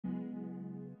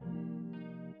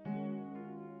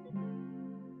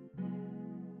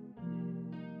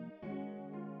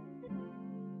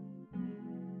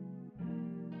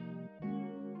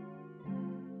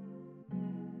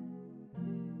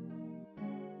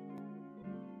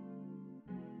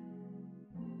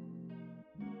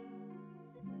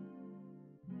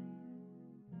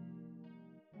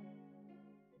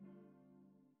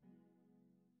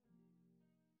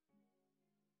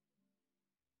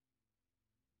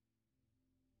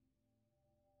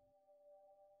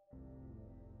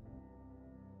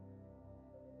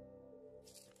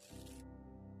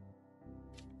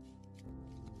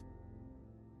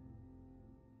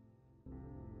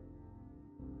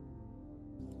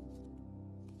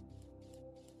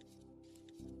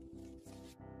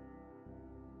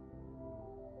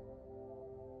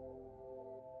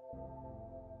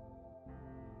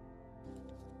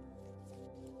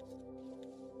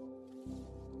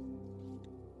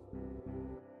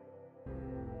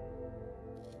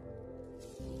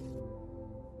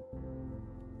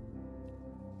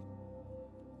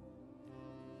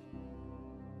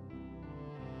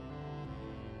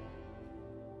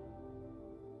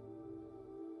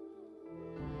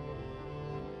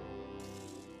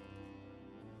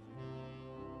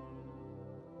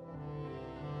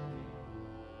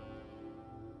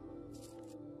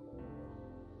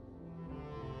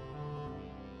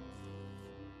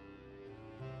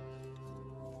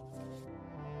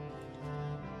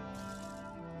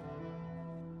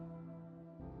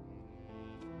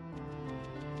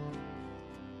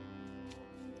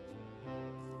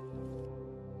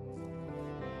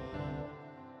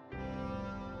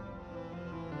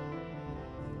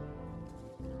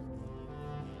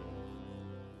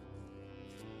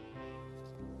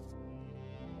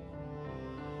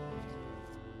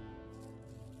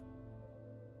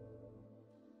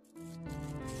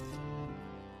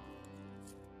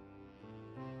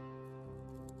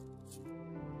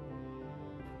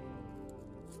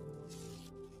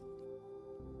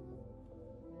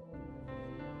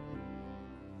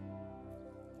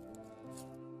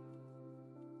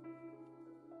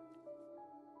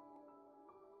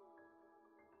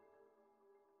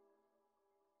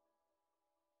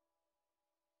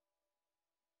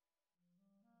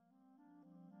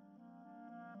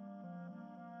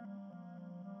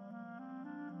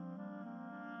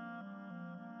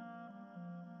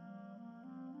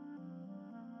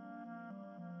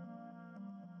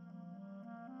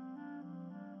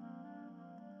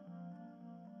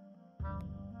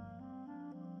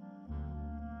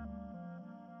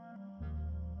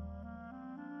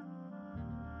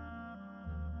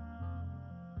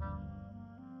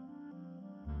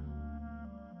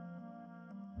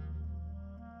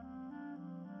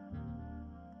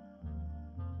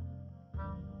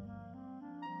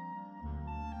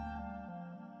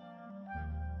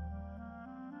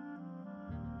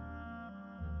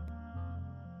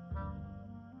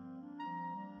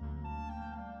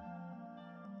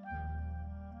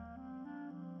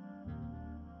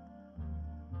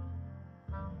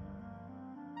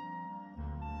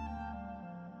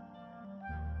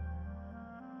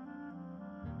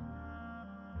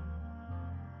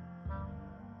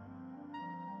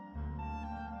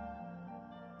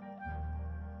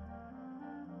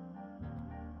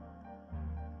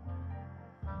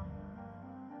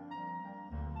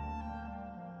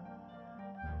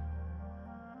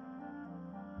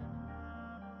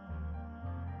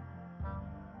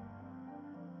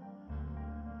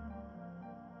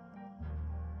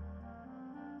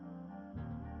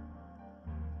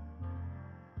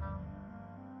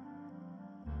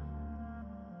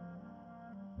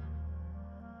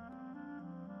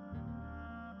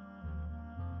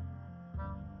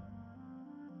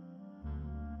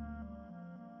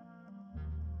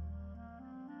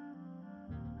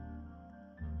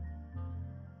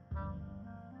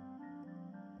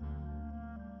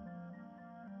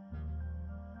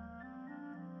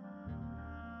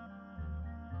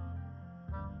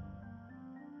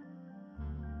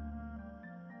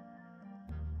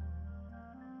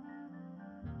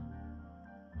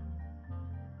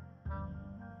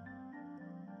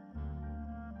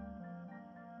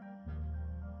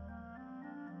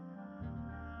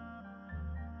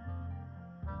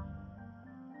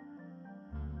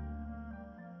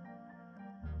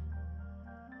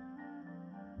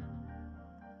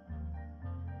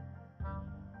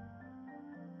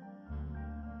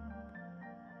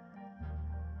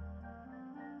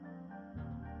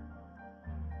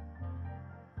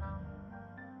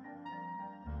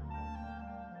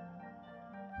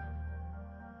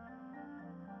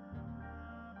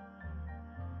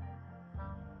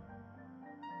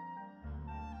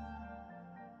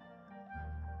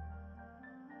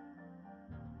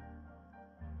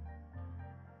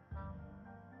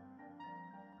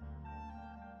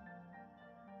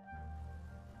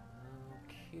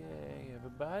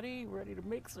everybody? Ready to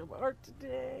make some art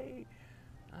today?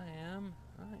 I am.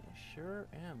 I sure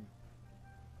am.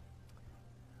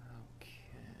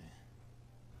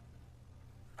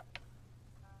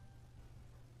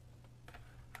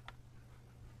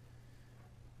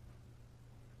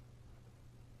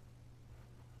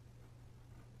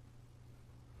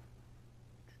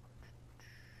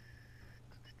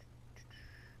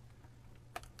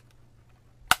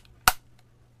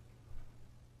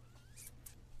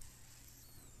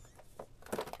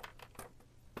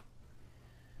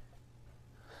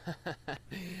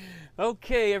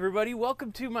 Okay, everybody,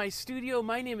 welcome to my studio.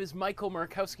 My name is Michael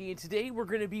Markowsky, and today we're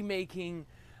going to be making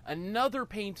another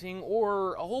painting,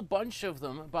 or a whole bunch of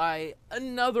them, by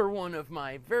another one of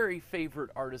my very favorite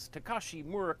artists, Takashi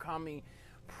Murakami.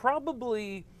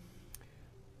 Probably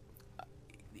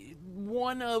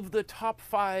one of the top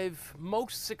 5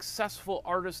 most successful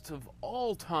artists of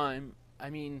all time.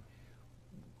 I mean,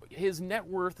 his net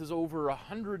worth is over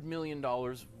 $100 million,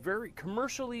 very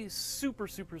commercially super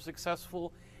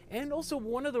successful, and also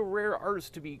one of the rare artists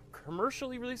to be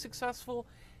commercially really successful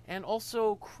and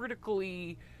also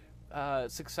critically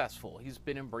successful. He's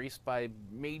been embraced by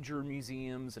major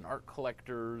museums and art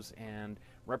collectors and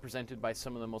represented by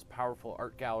some of the most powerful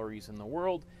art galleries in the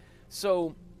world.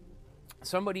 So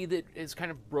somebody that has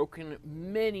kind of broken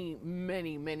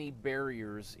many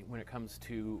barriers when it comes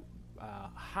to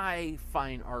high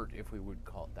fine art, if we would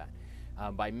call it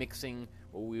that, by mixing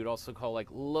what we would also call like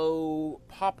low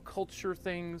pop culture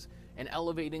things and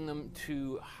elevating them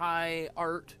to high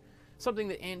art, something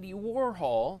that Andy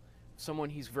Warhol, someone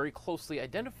he's very closely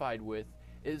identified with,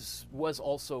 was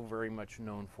also very much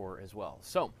known for as well.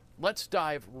 So let's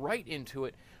dive right into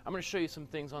it. I'm going to show you some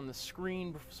things on the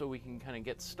screen so we can kind of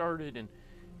get started, and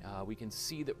we can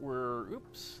see that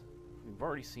we've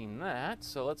already seen that,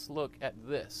 so let's look at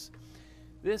this.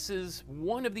 This is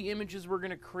one of the images we're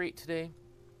going to create today.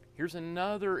 Here's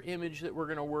another image that we're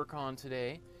going to work on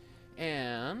today.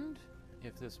 And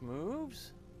if this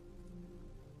moves,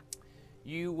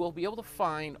 you will be able to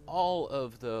find all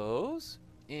of those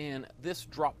in this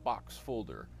Dropbox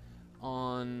folder.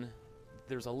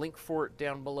 There's a link for it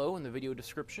down below in the video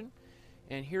description.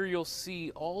 And here you'll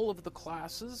see all of the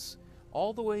classes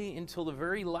all the way until the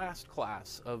very last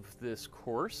class of this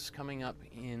course coming up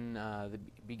in the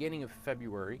beginning of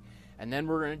February. And then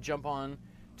we're going to jump on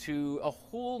to a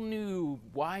whole new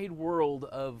wide world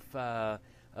of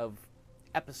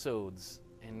episodes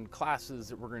and classes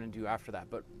that we're going to do after that.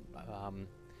 But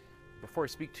before I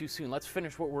speak too soon, let's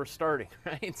finish what we're starting,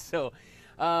 right? So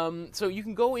you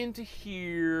can go into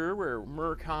here where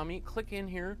Murakami, click in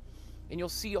here, and you'll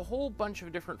see a whole bunch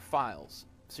of different files.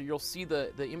 So you'll see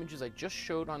the images I just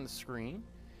showed on the screen,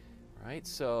 right?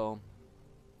 So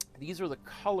these are the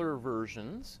color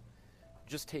versions,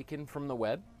 just taken from the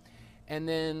web. And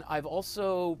then I've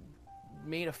also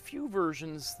made a few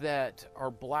versions that are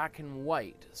black and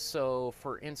white. So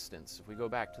for instance, if we go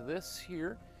back to this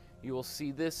here, you will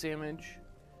see this image.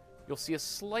 You'll see a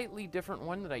slightly different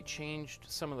one that I changed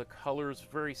some of the colors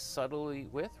very subtly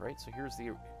with, right? So here's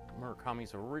the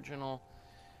Murakami's original.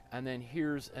 And then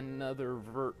here's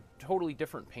another totally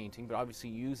different painting, but obviously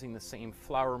using the same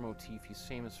flower motif he's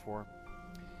famous for.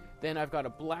 Then I've got a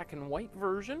black and white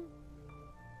version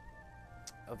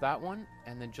of that one,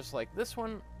 and then just like this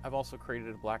one, I've also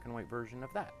created a black and white version of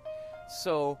that.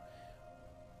 So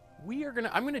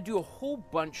I'm gonna do a whole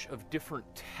bunch of different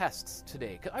tests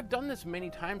today, because I've done this many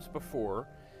times before,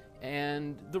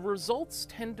 and the results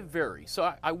tend to vary.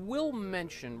 So I will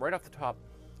mention right off the top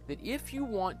that if you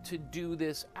want to do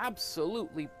this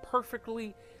absolutely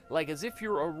perfectly, like as if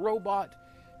you're a robot,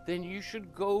 then you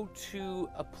should go to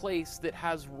a place that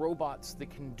has robots that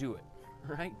can do it,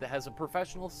 right? That has a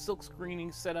professional silk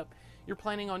screening setup. You're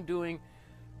planning on doing,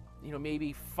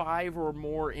 maybe 5 or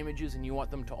more images and you want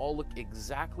them to all look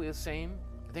exactly the same,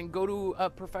 then go to a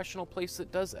professional place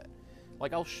that does that.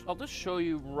 Like I'll just show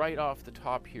you right off the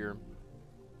top here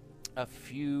a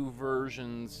few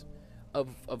versions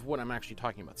of what I'm actually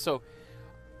talking about. So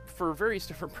for various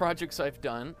different projects I've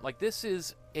done, like this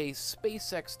is a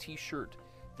SpaceX t-shirt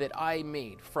that I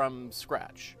made from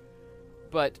scratch,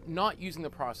 but not using the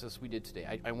process we did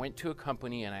today. I went to a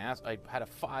company and I had a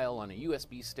file on a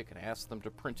USB stick and I asked them to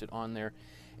print it on there,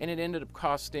 and it ended up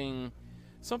costing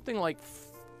something like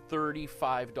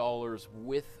 $35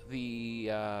 with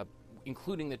the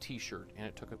including the t-shirt, and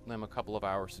it took them a couple of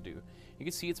hours to do. You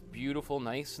can see it's beautiful,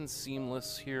 nice and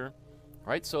seamless here.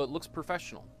 Right, so it looks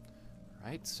professional,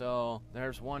 right? So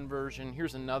there's one version.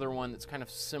 Here's another one that's kind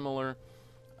of similar.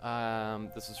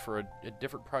 This is for a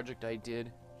different project I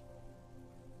did.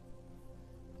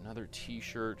 Another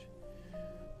t-shirt,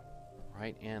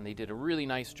 right? And they did a really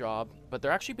nice job, but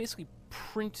they're actually basically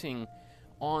printing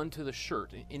onto the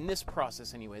shirt in this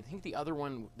process anyway. I think the other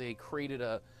one, they created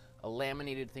a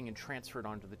laminated thing and transferred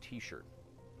onto the t-shirt.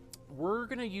 We're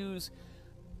gonna use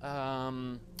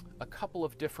a couple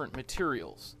of different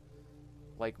materials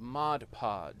like Mod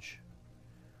Podge,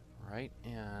 right?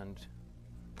 And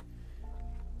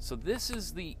so this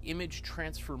is the image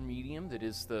transfer medium that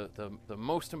is the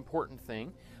most important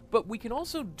thing, but we can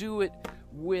also do it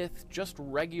with just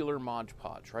regular Mod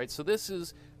Podge, right? So this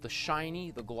is the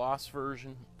shiny, the gloss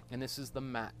version, and this is the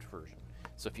matte version.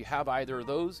 So if you have either of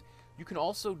those, you can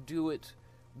also do it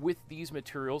with these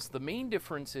materials. The main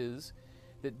difference is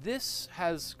that this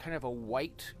has kind of a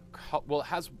white, well, it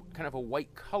has kind of a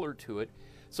white color to it.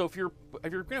 So if you're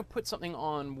going to put something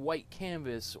on white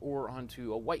canvas or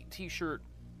onto a white t-shirt,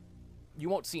 you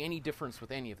won't see any difference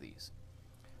with any of these.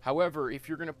 However, if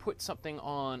you're going to put something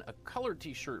on a colored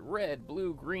t-shirt, red,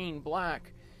 blue, green,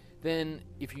 black, then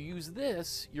if you use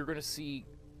this, you're going to see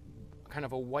kind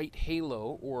of a white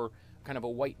halo or kind of a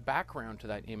white background to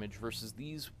that image, versus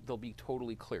these, they'll be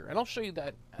totally clear. And I'll show you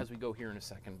that as we go here in a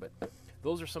second, but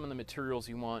those are some of the materials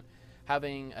you want.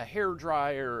 Having a hair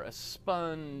dryer, a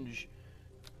sponge,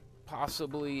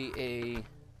 possibly a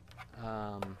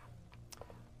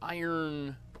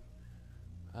iron,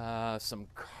 some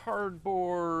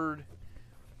cardboard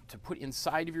to put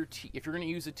inside of your if you're going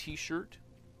to use a t-shirt.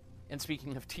 And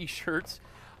speaking of t-shirts,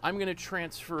 I'm going to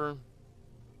transfer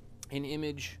an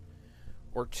image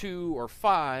or 2 or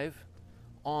 5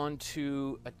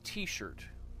 onto a t-shirt.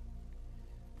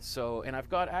 So, and I've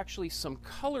got actually some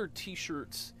colored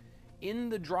t-shirts in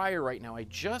the dryer right now. I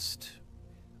just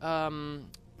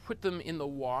put them in the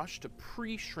wash to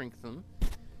pre-shrink them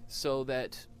so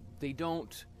that they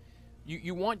don't,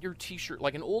 you want your t-shirt,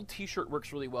 like an old t-shirt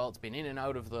works really well. It's been in and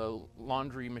out of the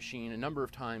laundry machine a number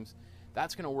of times.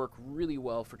 That's going to work really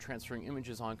well for transferring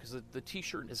images on, because the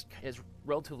t-shirt is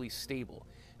relatively stable.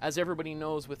 As everybody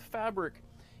knows with fabric,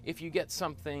 if you get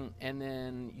something and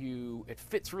then it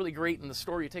fits really great in the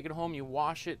store, you take it home, you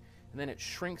wash it, and then it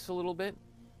shrinks a little bit,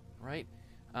 right?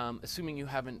 Assuming you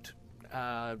haven't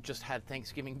just had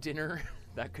Thanksgiving dinner,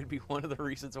 that could be one of the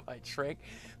reasons why it shrank.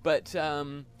 But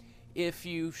if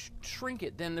you shrink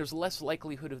it, then there's less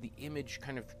likelihood of the image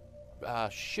kind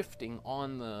of shifting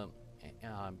on the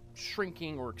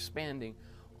shrinking or expanding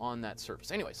on that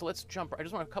surface. Anyway, so let's jump. I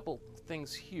just want a couple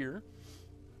things here.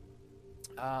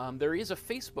 There is a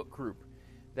Facebook group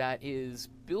that is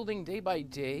building day by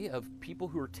day of people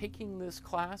who are taking this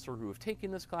class or who have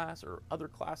taken this class or other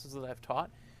classes that I've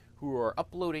taught, who are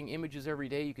uploading images every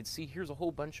day. You can see here's a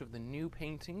whole bunch of the new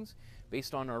paintings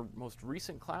based on our most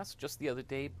recent class just the other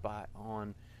day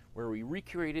where we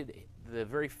recreated the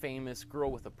very famous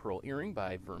Girl with a Pearl Earring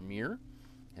by Vermeer.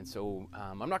 And so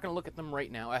I'm not going to look at them right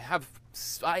now. I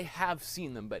have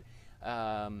seen them, but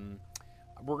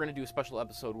we're going to do a special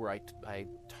episode where I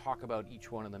talk about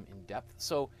each one of them in depth.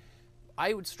 So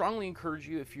I would strongly encourage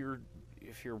you, if you're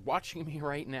watching me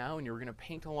right now and you're going to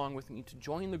paint along with me, to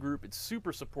join the group. It's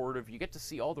super supportive. You get to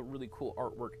see all the really cool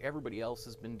artwork everybody else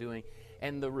has been doing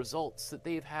and the results that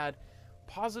they've had,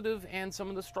 positive, and some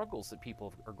of the struggles that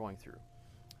people are going through.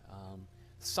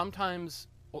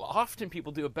 Often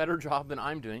people do a better job than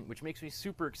I'm doing, which makes me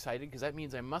super excited, because that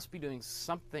means I must be doing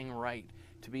something right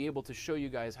to be able to show you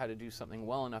guys how to do something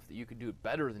well enough that you could do it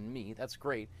better than me. That's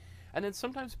great. And then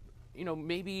sometimes,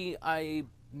 maybe I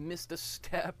missed a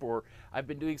step, or I've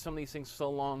been doing some of these things so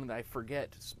long that I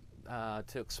forget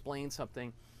to explain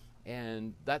something,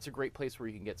 and that's a great place where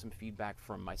you can get some feedback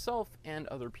from myself and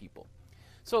other people.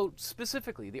 So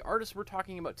specifically, the artist we're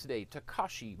talking about today,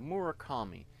 Takashi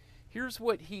Murakami. Here's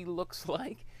what he looks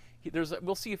like.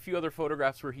 We'll see a few other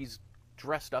photographs where he's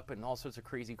dressed up in all sorts of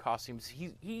crazy costumes.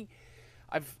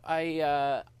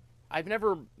 I've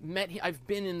never met him. I've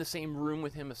been in the same room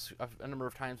with him a number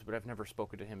of times, but I've never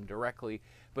spoken to him directly.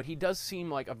 But he does seem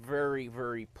like a very,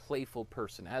 very playful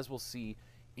person, as we'll see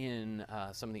in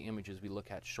some of the images we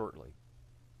look at shortly.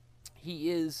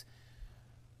 He's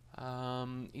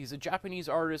a Japanese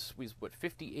artist. He's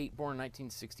 58, born in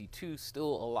 1962,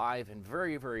 still alive and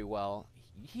very, very well.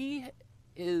 He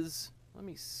is, let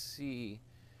me see.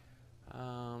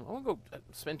 I won't go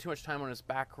spend too much time on his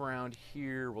background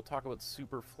here. We'll talk about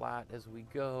super flat as we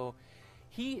go.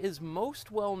 He is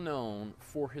most well known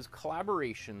for his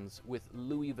collaborations with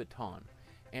Louis Vuitton,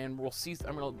 and we'll see.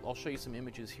 I'll show you some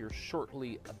images here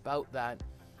shortly about that,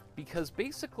 because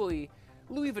basically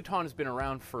Louis Vuitton has been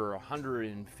around for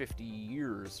 150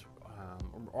 years,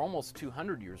 almost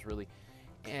 200 years really,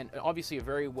 and obviously a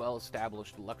very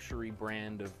well-established luxury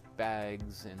brand of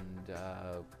bags and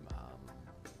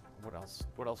what else?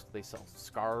 What else do they sell?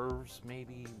 Scarves,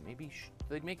 maybe. Maybe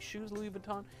they make shoes, Louis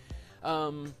Vuitton.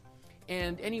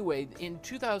 And anyway, in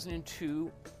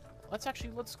 2002,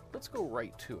 let's go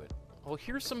right to it. Well,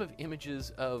 here's some of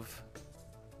images of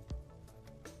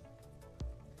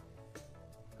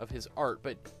his art.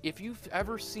 But if you've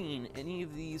ever seen any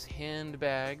of these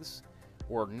handbags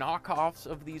or knockoffs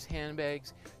of these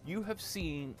handbags, you have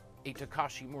seen a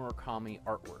Takashi Murakami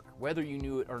artwork. Whether you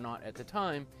knew it or not at the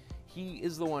time, he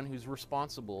is the one who's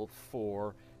responsible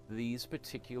for these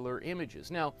particular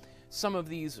images. Now, some of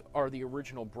these are the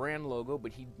original brand logo,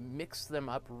 but he mixed them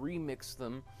up, remixed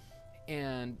them,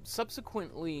 and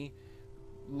subsequently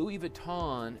Louis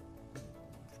Vuitton,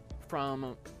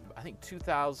 from I think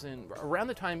 2000, around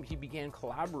the time he began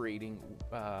collaborating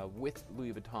with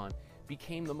Louis Vuitton,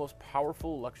 became the most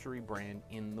powerful luxury brand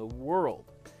in the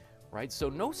world, right? So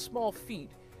no small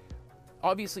feat.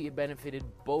 Obviously, it benefited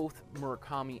both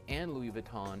Murakami and Louis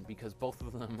Vuitton because both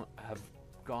of them have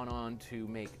gone on to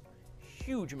make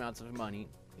huge amounts of money.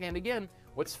 And again,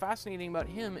 what's fascinating about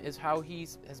him is how he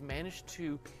has managed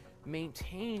to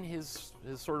maintain his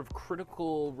sort of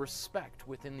critical respect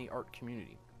within the art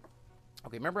community.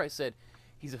 Okay, remember I said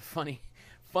he's a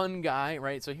fun guy,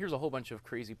 right? So here's a whole bunch of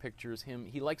crazy pictures.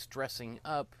 He likes dressing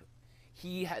up.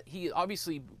 He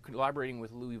obviously, collaborating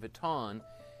with Louis Vuitton,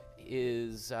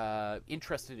 is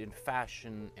interested in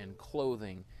fashion and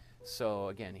clothing. So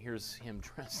again, here's him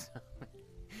dressed up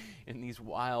in these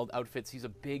wild outfits. He's a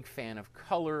big fan of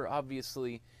color,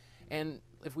 obviously. And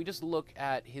if we just look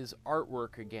at his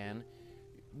artwork again,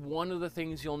 one of the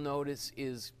things you'll notice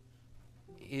is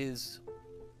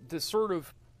the sort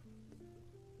of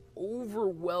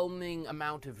overwhelming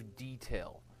amount of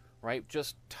detail, right?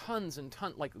 Just tons and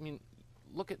tons. Like, I mean,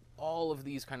 look at all of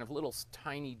these kind of little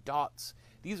tiny dots.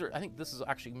 These are, I think this is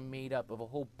actually made up of a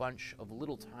whole bunch of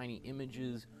little tiny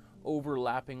images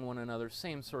overlapping one another.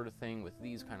 Same sort of thing with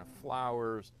these kind of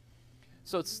flowers.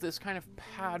 So it's this kind of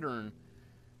pattern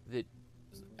that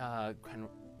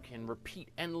can repeat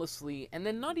endlessly and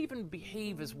then not even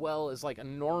behave as well as like a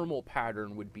normal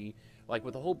pattern would be, like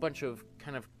with a whole bunch of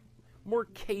kind of more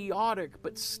chaotic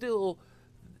but still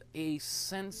a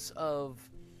sense of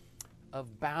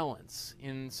balance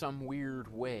in some weird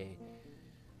way.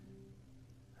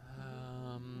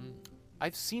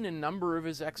 I've seen a number of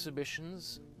his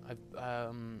exhibitions,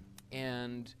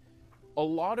 and a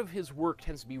lot of his work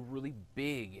tends to be really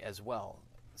big as well.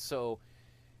 So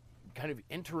kind of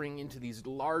entering into these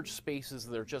large spaces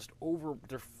that are just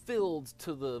they're filled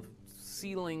to the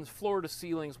ceilings, floor to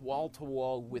ceilings, wall to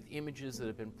wall with images that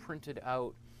have been printed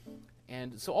out.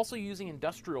 And so also using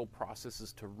industrial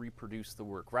processes to reproduce the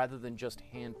work rather than just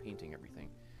hand painting everything.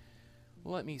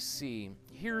 Let me see.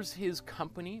 Here's his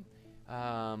company,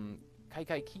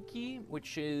 Kiki,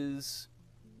 which is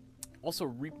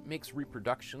also makes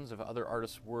reproductions of other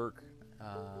artists' work.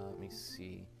 Let me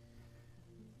see.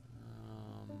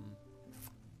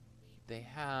 They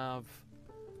have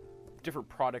different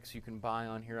products you can buy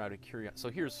on here out of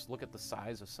curiosity. So look at the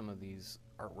size of some of these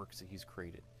artworks that he's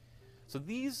created. So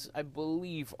these, I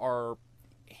believe, are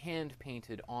hand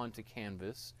painted onto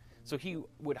canvas. So he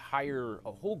would hire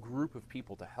a whole group of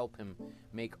people to help him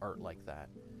make art like that.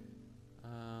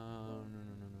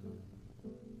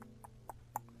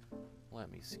 Let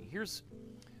me see. Here's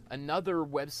another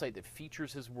website that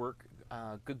features his work.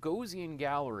 Gagosian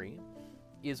Gallery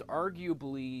is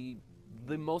arguably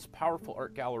the most powerful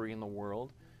art gallery in the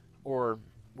world, or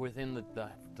within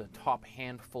the top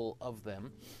handful of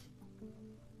them.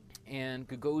 And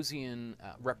Gagosian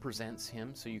represents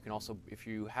him, so you can also, if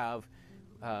you have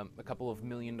a couple of $1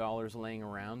 million laying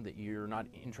around that you're not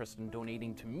interested in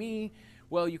donating to me,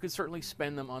 well, you could certainly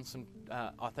spend them on some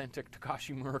authentic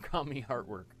Takashi Murakami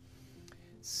artwork.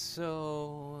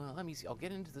 So let me see. I'll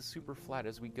get into the super flat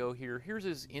as we go here. Here's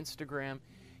his Instagram.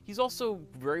 He's also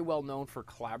very well known for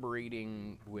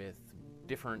collaborating with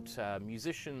different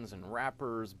musicians and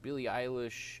rappers. Billie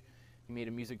Eilish. He made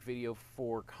a music video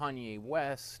for Kanye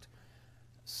West.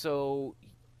 So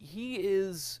he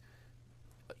is,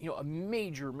 a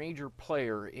major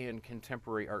player in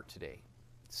contemporary art today.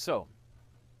 So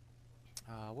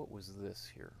what was this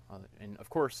here? And of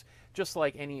course, just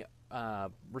like any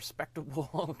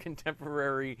respectable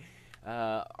contemporary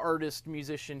artist,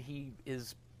 musician, he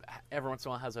is every once in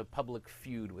a while has a public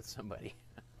feud with somebody.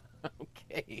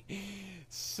 Okay,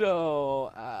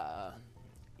 so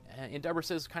and Deborah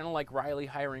says kind of like Riley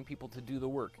hiring people to do the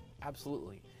work.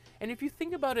 Absolutely. And if you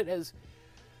think about it as,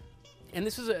 and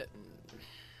this is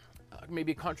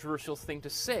maybe a controversial thing to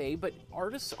say, but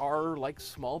artists are like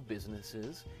small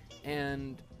businesses,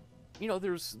 and you know,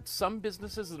 there's some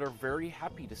businesses that are very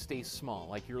happy to stay small,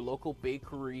 like your local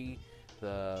bakery,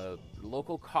 the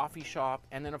local coffee shop,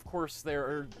 and then of course there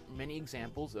are many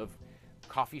examples of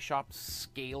coffee shops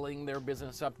scaling their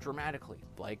business up dramatically,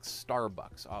 like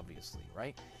Starbucks, obviously,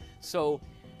 right? So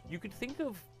you could think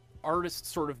of artists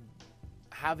sort of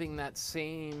having that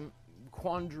same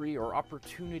quandary or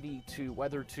opportunity to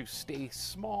whether to stay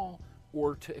small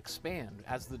or to expand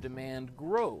as the demand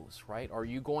grows, right? Are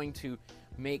you going to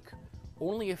make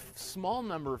only a small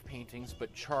number of paintings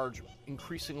but charge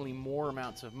increasingly more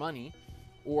amounts of money?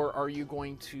 Or are you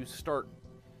going to start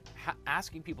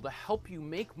asking people to help you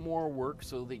make more work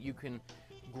so that you can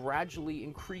gradually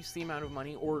increase the amount of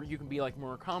money? Or you can be like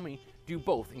Murakami, do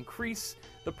both, increase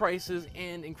the prices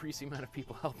and increase the amount of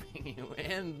people helping you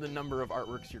and the number of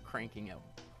artworks you're cranking out.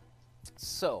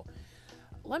 So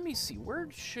let me see, where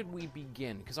should we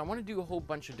begin? Because I want to do a whole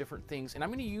bunch of different things, and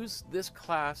I'm going to use this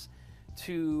class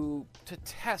to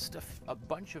test a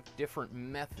bunch of different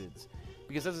methods.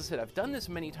 Because as I said, I've done this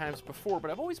many times before,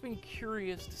 but I've always been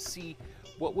curious to see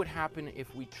what would happen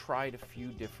if we tried a few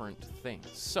different things.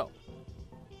 So,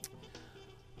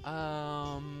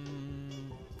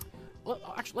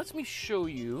 actually, let me show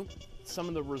you some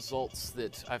of the results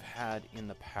that I've had in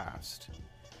the past.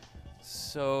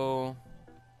 So,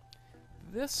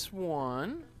 this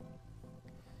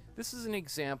is an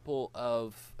example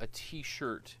of a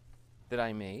t-shirt that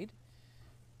I made,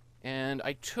 and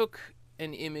I took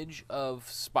an image of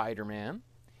Spider-Man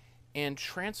and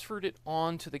transferred it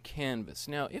onto the canvas.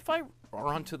 Now, or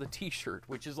onto the t-shirt,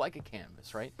 which is like a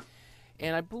canvas, right?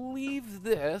 And I believe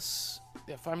this,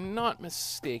 if I'm not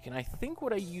mistaken, I think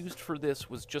what I used for this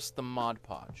was just the Mod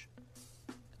Podge.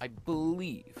 I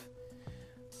believe.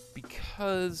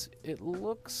 Because it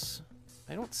looks,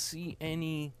 I don't see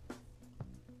any,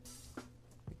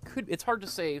 it's hard to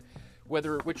say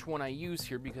which one I use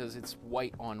here because it's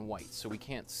white on white, so we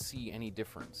can't see any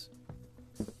difference.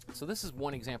 So this is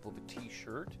one example of a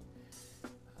t-shirt.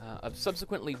 I've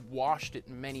subsequently washed it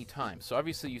many times, so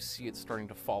obviously you see it starting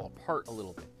to fall apart a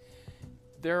little bit.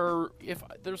 There's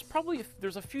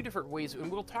a few different ways,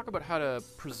 and we'll talk about how to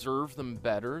preserve them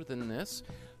better than this.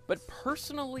 But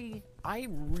personally, I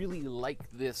really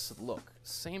like this look.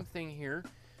 Same thing here.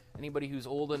 Anybody who's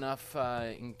old enough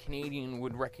in Canadian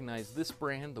would recognize this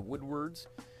brand, the Woodwards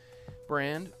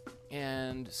brand.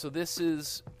 And so this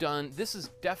is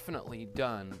definitely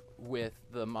done with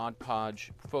the Mod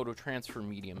Podge photo transfer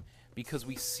medium, because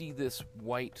we see this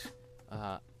white,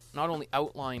 not only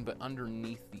outline, but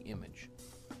underneath the image.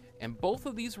 And both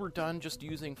of these were done just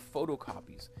using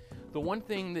photocopies. The one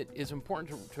thing that is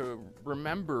important to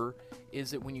remember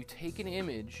is that when you take an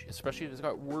image, especially if it's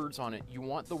got words on it, you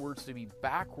want the words to be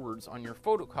backwards on your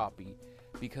photocopy,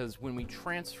 because when we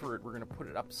transfer it, we're going to put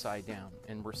it upside down,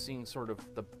 and we're seeing sort of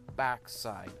the back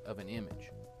side of an image.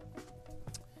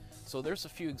 So there's a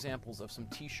few examples of some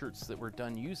t-shirts that were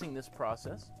done using this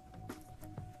process.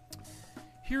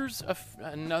 Here's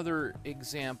another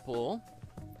example.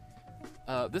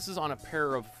 This is on a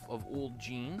pair of old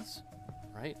jeans,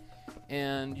 right?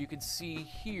 And you can see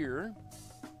here,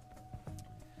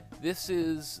 this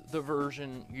is the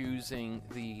version using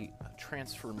the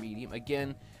transfer medium.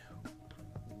 Again,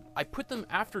 I put them,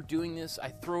 after doing this, I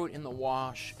throw it in the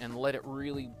wash and let it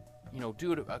really,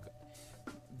 do it,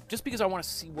 just because I want to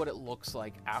see what it looks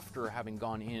like after having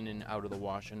gone in and out of the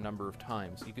wash a number of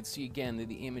times. You can see again that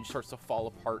the image starts to fall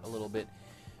apart a little bit.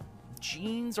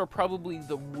 Jeans are probably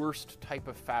the worst type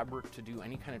of fabric to do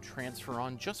any kind of transfer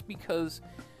on, just because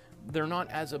they're not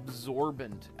as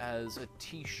absorbent as a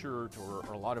t-shirt or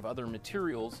a lot of other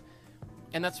materials.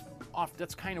 And that's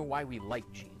kind of why we like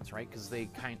jeans, right? Because they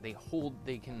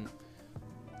can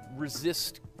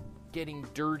resist getting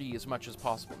dirty as much as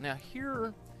possible. Now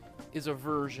here is a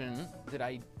version that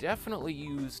I definitely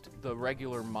used the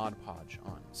regular Mod Podge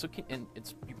on. So you can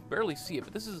barely see it,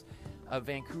 but this is a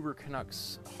Vancouver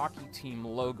Canucks hockey team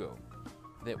logo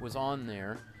that was on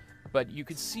there. But you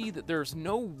could see that there's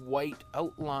no white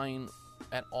outline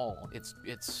at all.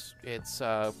 It's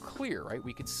clear, right?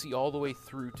 We could see all the way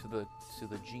through to the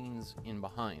jeans in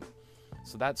behind.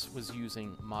 So that was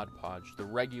using Mod Podge, the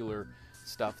regular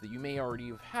stuff that you may already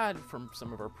have had from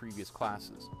some of our previous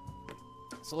classes.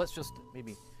 So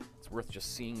maybe it's worth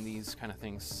just seeing these kind of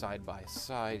things side by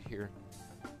side here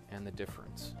and the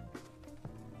difference.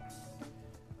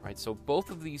 Right, so both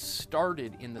of these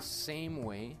started in the same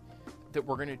way that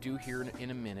we're going to do here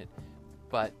in a minute,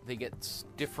 but they get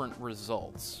different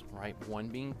results, right? One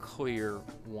being clear,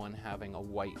 one having a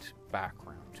white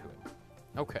background to it.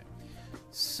 Okay,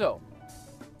 so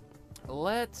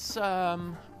let's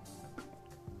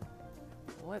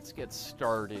let's get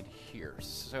started here.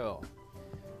 So,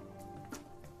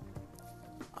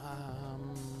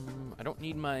 I don't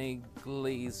need my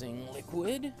glazing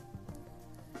liquid.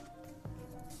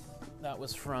 That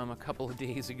was from a couple of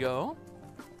days ago.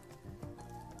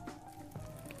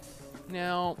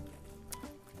 Now,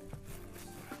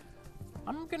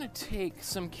 I'm going to take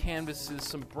some canvases,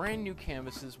 some brand new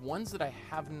canvases, ones that I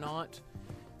have not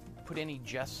put any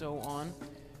gesso on,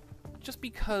 just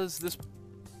because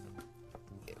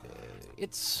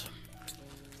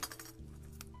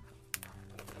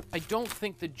I don't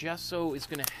think the gesso is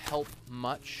going to help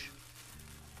much.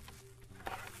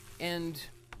 And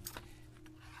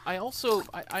I also,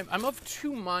 I'm of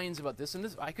two minds about this, and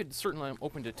this, I'm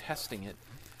open to testing it.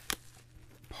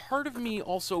 Part of me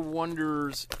also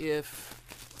wonders if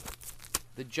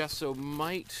the gesso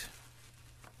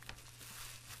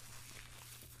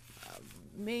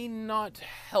may not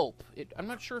help. I'm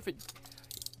not sure if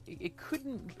it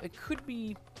could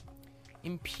be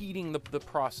impeding the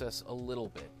process a little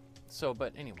bit. So,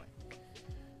 but anyway.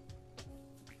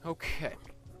 Okay.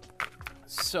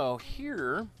 So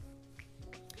here's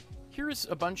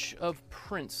a bunch of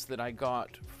prints that I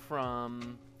got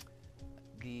from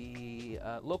the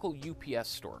local UPS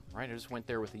store, right? I just went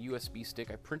there with a USB stick.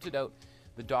 I printed out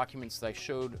the documents that I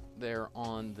showed there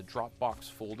on the Dropbox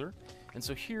folder. And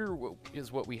so here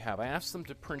is what we have. I asked them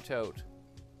to print out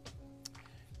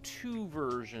 2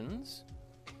 versions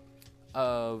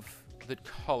of the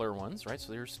color ones, right?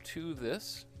 So there's 2 of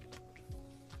this.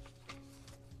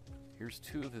 Here's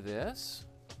 2 of this,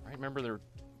 right? Remember, they're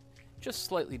just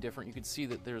slightly different. You can see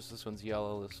that this one's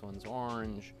yellow, this one's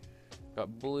orange,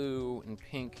 got blue and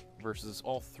pink, versus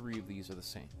all 3 of these are the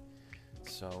same.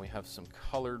 So we have some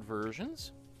colored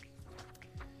versions.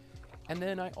 And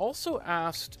then I also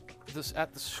asked this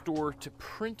at the store to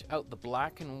print out the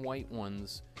black and white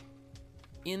ones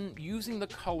using the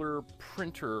color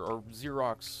printer or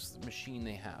Xerox machine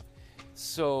they have.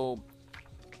 So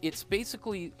it's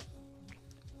basically,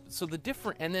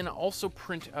 and then also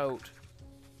print out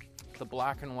the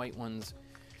black and white ones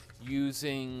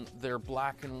using their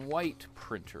black and white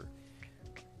printer.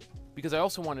 Because I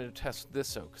also wanted to test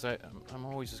this out, because I'm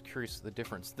always just curious of the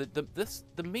difference.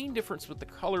 The main difference with the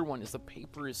color one is the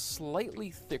paper is slightly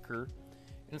thicker,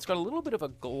 and it's got a little bit of a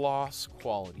gloss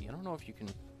quality. I don't know if you can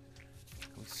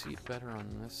we see it better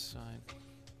on this side.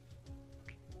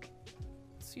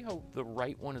 See how the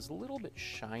right one is a little bit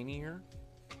shinier?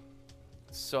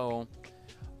 So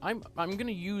I'm going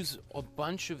to use a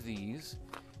bunch of these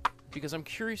because I'm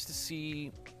curious to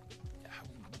see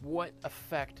what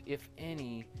effect, if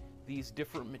any, these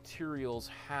different materials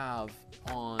have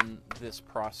on this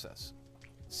process.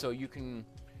 So you can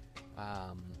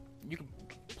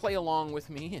play along with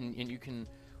me, and you can.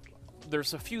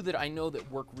 There's a few that I know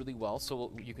that work really well,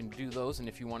 so you can do those. And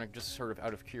if you want to just sort of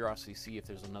out of curiosity see if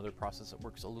there's another process that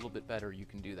works a little bit better, you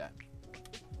can do that.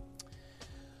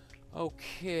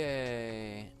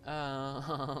 Okay.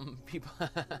 People.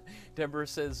 Deborah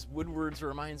says Woodwards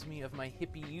reminds me of my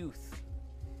hippie youth.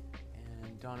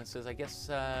 And Donna says, I guess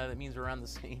that means we're around the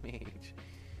same age.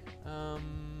 I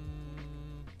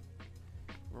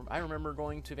remember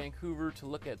going to Vancouver to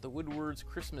look at the Woodwards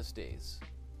Christmas days.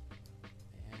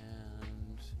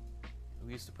 And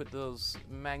we used to put those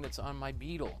magnets on my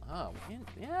Beetle. Oh,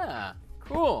 yeah,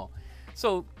 cool.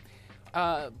 So,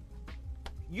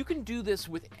 you can do this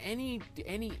with any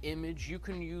image. You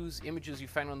can use images you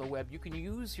find on the web. You can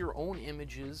use your own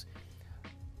images.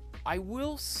 I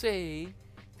will say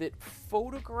that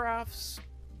photographs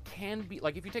can be,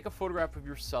 like if you take a photograph of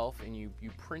yourself and you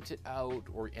print it out,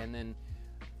 and then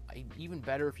even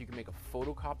better if you can make a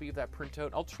photocopy of that printout.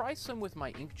 I'll try some with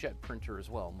my inkjet printer as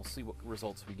well, and we'll see what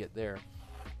results we get there.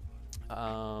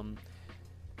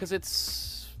 Because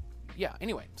it's, yeah,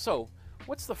 anyway, so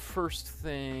what's the first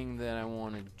thing that I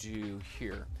want to do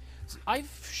here? So I've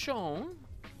shown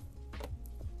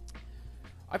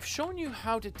you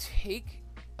how to take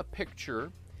a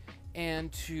picture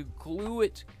and to glue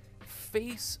it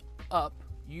face up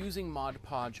using Mod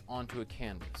Podge onto a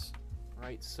canvas,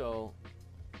 right? So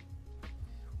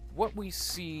what we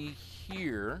see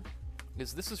here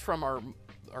is this is from our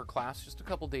class just a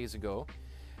couple days ago.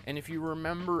 And if you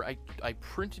remember, I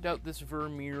printed out this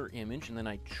Vermeer image and then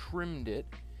I trimmed it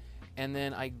and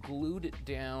then I glued it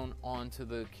down onto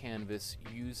the canvas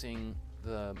using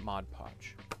the Mod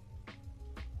Podge.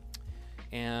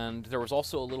 And there was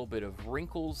also a little bit of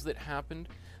wrinkles that happened.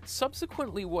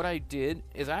 Subsequently, what I did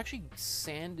is I actually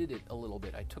sanded it a little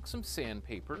bit. I took some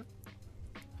sandpaper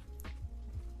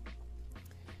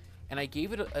and I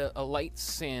gave it a light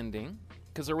sanding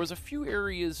because there was a few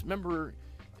areas. Remember,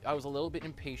 I was a little bit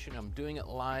impatient. I'm doing it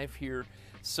live here,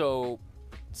 so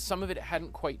some of it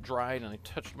hadn't quite dried, and I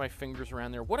touched my fingers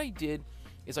around there. What I did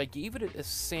is I gave it a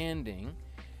sanding,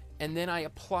 and then I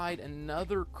applied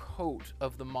another coat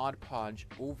of the Mod Podge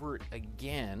over it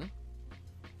again,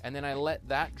 and then I let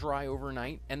that dry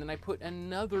overnight, and then I put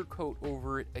another coat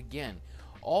over it again,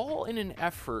 all in an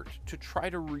effort to try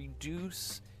to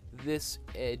reduce this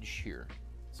edge here.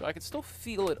 So I could still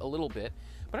feel it a little bit,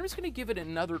 but I'm just going to give it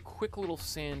another quick little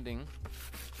sanding.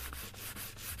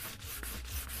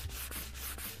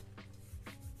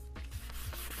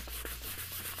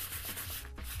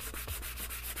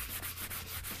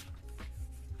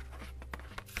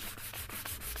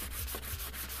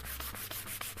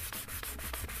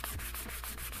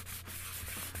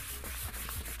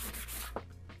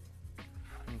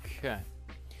 Okay,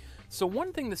 so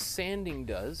one thing the sanding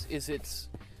does is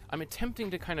I'm attempting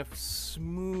to kind of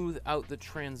smooth out the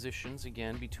transitions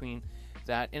again between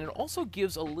that, and it also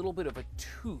gives a little bit of a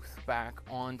tooth back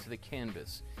onto the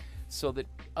canvas so that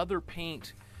other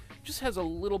paint just has a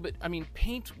little bit, I mean,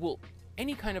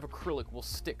 any kind of acrylic will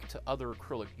stick to other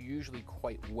acrylic usually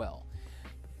quite well,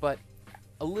 but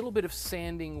a little bit of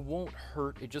sanding won't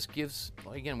hurt. It just gives,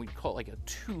 again, we'd call it like a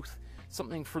tooth,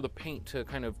 something for the paint to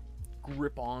kind of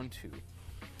grip onto.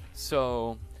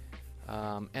 So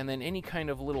and then any kind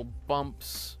of little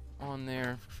bumps on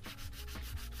there.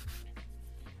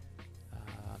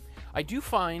 I do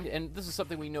find, and this is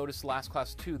something we noticed last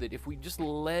class too, that if we just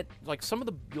let, like some of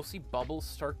the, you'll see bubbles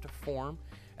start to form,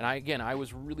 and I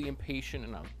was really impatient,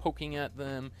 and I was poking at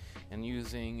them and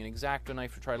using an X-Acto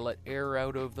knife to try to let air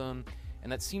out of them,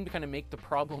 and that seemed to kind of make the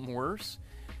problem worse.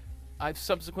 I've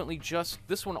subsequently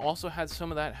this one also had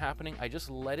some of that happening. I just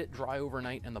let it dry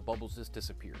overnight and the bubbles just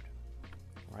disappeared.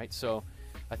 Right, so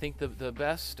I think the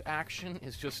best action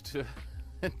is just to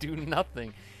do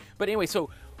nothing. But anyway, so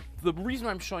the reason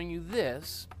I'm showing you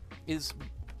this is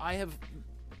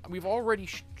we've already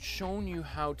shown you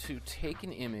how to take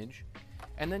an image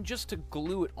and then just to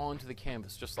glue it onto the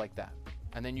canvas just like that.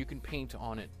 And then you can paint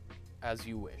on it as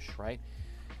you wish, right?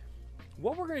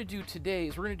 What we're going to do today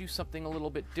is we're going to do something a little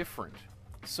bit different.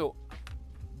 So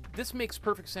this makes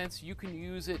perfect sense. You can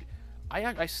use it.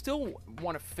 I still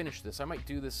want to finish this. I might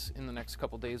do this in the next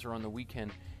couple days or on the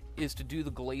weekend, is to do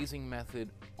the glazing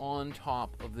method on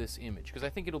top of this image, because I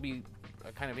think it'll be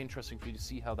kind of interesting for you to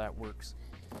see how that works.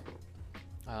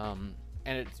 And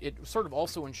it sort of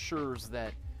also ensures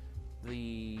that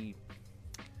the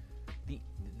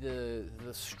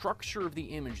structure of the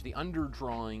image, the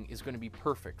underdrawing, is going to be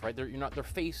perfect, right? Their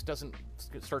face doesn't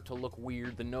start to look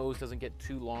weird. The nose doesn't get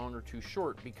too long or too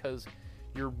short, because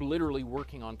you're literally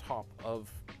working on top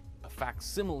of a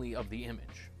facsimile of the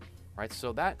image, right?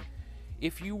 So that,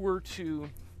 if you were to,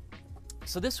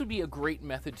 so this would be a great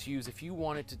method to use if you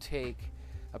wanted to take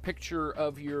a picture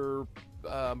of your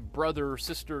brother,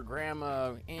 sister,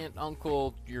 grandma, aunt,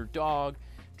 uncle, your dog,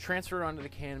 transfer it onto the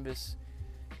canvas,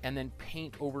 and then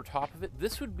paint over top of it.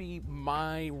 This would be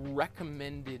my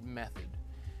recommended method.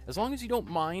 As long as you don't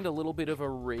mind a little bit of a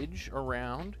ridge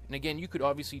around, and again, you could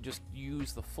obviously just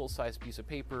use the full-size piece of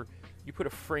paper. You put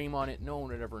a frame on it, no one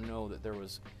would ever know that there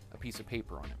was a piece of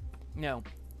paper on it. Now,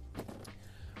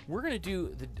 we're going to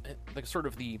do sort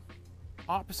of the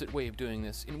opposite way of doing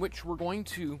this, in which we're going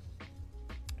to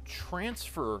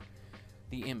transfer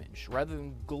the image rather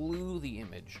than glue the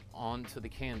image onto the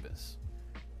canvas,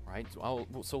 right? So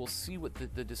we'll see what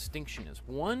the distinction is.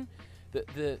 One,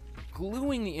 the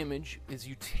gluing the image is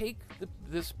you take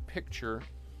this picture,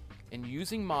 and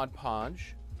using Mod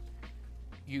Podge,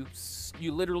 you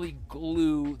literally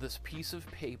glue this piece of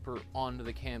paper onto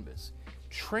the canvas.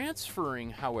 Transferring,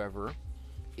 however,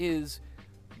 is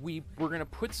we're going to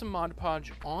put some Mod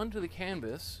Podge onto the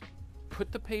canvas,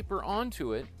 put the paper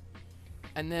onto it,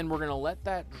 and then we're going to let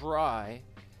that dry,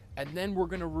 and then we're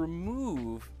going to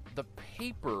remove the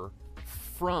paper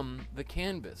from the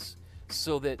canvas,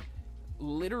 so that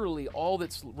literally all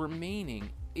that's remaining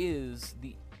is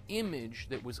the image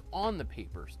that was on the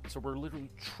paper. So we're literally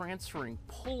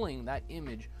pulling that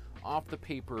image off the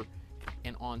paper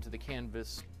and onto the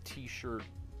canvas, t-shirt,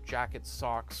 jacket,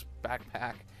 socks,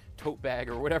 backpack, tote bag,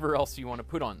 or whatever else you want to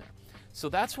put on there. So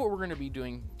that's what we're going to be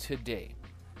doing today.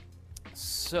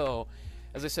 So,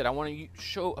 as I said, I want to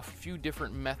show a few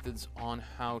different methods on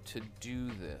how to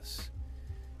do this.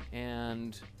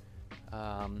 And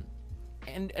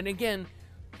again,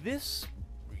 this,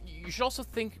 you should also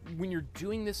think when you're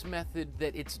doing this method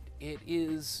that it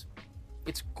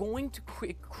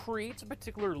creates a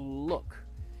particular look.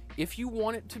 If you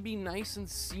want it to be nice and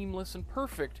seamless and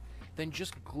perfect, then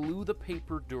just glue the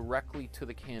paper directly to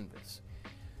the canvas.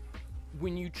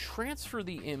 When you transfer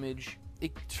the image,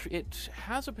 it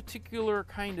has a particular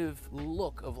kind of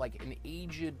look of like an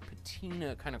aged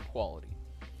patina kind of quality.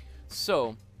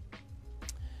 So,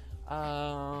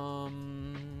 let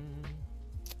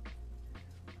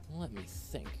me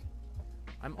think.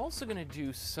 I'm also going to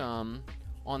do some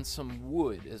on some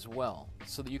wood as well,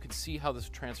 so that you can see how this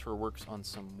transfer works on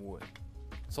some wood.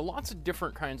 So lots of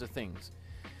different kinds of things.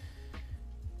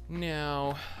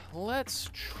 Now, let's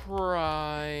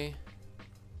try...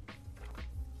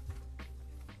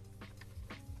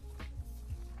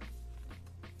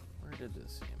 Where did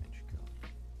this image go?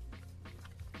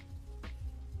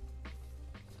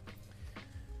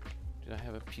 Did I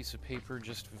have a piece of paper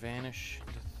just vanish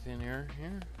into thin air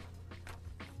here?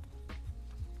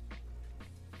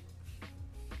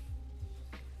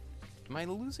 Am I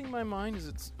losing my mind? Is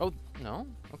it... Oh, no?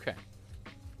 Okay.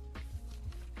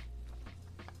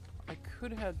 I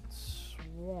could have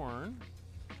sworn...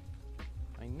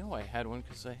 I know I had one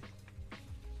because I...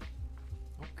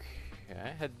 Okay, I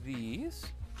had these.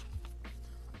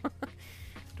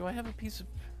 Do I have a piece of...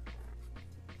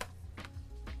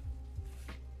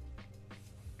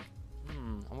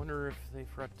 I wonder if they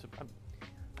forgot to... I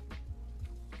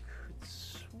could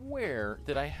swear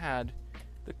that I had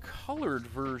the colored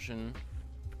version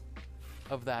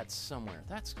of that somewhere.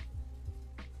 That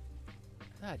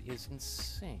is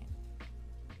insane.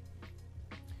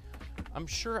 I'm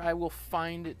sure I will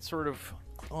find it sort of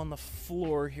on the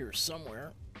floor here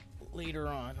somewhere later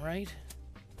on, right?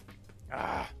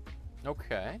 Ah,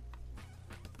 okay.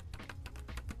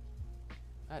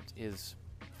 That is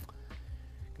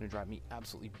gonna drive me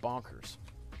absolutely bonkers.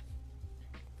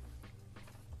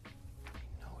 I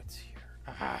know it's here.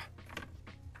 Ah!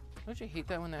 Don't you hate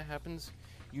that when that happens?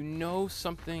 You know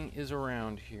something is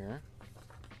around here.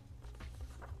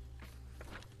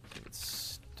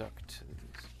 It's stuck to these.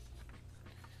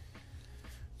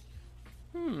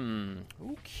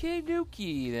 Okay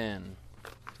dokie then.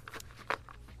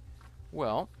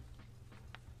 Well,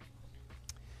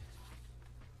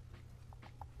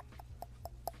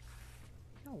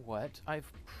 you know what?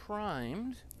 I've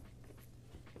primed.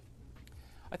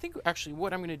 I think actually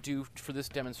what I'm going to do for this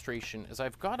demonstration is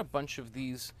I've got a bunch of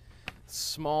these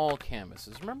small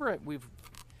canvases. Remember, we've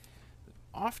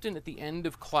often at the end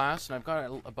of class, and I've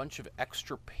got a bunch of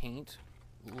extra paint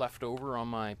left over on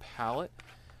my palette,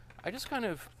 I just kind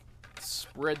of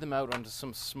spread them out onto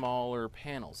some smaller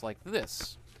panels like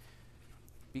this.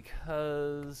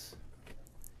 Because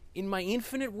in my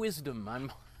infinite wisdom,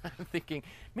 I'm thinking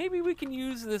maybe we can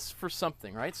use this for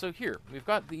something, right? So here, we've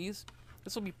got these.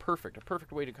 This will be perfect, a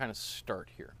perfect way to kind of start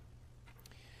here.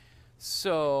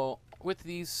 So with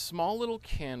these small little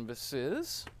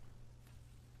canvases,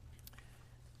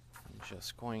 I'm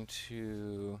just going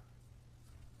to,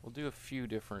 we'll do a few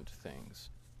different things.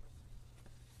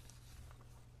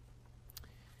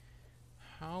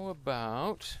 How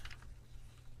about,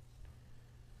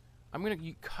 I'm going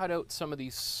to cut out some of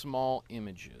these small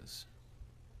images.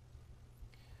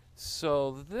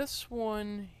 So this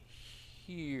one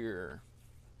here,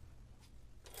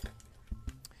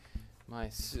 my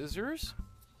scissors.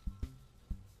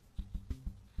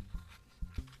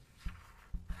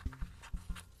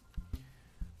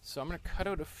 So I'm going to cut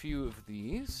out a few of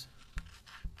these.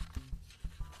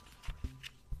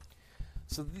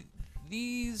 So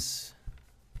these,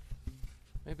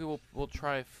 maybe we'll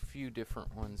try a few different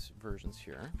versions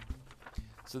here.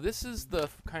 So this is the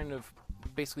kind of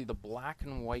basically the black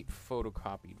and white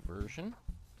photocopied version.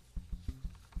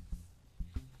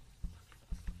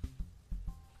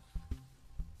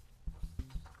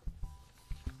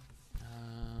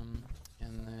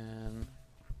 And then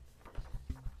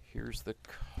here's the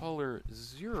color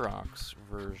Xerox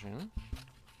version.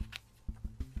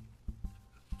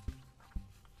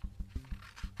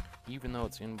 Even though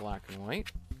it's in black and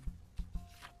white.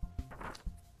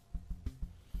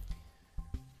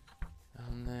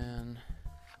 And then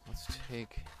let's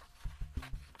take a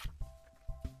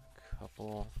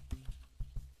couple.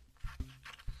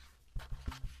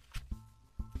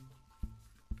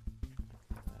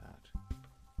 Like that.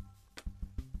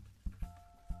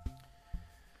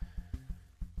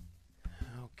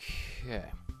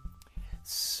 Okay.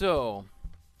 So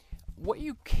what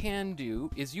you can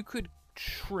do is you could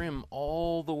trim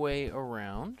all the way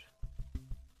around,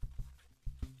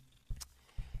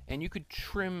 and you could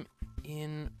trim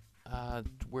in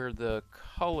where the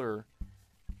color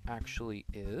actually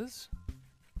is.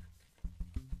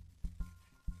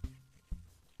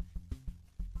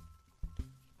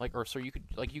 So you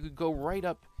could go right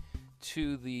up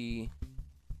to the,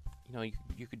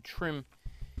 you could trim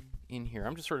in here.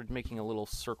 I'm just sort of making a little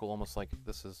circle, almost like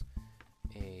this is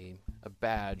a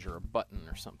badge or a button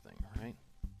or something, right?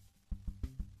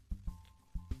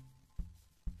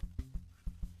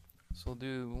 So we'll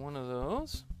do one of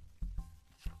those.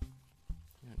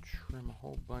 I'm going to trim a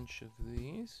whole bunch of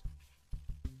these.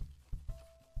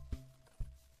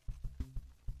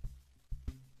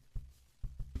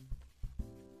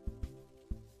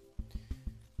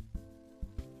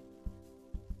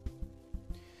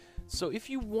 So if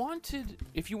you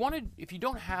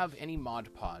don't have any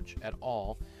Mod Podge at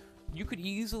all, you could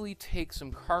easily take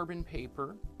some carbon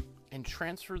paper and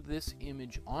transfer this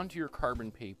image onto your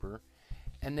carbon paper,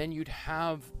 and then you'd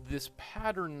have this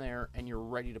pattern there and you're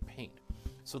ready to paint.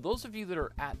 So those of you that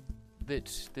are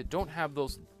that don't have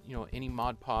those, any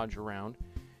Mod Podge around,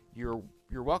 you're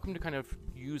welcome to kind of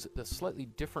use a slightly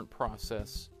different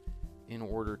process in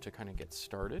order to kind of get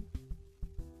started.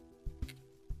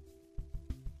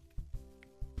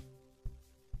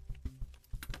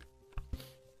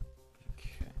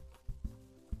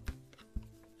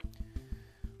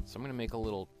 So I'm going to make a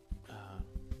little,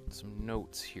 some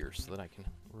notes here so that I can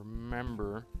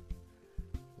remember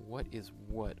what is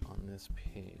what on this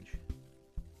page.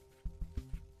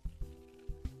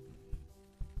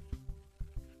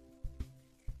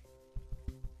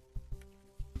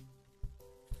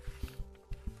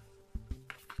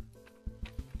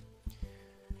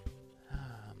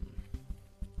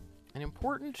 An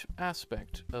important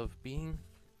aspect of being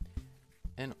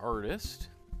an artist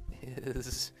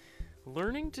is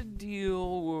learning to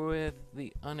deal with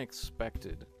the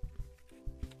unexpected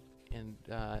and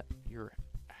your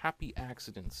happy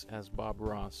accidents, as Bob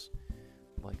Ross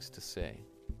likes to say.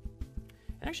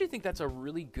 I actually think that's a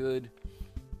really good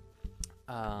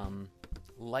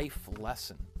life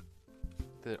lesson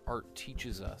that art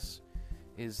teaches us,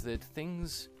 is that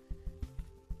things,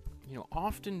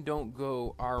 often don't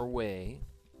go our way,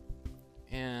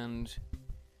 and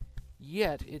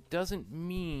yet it doesn't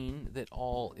mean that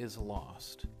all is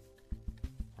lost,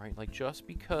 right? Like, just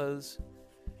because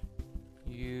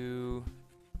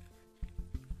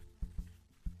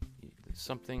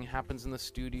something happens in the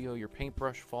studio, your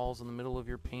paintbrush falls in the middle of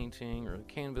your painting, or the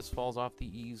canvas falls off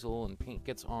the easel and paint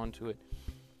gets onto it,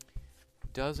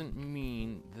 doesn't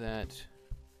mean that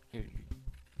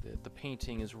the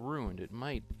painting is ruined. It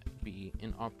might be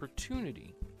an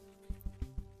opportunity.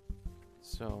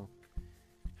 So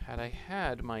had I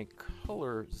had my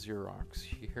color Xerox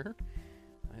here,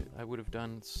 I would have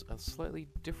done a slightly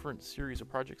different series of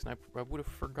projects, and I would have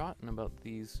forgotten about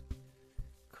these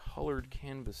colored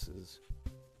canvases.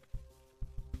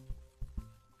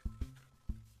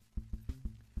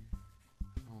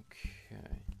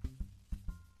 Okay.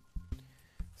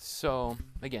 So,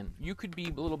 again, you could be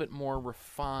a little bit more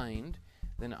refined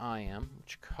than I am.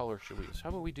 Which color should we use? How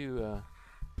about we do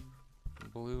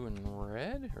blue and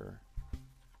red, or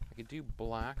I could do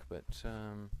black, but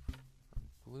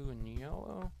blue and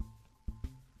yellow.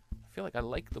 I feel like I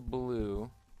like the blue.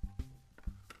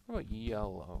 What about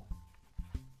yellow?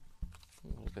 A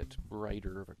little bit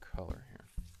brighter of a color here.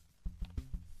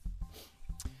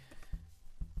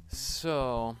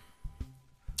 So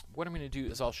what I'm going to do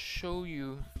is I'll show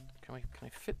you. Can I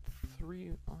fit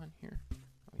 3 on here?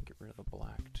 Let me get rid of the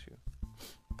black too.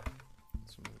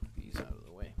 Let's move these out of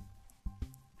the way.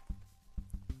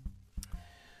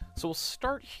 So we'll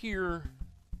start here.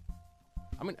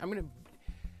 I'm gonna,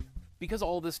 because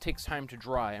all this takes time to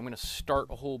dry, I'm gonna start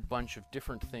a whole bunch of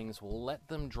different things. We'll let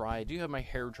them dry. I do have my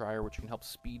hair dryer, which can help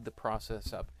speed the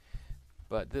process up,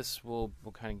 but this will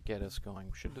kind of get us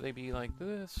going. Should they be like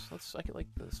this? Let's like it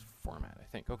like this format, I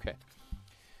think. Okay.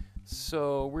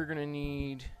 So we're gonna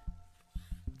need,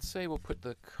 let's say we'll put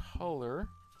the color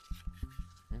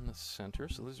in the center.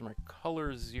 So these are my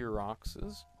color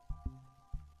Xeroxes.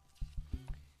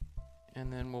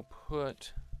 And then we'll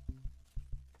put,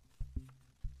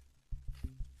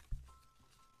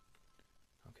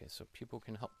 okay, so people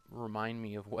can help remind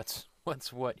me of what's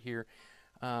what here.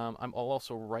 I'll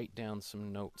also write down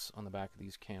some notes on the back of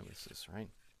these canvases, right?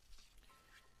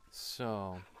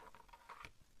 So I'll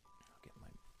get my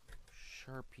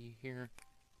Sharpie here.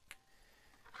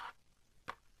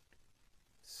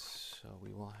 So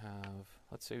we will have,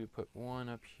 let's say we put one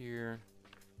up here.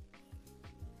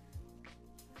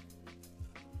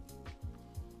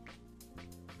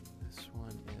 This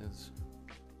one is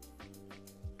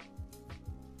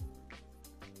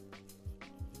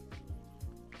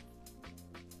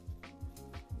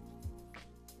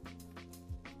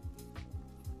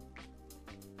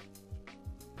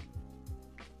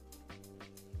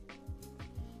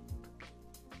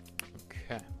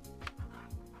okay.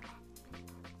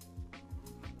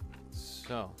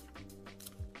 So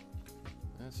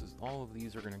this is, all of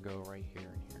these are going to go right here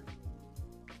and here.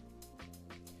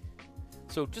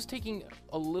 So just taking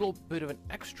a little bit of an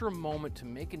extra moment to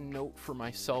make a note for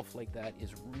myself like that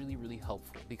is really, really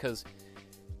helpful, because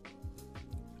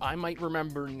I might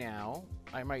remember now,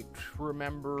 I might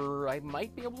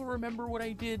be able to remember what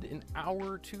I did an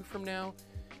hour or two from now,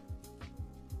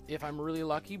 if I'm really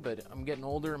lucky, but I'm getting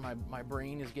older and my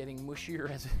brain is getting mushier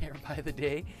by the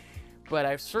day. But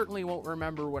I certainly won't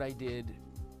remember what I did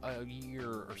a year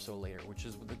or so later, which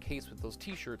is the case with those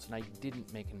t-shirts, and I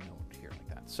didn't make a note here like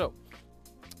that. So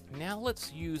now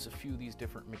let's use a few of these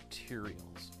different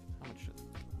materials. How much?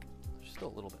 There's still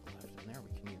a little bit left in there we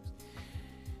can use.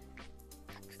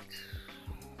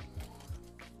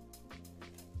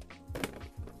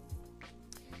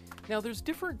 Now there's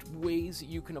different ways that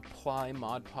you can apply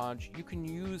Mod Podge. You can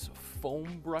use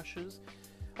foam brushes.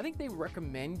 I think they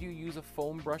recommend you use a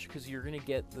foam brush because you're going to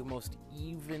get the most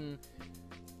even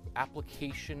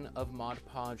application of Mod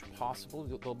Podge possible.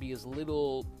 There'll be as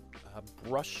little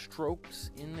brush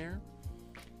strokes in there,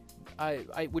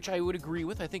 which I would agree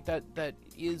with. I think that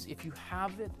is, if you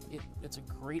have it, it's a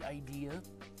great idea.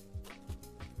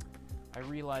 I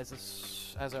realized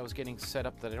this as I was getting set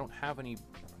up that I don't have any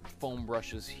foam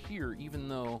brushes here, even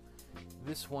though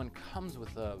this one comes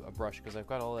with a brush, because I've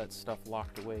got all that stuff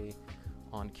locked away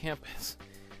on campus,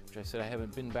 which I said I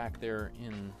haven't been back there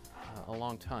in a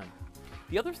long time.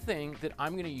 The other thing that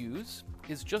I'm going to use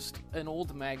is just an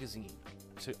old magazine.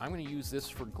 So I'm going to use this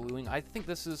for gluing. I think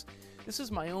this is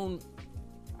my own,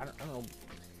 I don't know,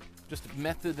 just a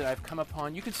method that I've come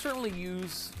upon. You can certainly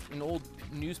use an old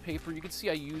newspaper. You can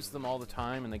see I use them all the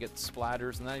time, and they get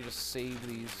splatters, and then I just save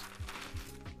these.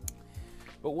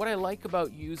 But what I like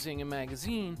about using a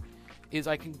magazine is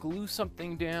I can glue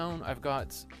something down. I've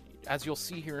got, as you'll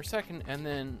see here in a second, and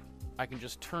then I can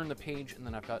just turn the page, and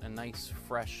then I've got a nice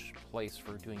fresh place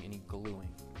for doing any gluing.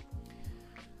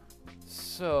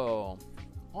 So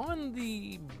on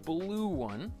the blue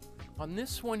one, on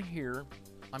this one here,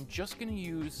 I'm just going to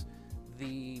use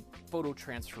the photo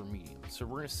transfer medium. So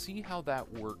we're going to see how that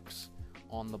works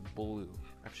on the blue.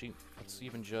 Actually, let's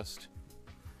even just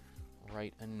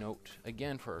write a note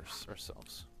again for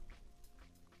ourselves.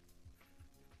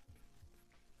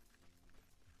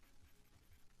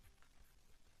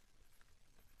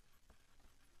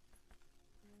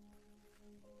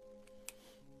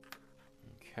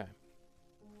 Okay.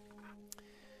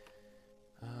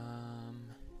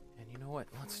 And you know what?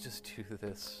 Let's just do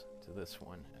this to this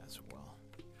one as well.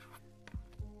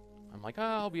 I'm like, oh,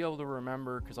 I'll be able to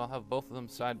remember because I'll have both of them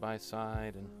side by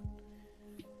side, and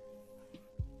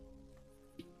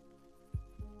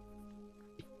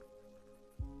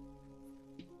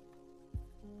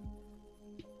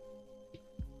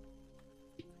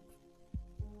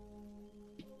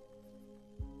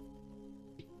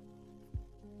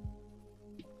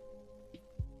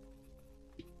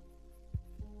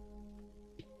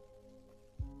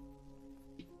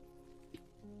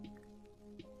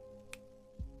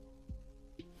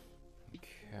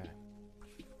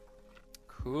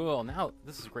cool. Now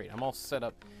this is great. I'm all set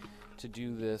up to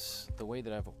do this the way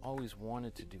that I've always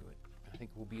wanted to do it. I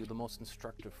think it will be the most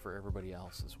instructive for everybody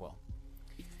else as well.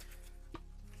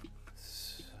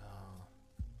 So,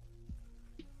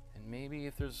 and maybe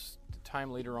if there's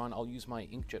time later on, I'll use my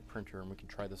inkjet printer and we can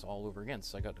try this all over again.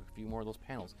 So I got a few more of those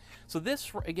panels. So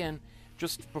this, again,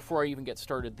 just before I even get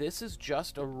started, this is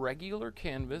just a regular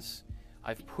canvas.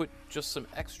 I've put just some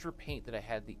extra paint that I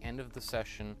had at the end of the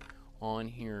session on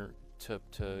here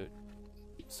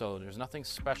so there's nothing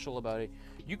special about it.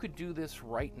 You could do this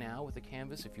right now with a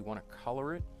canvas if you want to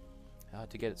color it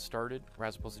to get it started,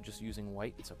 as opposed to just using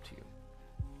white. It's up to you.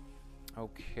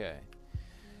 Okay,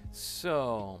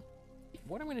 so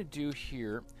what I'm going to do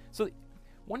here, so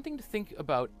one thing to think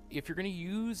about if you're going to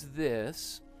use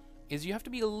this is you have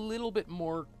to be a little bit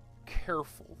more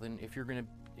careful than if you're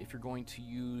going to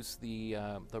use the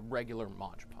regular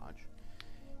Mod Podge,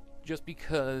 just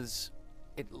because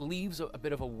it leaves a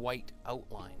bit of a white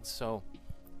outline. So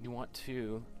you want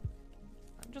to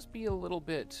just be a little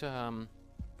bit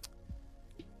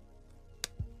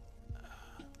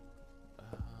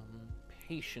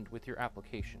patient with your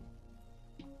application.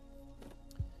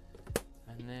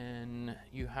 And then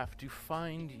you have to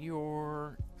find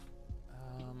your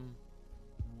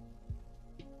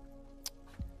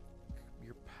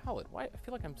palette. Why? I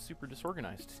feel like I'm super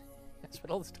disorganized. I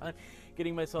spent all this time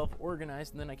getting myself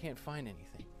organized, and then I can't find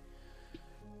anything.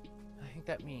 I think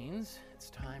that means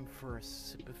it's time for a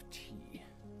sip of tea.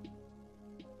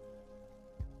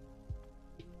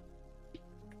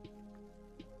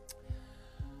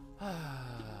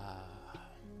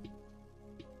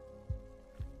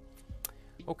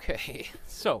 Okay,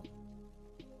 so,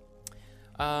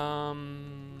 yeah,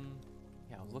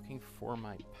 looking for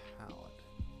my palette.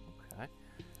 Okay.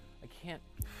 I can't,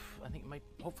 I think it might,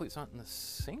 hopefully it's not in the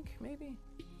sink, maybe?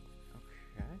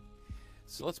 Okay.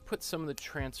 So let's put some of the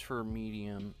transfer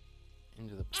medium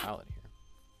into the palette here.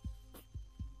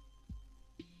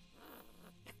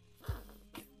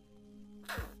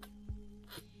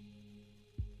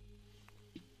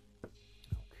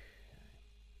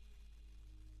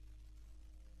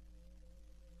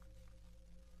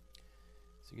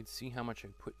 So you can see how much I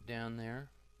put down there.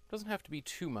 Doesn't have to be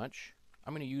too much.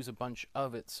 I'm going to use a bunch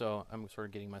of it, so I'm sort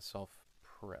of getting myself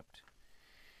prepped.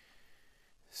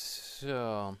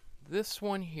 So this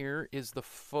one here is the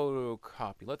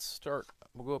photocopy. Let's start,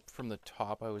 we'll go up from the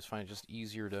top. I always find it just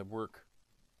easier to work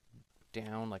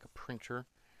down like a printer.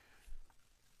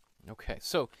 Okay,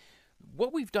 so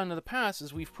what we've done in the past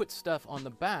is we've put stuff on the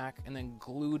back and then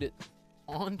glued it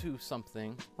onto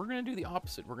something. We're going to do the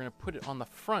opposite. We're going to put it on the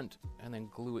front and then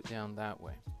glue it down that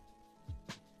way.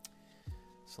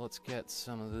 So let's get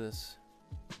some of this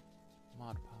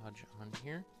Mod Podge on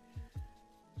here.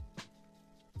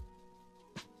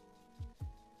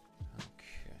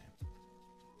 Okay.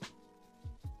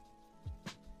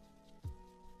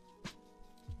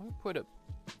 I'm going to put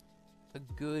a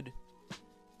good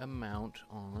amount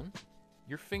on.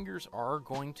 Your fingers are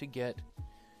going to get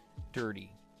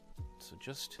dirty. So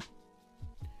just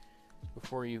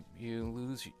before you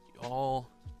lose all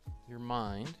your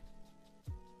mind,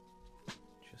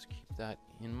 just keep that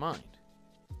in mind.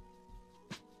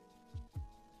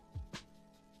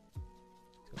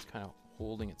 So it's kind of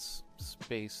holding its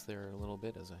space there a little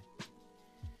bit as I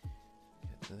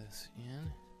get this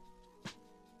in.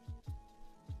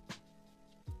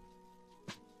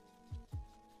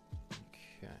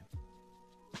 Okay.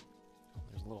 Oh,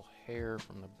 there's a little hair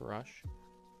from the brush.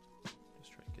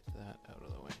 That out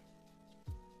of the way.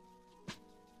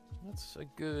 That's a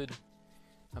good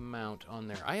amount on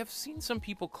there. I have seen some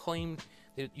people claim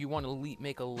that you want to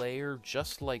make a layer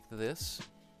just like this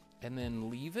and then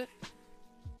leave it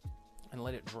and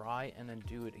let it dry and then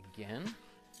do it again.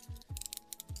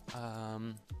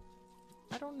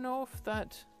 I don't know if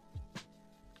that...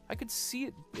 I could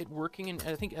see it working, and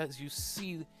I think as you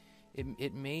see,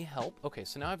 it may help. Okay,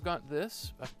 so now I've got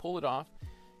this. I've pulled it off.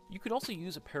 You could also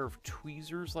use a pair of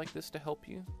tweezers like this to help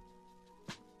you.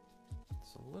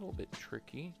 It's a little bit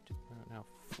tricky. Now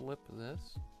flip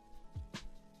this.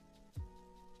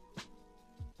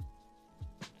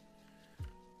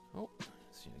 Oh,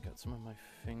 see, I got some of my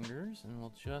fingers, and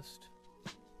we'll just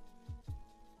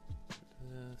put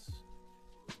this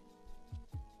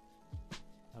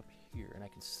up here. And I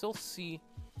can still see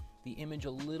the image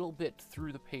a little bit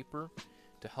through the paper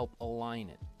to help align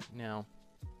it. Now,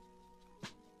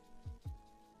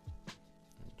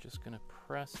 just going to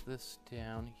press this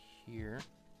down here.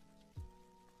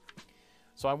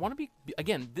 So I want to be,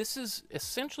 again, this is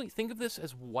essentially, think of this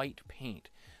as white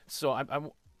paint. So I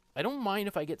don't mind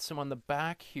if I get some on the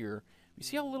back here. You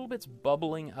see how a little bit's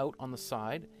bubbling out on the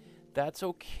side? That's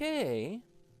okay,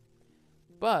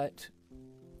 but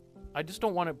I just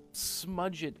don't want to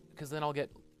smudge it because then I'll get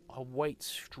a white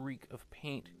streak of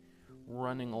paint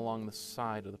running along the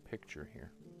side of the picture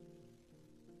here.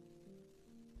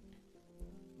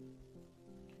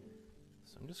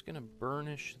 I'm just going to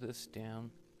burnish this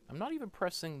down. I'm not even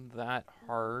pressing that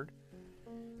hard.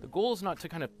 The goal is not to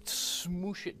kind of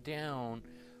smoosh it down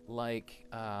like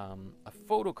a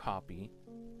photocopy,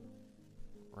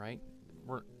 right?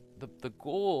 The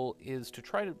goal is to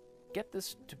try to get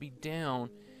this to be down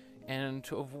and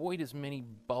to avoid as many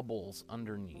bubbles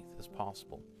underneath as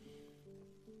possible.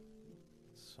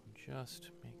 So I'm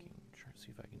just trying to see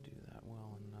if I can do that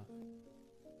well enough.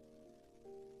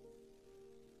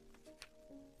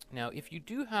 Now, if you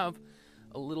do have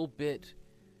a little bit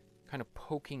kind of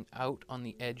poking out on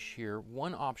the edge here,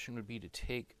 one option would be to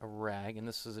take a rag, and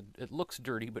this is it looks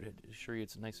dirty, but I assure you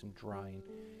it's nice and dry, and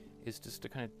is just to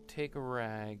kind of take a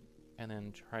rag and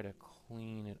then try to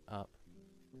clean it up.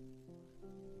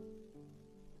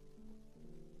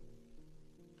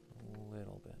 A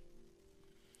little bit.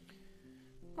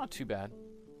 Not too bad.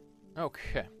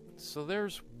 Okay, so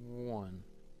there's one.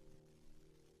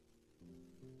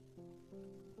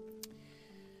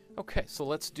 Okay, so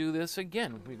let's do this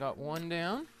again. We got one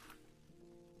down.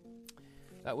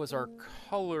 That was our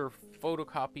color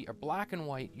photocopy, or black and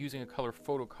white using a color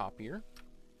photocopier.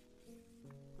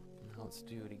 Now let's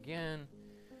do it again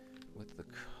with the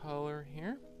color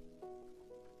here.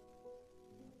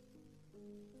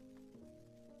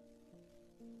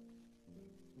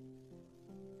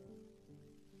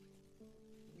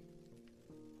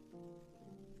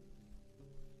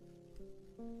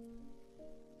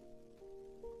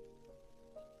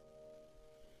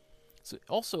 So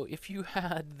also, if you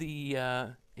had the,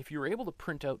 if you were able to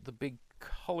print out the big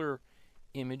color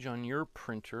image on your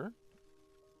printer,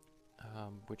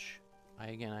 which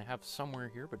I have somewhere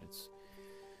here, but it's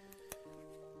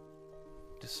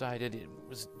decided it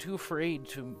was too afraid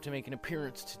to make an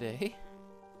appearance today,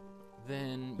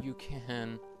 then you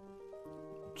can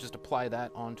just apply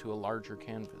that onto a larger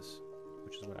canvas,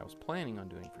 which is what I was planning on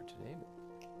doing for today.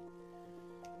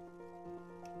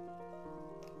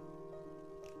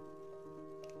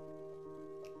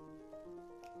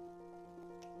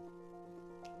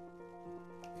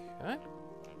 Okay.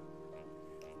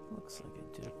 Looks like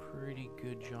I did a pretty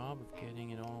good job of getting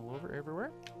it all over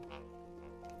everywhere.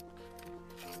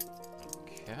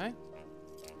 Okay.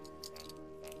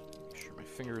 Make sure my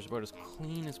finger is about as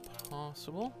clean as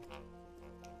possible.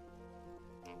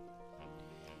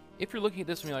 If you're looking at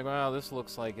this and you're like, wow, this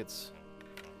looks like it's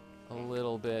a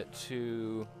little bit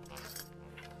too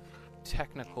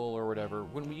technical or whatever,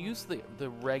 when we use the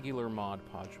regular Mod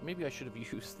Podge, maybe I should have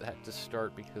used that to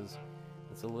start because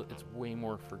it's way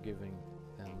more forgiving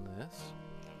than this.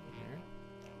 Here.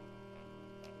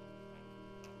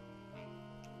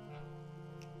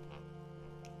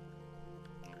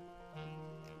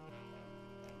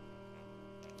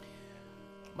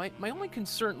 My only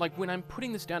concern, like when I'm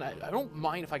putting this down, I don't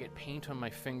mind if I get paint on my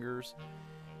fingers,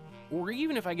 or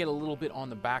even if I get a little bit on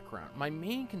the background. My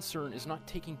main concern is not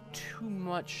taking too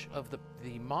much of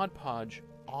the Mod Podge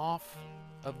off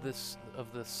of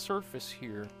the surface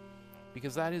here,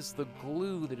 because that is the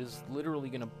glue that is literally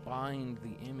going to bind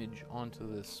the image onto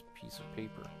this piece of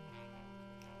paper.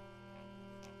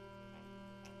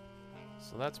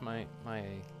 So that's my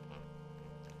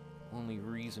only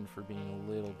reason for being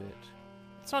a little bit...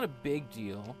 It's not a big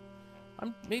deal.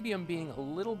 Maybe I'm being a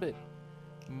little bit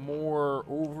more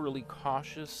overly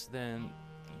cautious than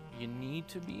you need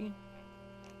to be.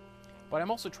 But I'm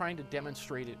also trying to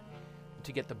demonstrate it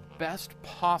to get the best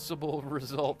possible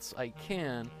results I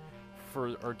can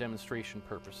for our demonstration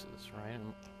purposes, right?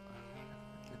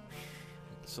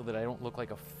 So that I don't look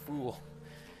like a fool.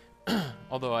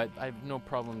 Although I have no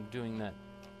problem doing that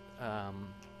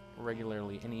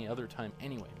regularly any other time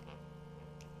anyway.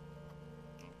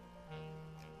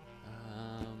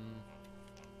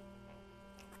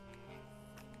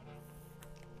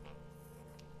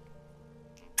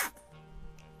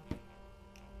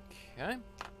 Okay.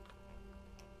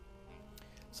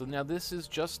 So now this is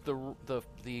just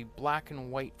the black and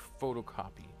white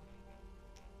photocopy.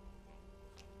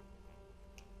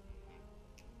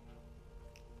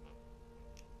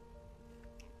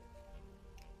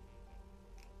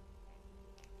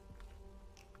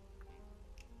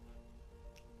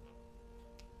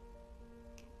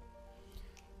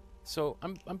 So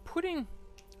I'm putting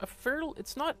a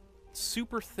it's not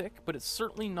super thick, but it's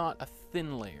certainly not a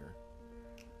thin layer.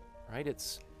 Right?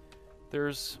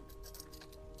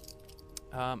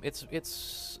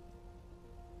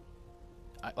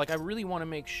 I really want to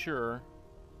make sure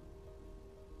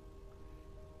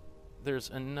there's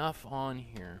enough on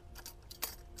here.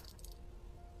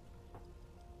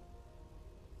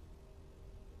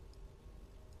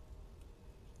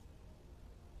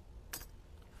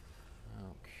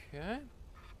 Okay.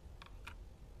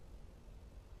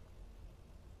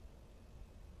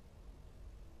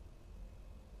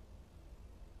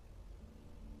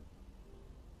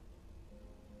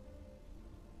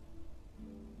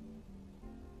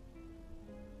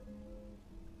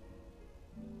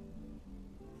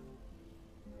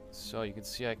 So you can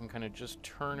see I can kind of just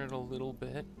turn it a little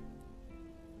bit.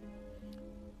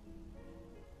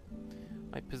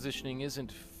 My positioning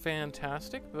isn't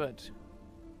fantastic, but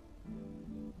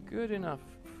good enough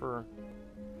for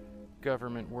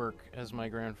government work, as my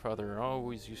grandfather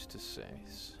always used to say.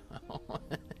 So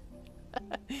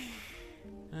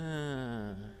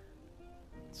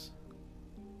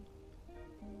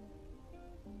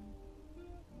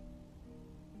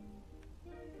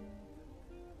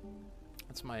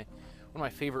that's one of my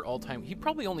favorite all-time. He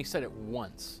probably only said it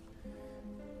once,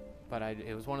 but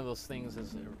it was one of those things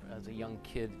as a young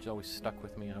kid, it always stuck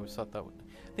with me. I always thought that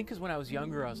I think because when I was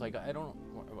younger, I was like, I don't.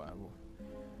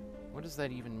 What does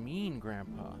that even mean,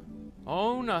 Grandpa?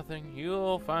 Oh, nothing.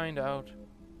 You'll find out.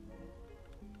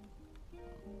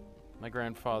 My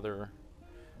grandfather,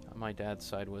 on my dad's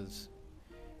side, was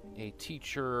a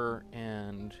teacher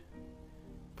and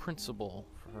principal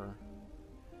for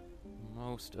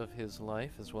most of his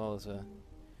life, as well as a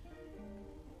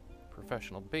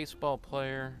professional baseball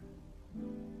player.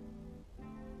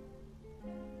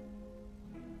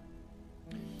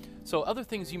 So other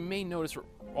things you may notice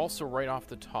also right off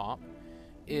the top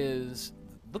is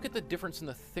look at the difference in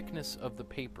the thickness of the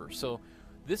paper. So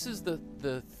This is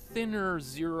the thinner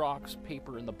Xerox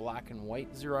paper in the black and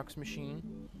white Xerox machine,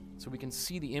 so we can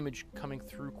see the image coming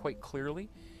through quite clearly.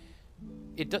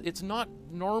 It's not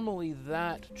normally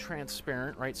that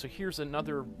transparent, right? So here's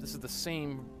another, this is the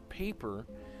same paper.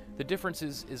 The difference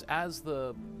is as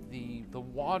the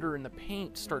water in the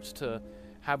paint starts to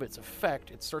have its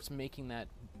effect, it starts making that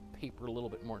paper a little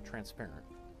bit more transparent.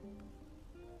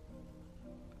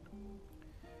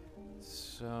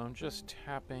 So I'm just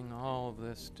tapping all of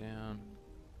this down.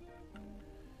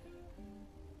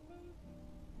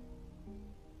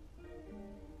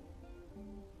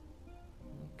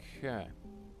 Okay.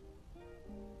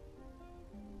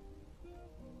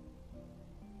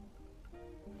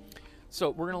 So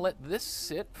we're going to let this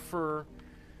sit for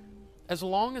as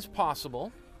long as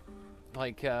possible,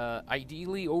 like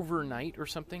ideally overnight or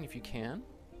something if you can.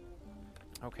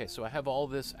 Okay, so I have all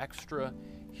this extra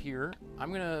here. I'm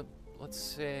going to, let's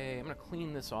say, I'm going to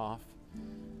clean this off,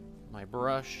 my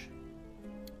brush,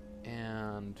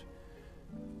 and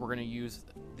we're going to use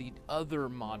the other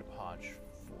Mod Podge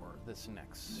for this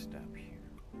next step here.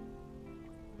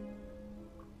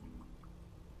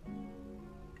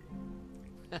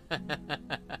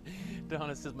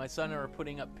 Donna says, my son and I were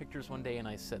putting up pictures one day and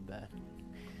I said that.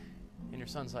 And your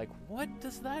son's like, what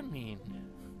does that mean?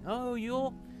 Oh,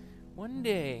 you'll, one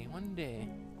day.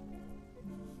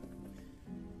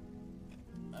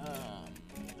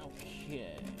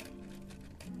 Okay.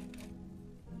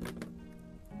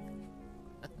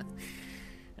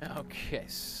 Okay,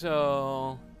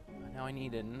 so now I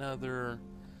need another,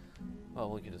 well,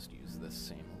 we could just use this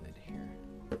same lid here.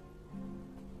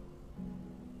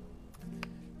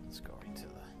 Let's go right to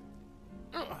the,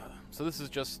 so this is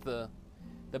just the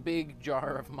big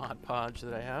jar of Mod Podge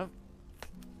that I have.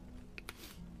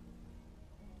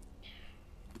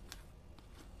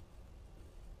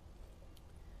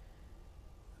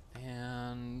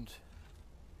 And,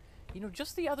 you know,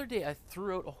 just the other day I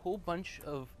threw out a whole bunch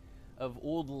of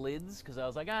old lids because I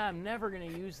was like, I'm never going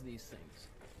to use these things.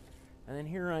 And then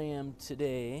here I am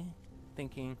today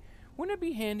thinking, wouldn't it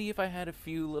be handy if I had a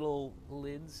few little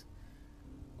lids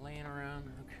laying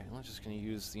around? Okay, I'm just going to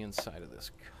use the inside of this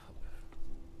cup.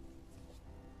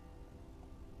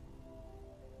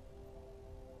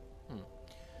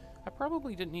 I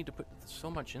probably didn't need to put so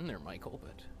much in there, Michael,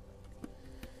 but...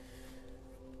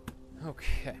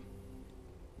 Okay.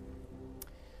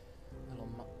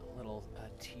 Little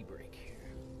tea break here.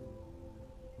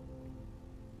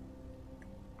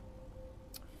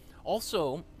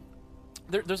 Also,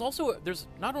 there's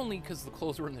not only because the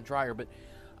clothes were in the dryer, but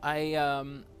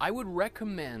I would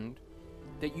recommend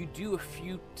that you do a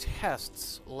few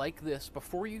tests like this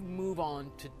before you move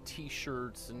on to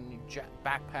t-shirts and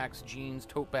backpacks, jeans,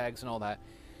 tote bags, and all that,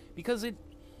 because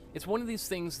it's one of these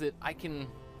things that I can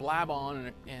blab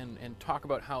on and talk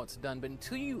about how it's done, but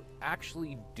until you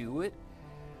actually do it,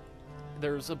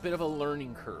 there's a bit of a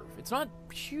learning curve. It's not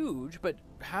huge, but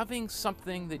having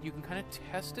something that you can kind of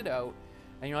test it out,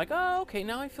 and you're like, oh, okay,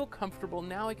 now I feel comfortable,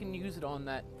 now I can use it on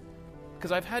that.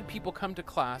 Because I've had people come to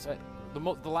class,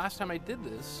 the last time I did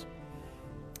this,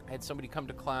 I had somebody come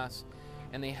to class,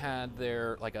 and they had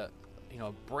their, like a, you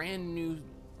know, brand new,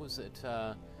 was it,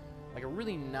 like a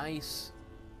really nice,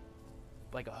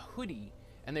 like a hoodie,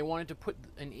 and they wanted to put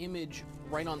an image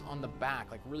right on the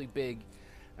back, like really big.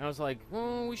 And I was like,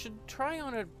 well, we should try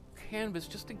on a canvas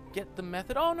just to get the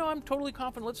method. Oh, no, I'm totally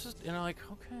confident. Let's just, and I'm like,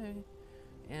 okay.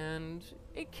 And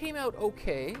it came out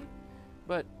okay,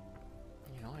 but,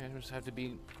 you know, I just have to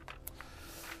be,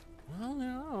 well, you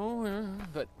know,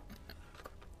 but,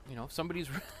 you know, if somebody's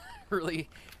really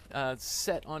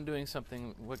set on doing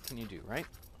something, what can you do, right?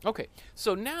 Okay,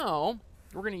 so now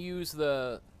we're going to use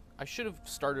I should have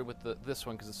started with this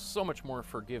one because it's so much more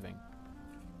forgiving.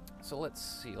 So let's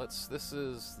see. This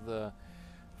is the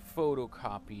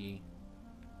photocopy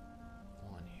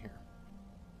one here,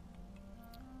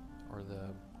 or the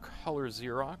color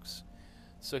Xerox.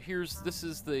 So this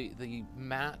is the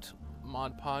matte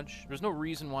Mod Podge. There's no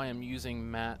reason why I'm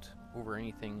using matte over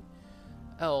anything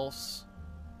else,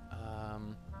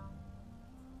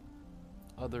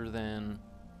 other than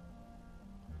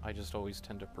I just always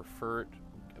tend to prefer it.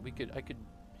 I could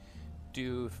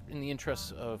do, in the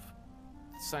interest of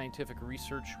scientific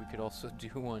research, we could also do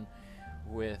one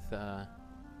with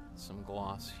some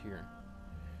gloss here.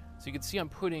 So you can see I'm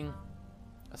putting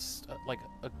like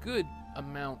a good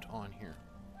amount on here.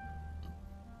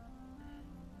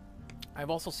 I've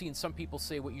also seen some people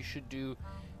say what you should do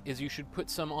is you should put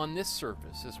some on this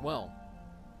surface as well,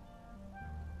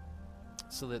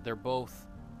 so that they're both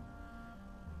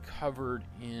covered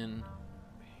in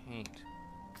paint.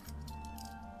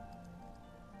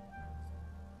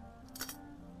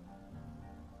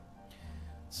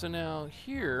 So now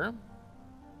here,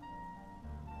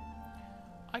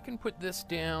 I can put this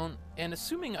down, and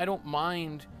assuming I don't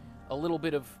mind a little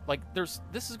bit of, like, this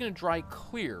is going to dry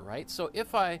clear, right? So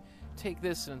if I take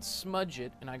this and smudge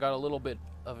it, and I got a little bit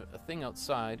of a thing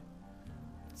outside,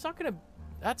 it's not going to,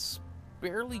 that's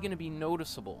barely going to be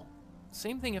noticeable.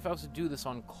 Same thing if I was to do this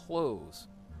on clothes,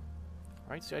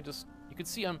 right? See, you can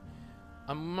see I'm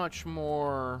much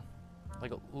more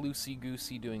like a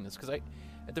loosey-goosey doing this, because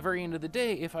at the very end of the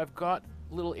day, if I've got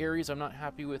little areas I'm not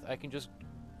happy with, I can just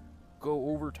go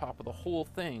over top of the whole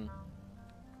thing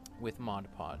with Mod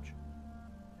Podge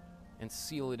and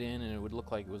seal it in, and it would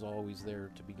look like it was always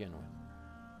there to begin with.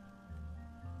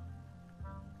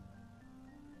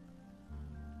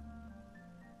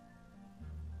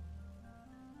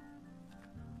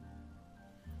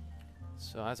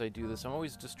 So as I do this, I'm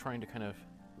always just trying to kind of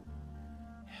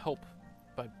help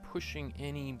by pushing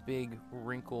any big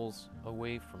wrinkles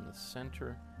away from the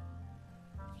center.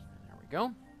 And there we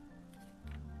go.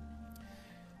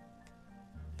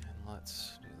 And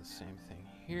let's do the same thing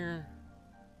here.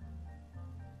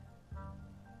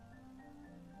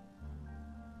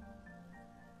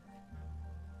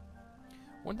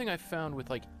 One thing I found with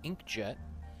like inkjet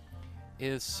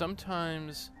is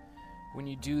sometimes when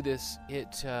you do this,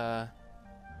 it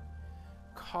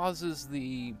causes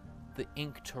the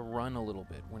ink to run a little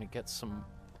bit when it gets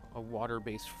a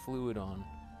water-based fluid on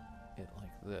it like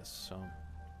this. So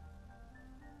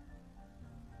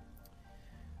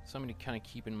something to kind of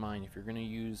keep in mind if you're going to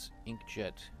use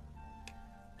inkjet,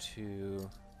 to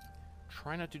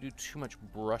try not to do too much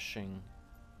brushing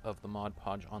of the Mod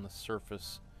Podge on the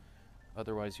surface.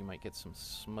 Otherwise, you might get some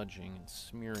smudging and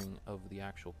smearing of the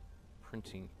actual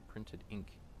printed ink.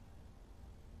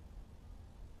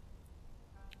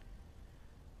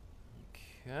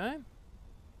 Okay.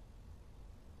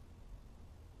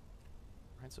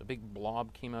 Right, so a big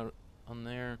blob came out on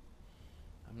there.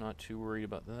 I'm not too worried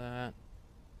about that.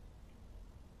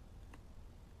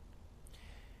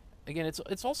 Again, it's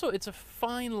a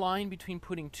fine line between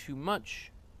putting too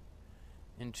much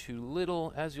and too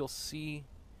little. As you'll see,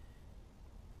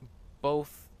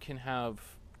 both can have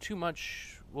too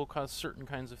much will cause certain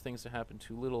kinds of things to happen,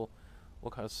 too little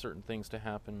will cause certain things to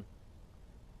happen.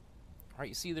 All right,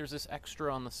 you see there's this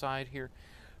extra on the side here.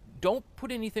 Don't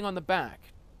put anything on the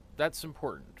back. That's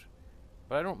important.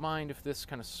 But I don't mind if this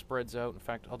kind of spreads out. In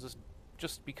fact, I'll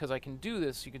just because I can do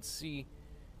this, you can see,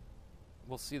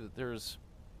 we'll see that there's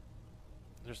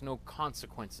no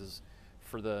consequences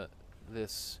for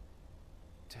this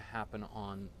to happen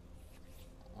on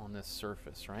this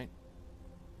surface, right?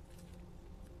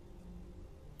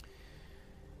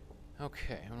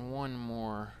 Okay, and one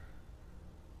more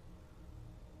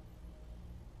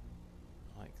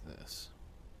like this.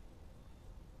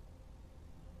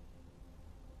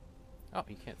 Oh,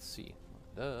 you can't see.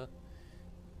 Duh.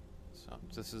 So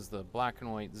this is the black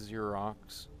and white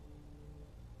Xerox.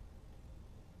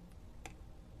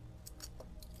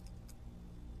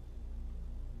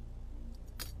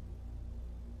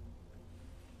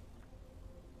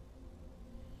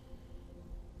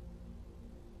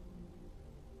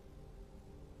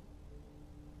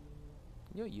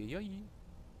 Yeah.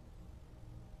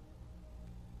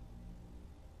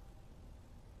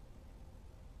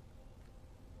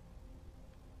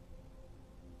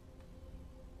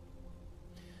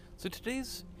 So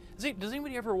does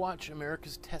anybody ever watch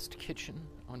America's Test Kitchen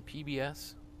on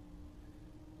PBS?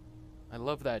 I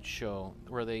love that show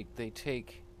where they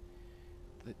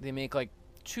make like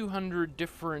 200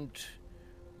 different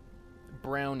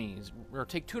brownies, or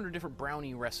take 200 different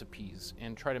brownie recipes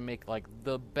and try to make like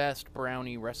the best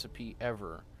brownie recipe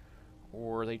ever.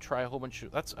 Or they try a whole bunch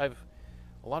of a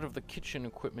lot of the kitchen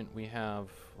equipment we have,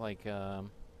 like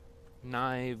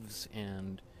knives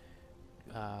and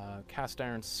cast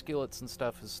iron skillets and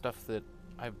stuff, is stuff that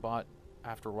I've bought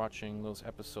after watching those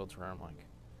episodes where I'm like,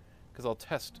 because I'll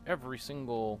test every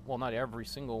single, well, not every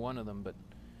single one of them, but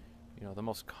you know, the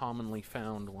most commonly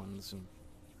found ones, and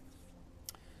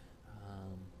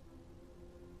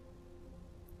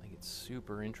like it's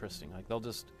super interesting. Like they'll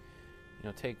just, you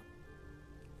know, take,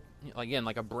 again,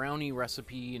 like a brownie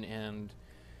recipe, and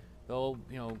they'll,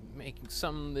 you know, make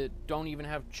some that don't even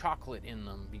have chocolate in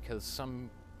them because some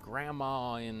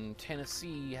grandma in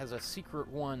Tennessee has a secret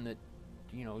one that,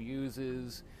 you know,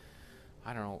 uses,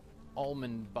 I don't know,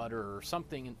 almond butter or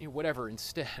something, whatever,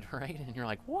 instead, right? And you're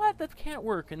like, what? That can't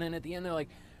work. And then at the end they're like,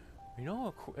 you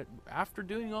know, after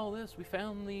doing all this, we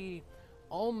found the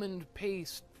almond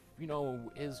paste, you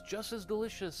know, is just as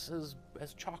delicious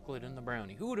as chocolate in the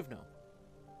brownie. Who would have known?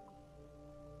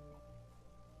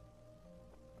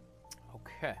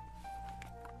 Okay.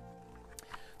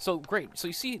 So great. So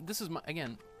you see, this is my,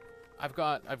 again, I've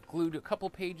glued a couple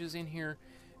pages in here.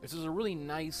 This is a really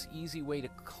nice, easy way to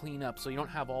clean up, so you don't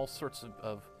have all sorts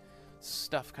of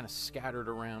stuff kind of scattered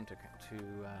around when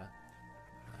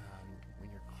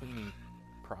you're cleaning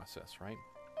process, right?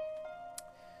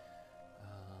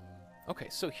 Okay,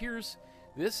 so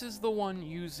this is the one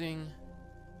using,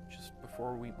 just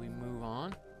before we move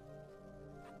on,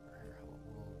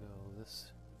 we'll go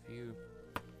this view,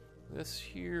 this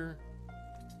here,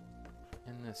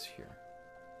 and this here.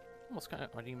 Almost kind of,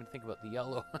 I didn't even think about the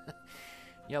yellow.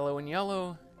 Yellow and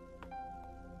yellow,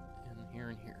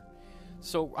 and here.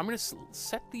 So I'm going to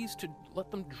set these to let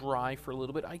them dry for a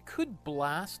little bit. I could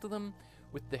blast them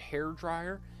with the hair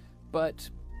dryer, but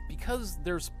because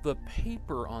there's the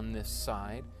paper on this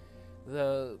side,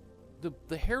 the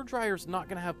hair dryer is not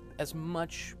going to have as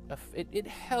much. It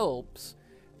helps,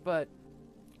 but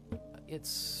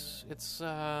it's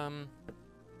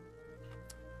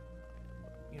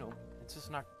you know, it's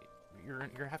just not. You're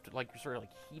gonna have to, like, you're sort of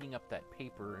like heating up that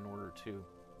paper in order to.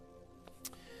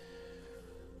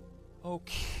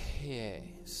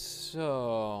 Okay,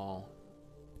 so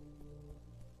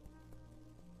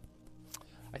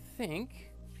I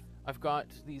think I've got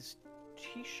these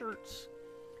t-shirts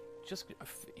just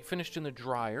finished in the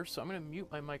dryer, so I'm gonna mute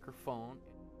my microphone.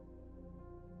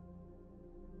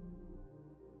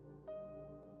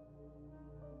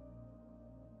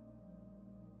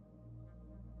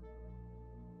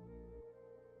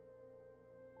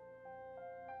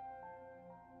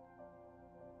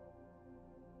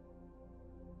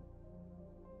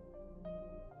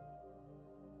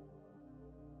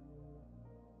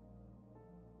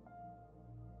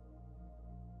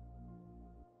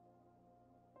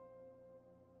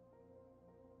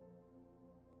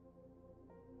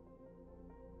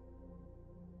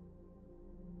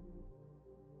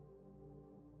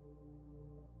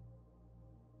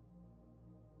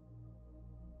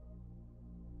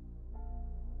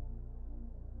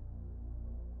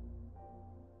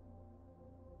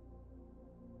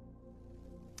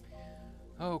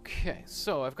 Okay,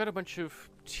 so I've got a bunch of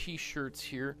t-shirts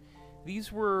here.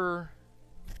 These were,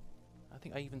 I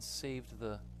think I even saved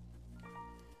the,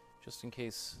 just in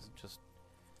case, it's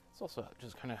also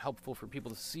just kind of helpful for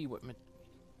people to see what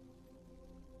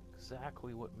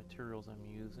exactly what materials I'm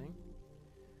using.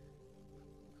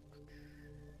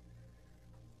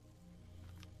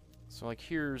 So like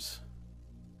here's,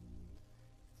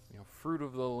 you know, Fruit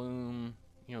of the Loom.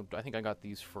 You know, I think I got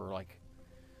these for like,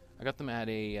 I got them at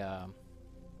a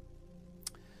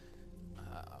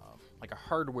like a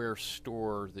hardware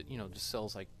store that, you know, just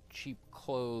sells like cheap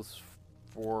clothes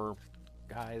for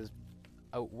guys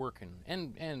out working,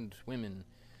 and women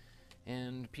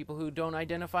and people who don't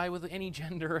identify with any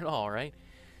gender at all, right?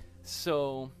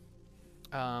 So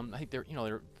I think they're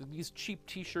these cheap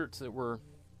t-shirts that were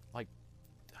like,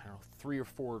 I don't know, $3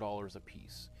 or $4 a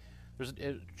piece.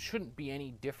 It shouldn't be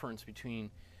any difference between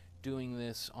doing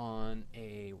this on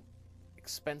a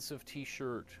expensive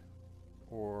t-shirt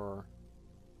or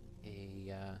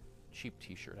a cheap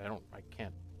t-shirt. I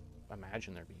can't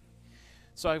imagine there being.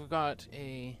 So I've got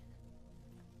a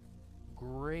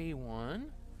gray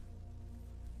one.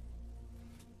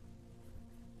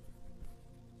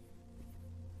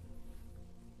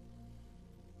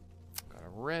 Got a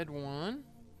red one.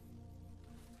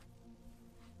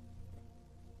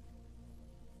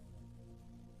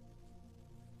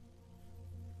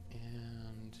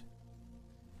 And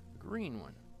a green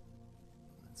one.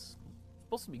 It's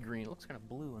supposed to be green. It looks kind of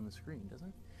blue on the screen,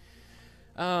 doesn't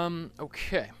it?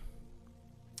 Okay.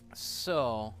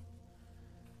 So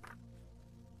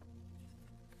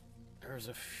there's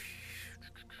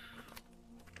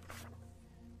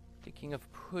thinking of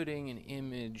putting an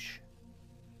image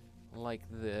like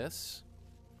this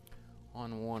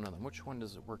on one of them. Which one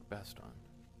does it work best on?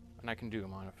 And I can do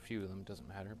them on a few of them, it doesn't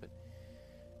matter, but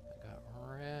I got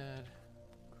red,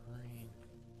 green,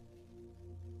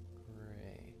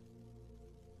 gray.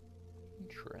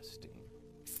 Interesting.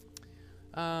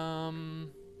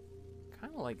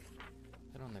 Kind of like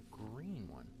that on the green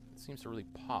one. It seems to really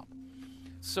pop.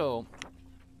 So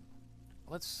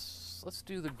let's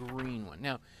do the green one.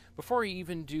 Now, before I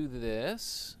even do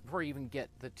this, before I even get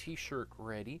the t-shirt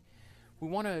ready, we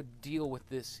want to deal with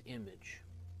this image.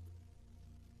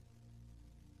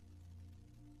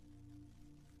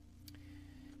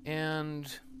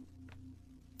 And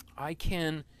I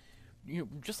can,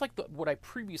 just like what I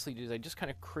previously did, I just kind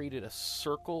of created a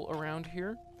circle around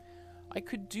here. I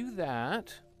could do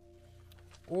that,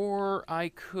 or I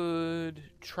could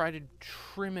try to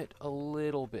trim it a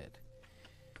little bit.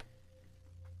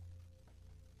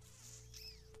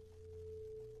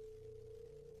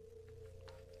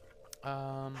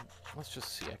 Let's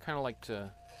just see. I kind of like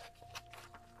to...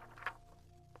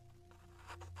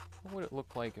 What would it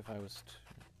look like if I was to...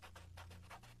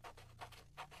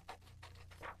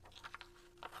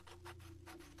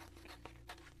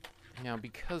 Now,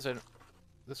 because I...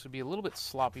 This would be a little bit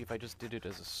sloppy if I just did it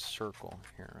as a circle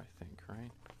here, I think,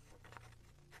 right?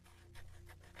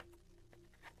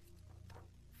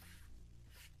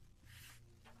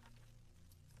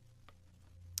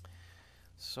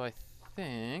 So I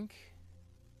think...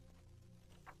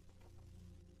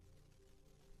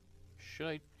 Should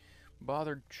I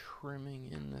bother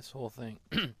trimming in this whole thing?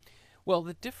 Well,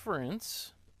 the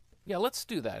difference... Yeah, let's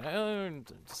do that.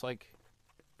 It's like...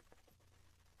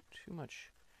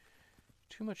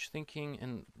 Too much thinking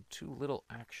and too little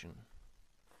action.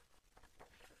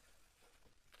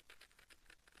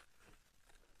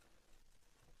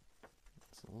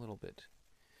 It's a little bit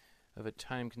of a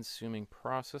time-consuming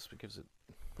process because it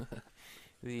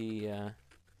the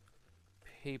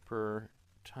paper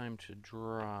time to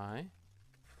dry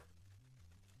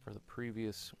for the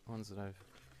previous ones that I've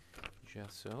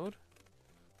gessoed.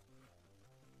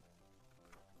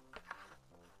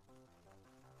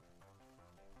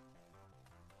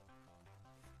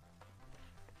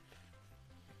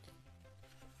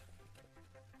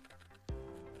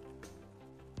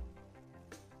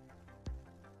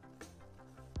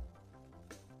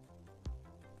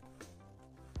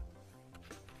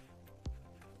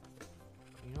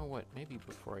 You know what? Maybe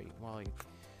while I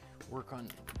work on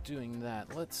doing that,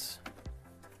 I'm going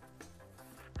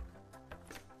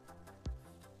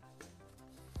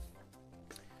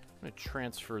to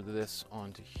transfer this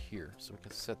onto here so we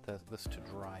can set this to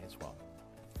dry as well.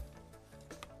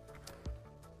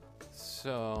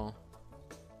 So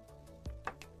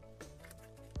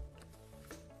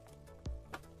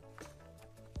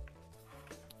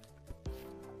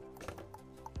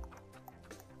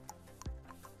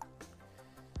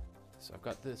I've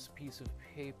got this piece of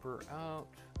paper out.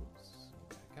 Oops,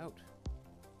 back out.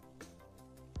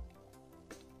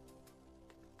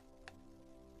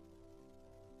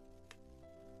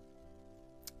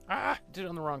 Ah, did it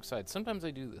on the wrong side. Sometimes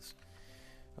I do this.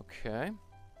 Okay.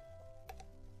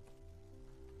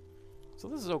 So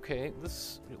this is okay.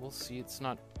 We'll see, it's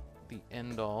not the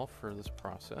end all for this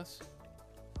process.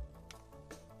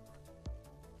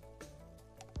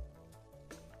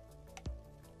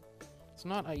 It's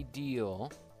not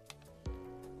ideal,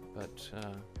 but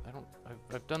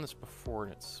I've done this before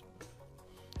and it's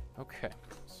okay.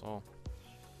 So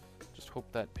just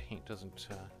hope that paint doesn't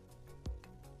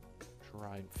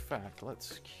dry. In fact,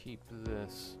 let's keep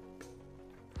this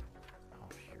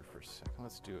off here for a second.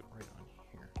 Let's do it right on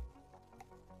here.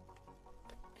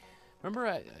 Remember,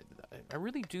 I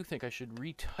really do think I should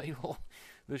retitle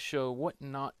the show "What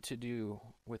Not to Do"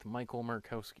 with Michael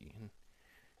Markowsky, and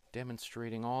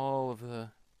demonstrating all of the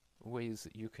ways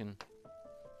that you can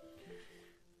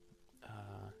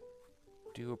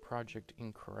do a project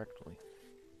incorrectly.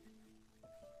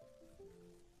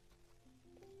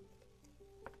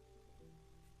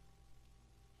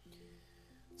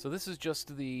 So this is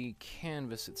just the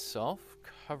canvas itself,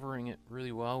 covering it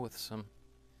really well with some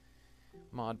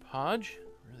Mod Podge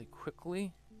really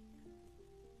quickly.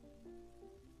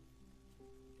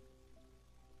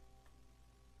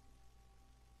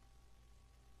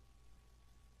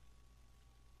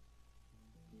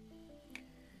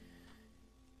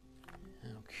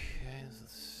 Okay, this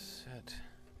is set.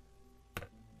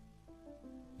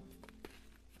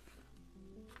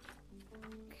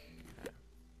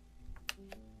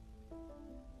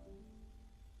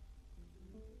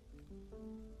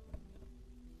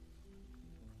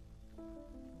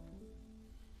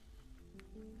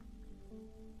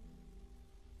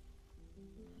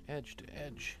 Edge to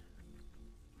edge.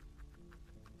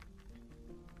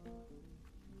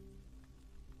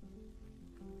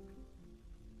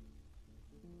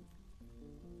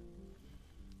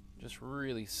 Just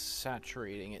really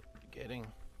saturating it,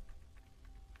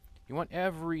 you want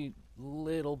every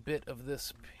little bit of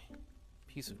this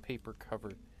piece of paper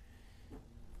covered.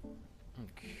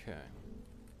 Okay.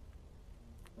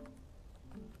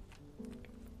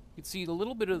 You can see a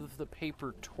little bit of the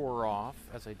paper tore off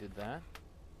as I did that.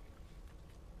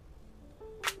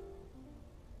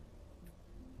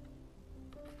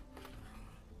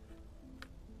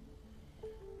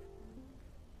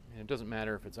 And it doesn't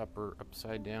matter if it's up or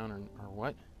upside down or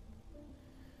what.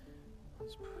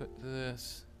 Let's put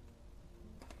this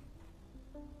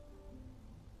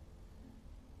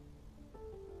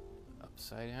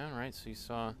upside down, right? So you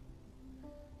saw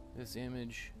this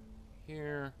image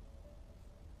here.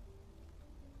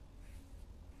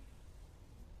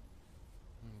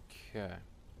 Okay.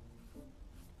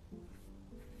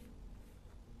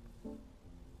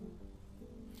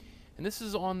 And this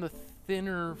is on the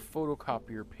thinner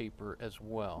photocopier paper as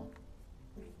well.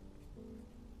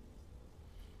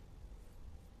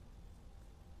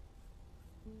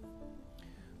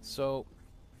 So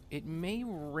it may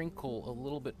wrinkle a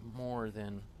little bit more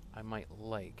than I might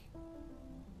like.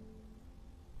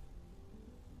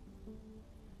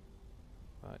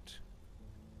 But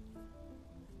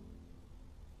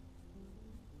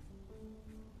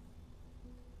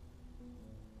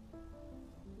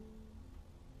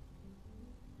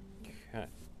okay.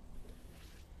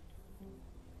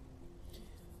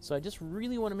 So I just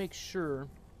really want to make sure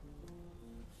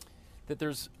that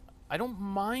there's, I don't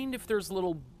mind if there's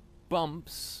little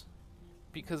bumps,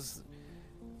 because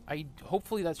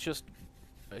hopefully that's just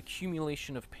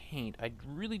accumulation of paint. I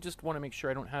really just want to make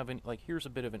sure I don't have any, like here's a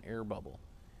bit of an air bubble.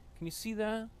 Can you see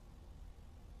that?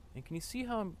 And can you see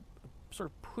how I'm sort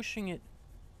of pushing it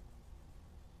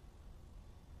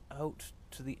out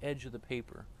to the edge of the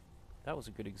paper? That was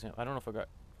a good example. I don't know if I got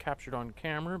captured on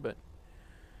camera, but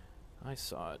I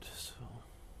saw it. So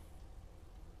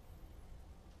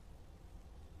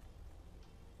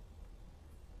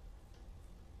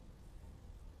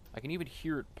I can even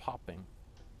hear it popping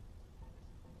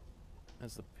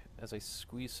as I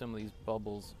squeeze some of these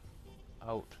bubbles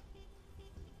out.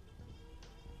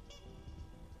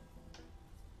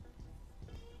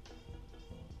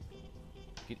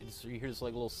 So you hear this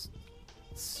like little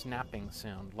snapping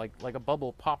sound, like a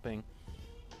bubble popping.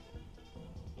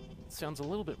 It sounds a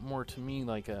little bit more to me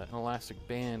like an elastic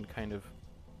band kind of.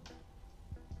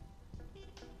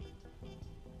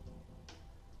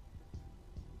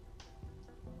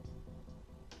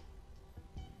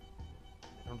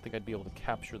 I don't think I'd be able to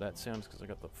capture that sound because I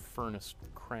got the furnace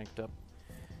cranked up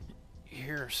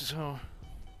here, so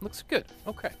looks good.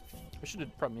 Okay, I should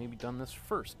have probably maybe done this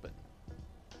first, but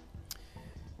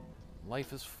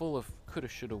life is full of coulda,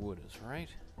 shoulda, wouldas, right?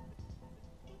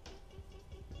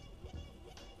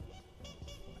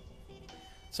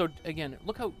 So again,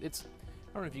 look how it's,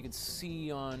 I don't know if you can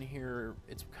see on here,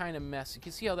 it's kind of messy. You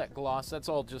can see how that gloss, that's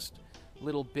all just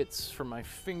little bits from my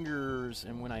fingers,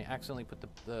 and when I accidentally put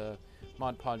the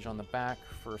Mod Podge on the back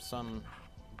for some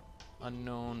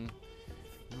unknown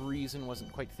reason,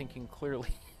 wasn't quite thinking clearly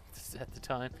at the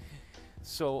time.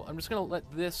 So I'm just going to let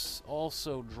this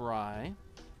also dry.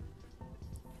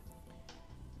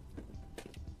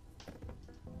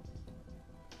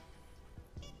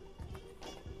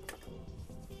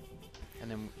 And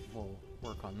then we'll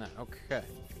work on that. Okay.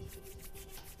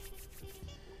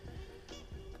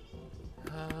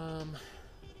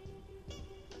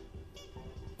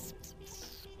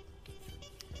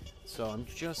 So I'm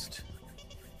just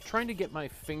trying to get my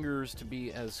fingers to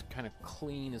be as kind of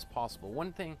clean as possible.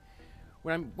 One thing,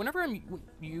 whenever I'm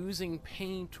using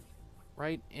paint,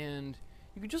 right, and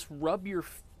you can just rub your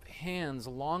hands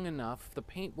long enough, the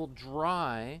paint will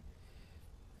dry.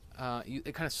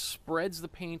 It kind of spreads the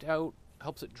paint out,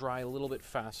 helps it dry a little bit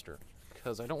faster,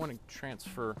 because I don't want to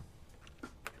transfer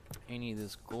any of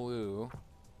this glue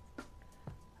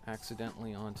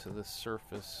accidentally onto the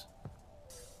surface.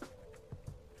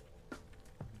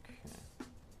 Okay.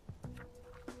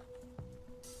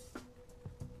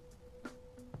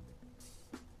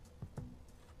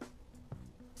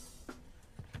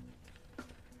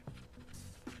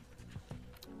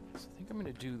 So I think I'm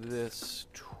going to do this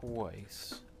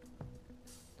twice.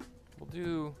 We'll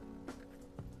do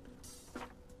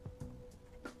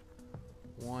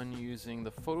one using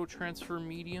the photo transfer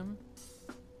medium.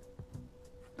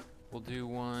 We'll do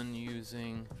one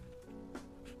using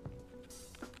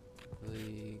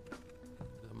the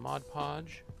Mod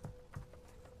Podge.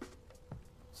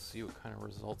 See what kind of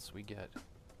results we get.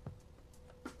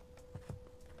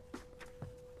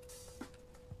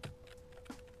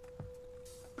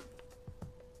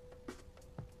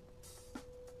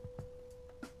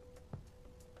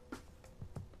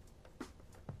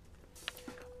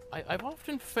 I've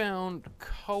often found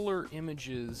color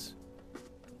images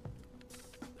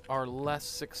are less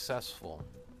successful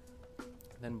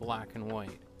than black and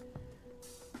white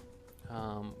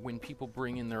when people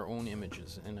bring in their own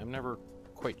images, and I'm never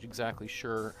quite exactly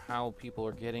sure how people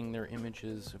are getting their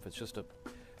images, if it's just a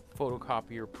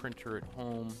photocopier printer at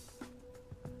home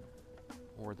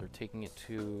or they're taking it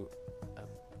to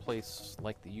a place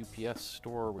like the UPS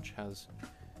store, which has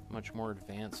a much more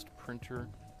advanced printer.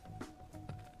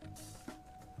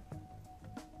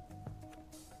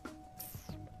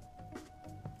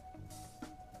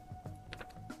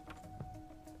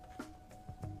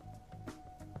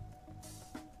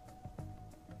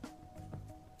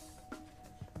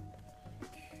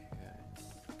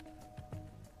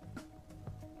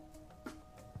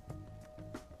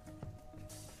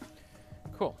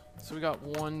 Cool. So we got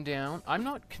one down. I'm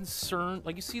not concerned.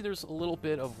 Like you see, there's a little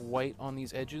bit of white on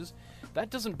these edges. That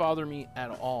doesn't bother me at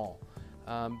all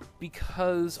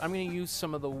because I'm going to use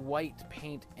some of the white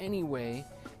paint anyway,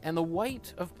 and the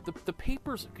white of the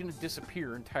paper's going to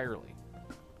disappear entirely.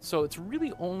 So it's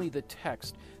really only the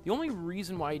text. The only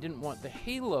reason why I didn't want the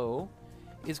halo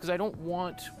is because I don't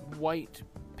want white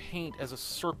paint as a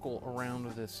circle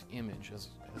around this image, as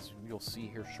you'll see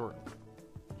here shortly.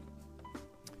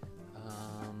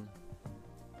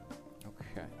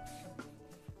 Okay.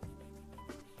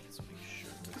 Let's make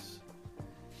sure this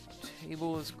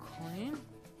table is clean.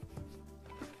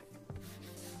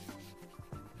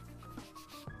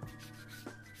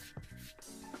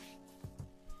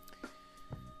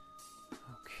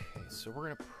 Okay, so we're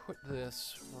going to put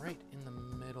this right in the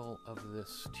middle of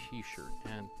this t-shirt,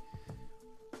 and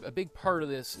a big part of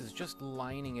this is just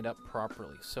lining it up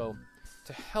properly. So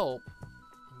to help,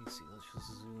 let me see, let's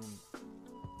just zoom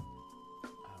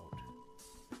out.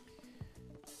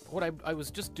 What I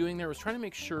was just doing there was trying to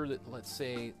make sure that, let's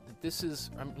say, that this is,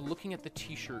 I'm looking at the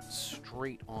t-shirt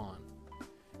straight on.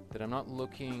 That I'm not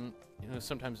looking, you know,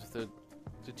 sometimes if the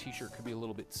t-shirt could be a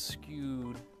little bit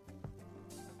skewed.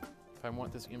 If I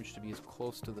want this image to be as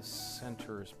close to the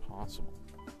center as possible.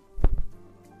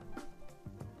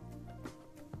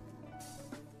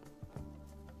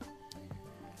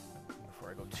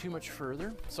 Before I go too much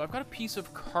further, so I've got a piece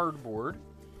of cardboard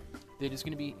that is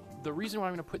going to be, the reason why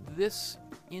I'm going to put this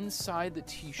inside the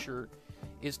t-shirt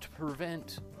is to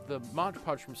prevent the Mod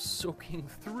Podge from soaking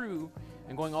through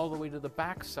and going all the way to the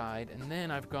back side, and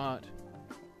then I've got,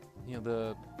 you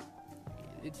know,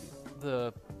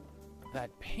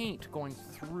 that paint going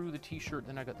through the t-shirt,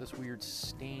 then I got this weird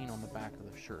stain on the back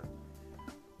of the shirt.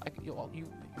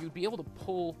 You'd be able to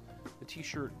pull the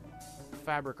t-shirt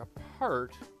fabric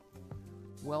apart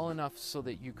well enough so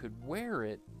that you could wear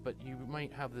it, but you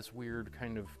might have this weird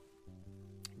kind of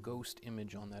ghost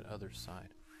image on that other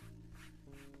side.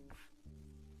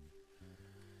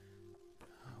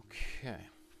 Okay.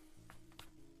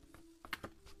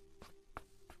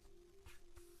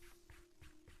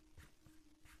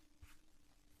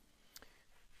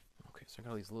 Okay, so I got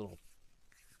all these little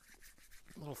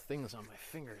things on my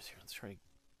fingers here. Let's try to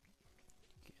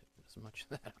get as much of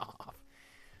that off.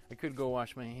 I could go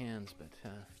wash my hands, but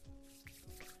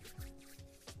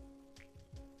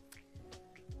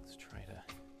let's try to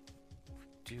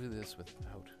do this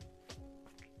without.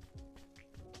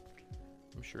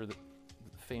 I'm sure that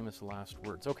the famous last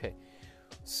words. Okay,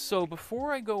 so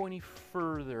before I go any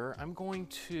further, I'm going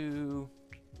to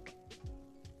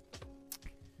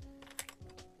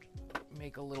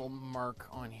make a little mark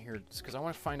on here just because I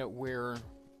want to find out where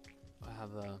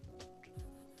I'm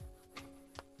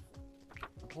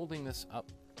holding this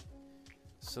up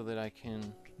so that I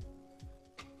can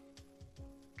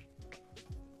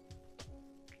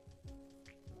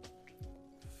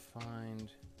find,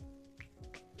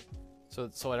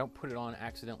 so I don't put it on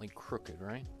accidentally crooked,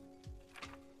 right?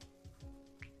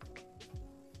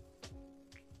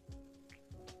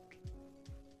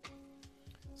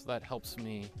 So that helps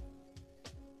me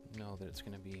know that it's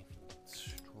going to be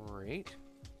straight.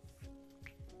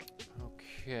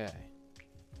 Okay.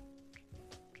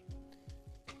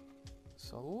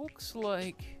 So it looks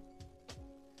like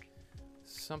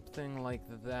something like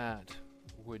that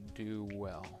would do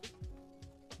well.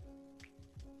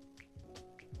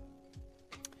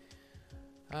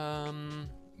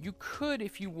 You could,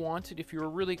 if you wanted, if you were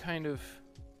really kind of,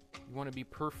 you want to be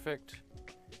perfect,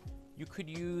 you could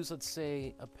use, let's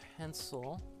say, a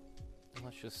pencil.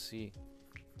 Let's just see.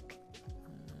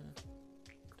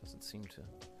 Doesn't seem to,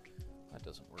 that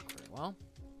doesn't work very well.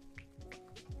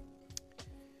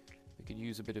 We could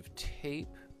use a bit of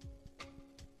tape.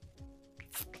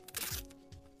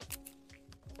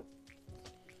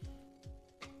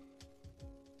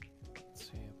 Let's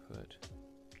see, I put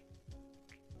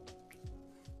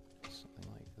something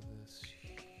like this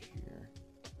here.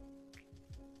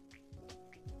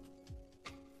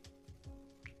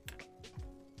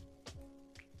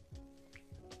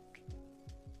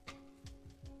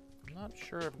 I'm not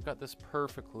sure I've got this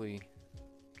perfectly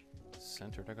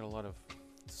centered. I got a lot of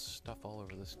stuff all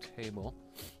over this table.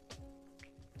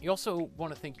 You also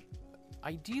want to think,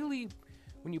 ideally,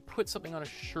 when you put something on a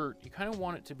shirt, you kind of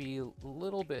want it to be a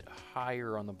little bit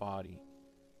higher on the body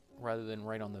rather than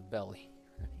right on the belly.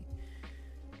 Right?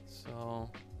 So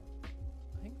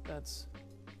I think that's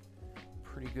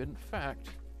pretty good. In fact,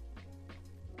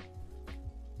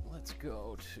 let's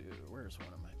go to, where's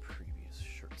one of my previous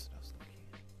shirts that I was looking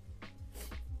at?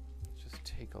 Let's just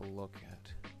take a look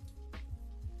at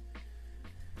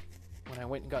when I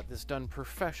went and got this done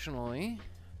professionally.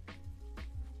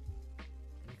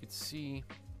 Let's see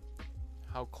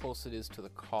how close it is to the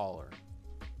collar.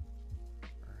 All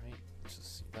right, let's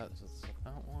just see that. Is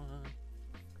that one?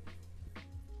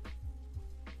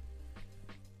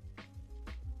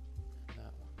 And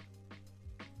that one.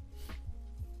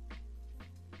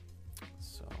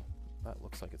 So that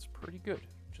looks like it's pretty good,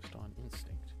 just on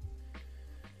instinct.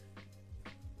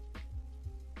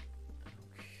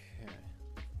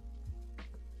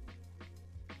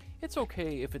 It's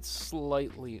okay if it's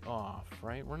slightly off,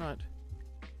 right? We're not,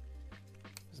 it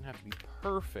doesn't have to be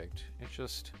perfect. It's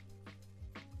just,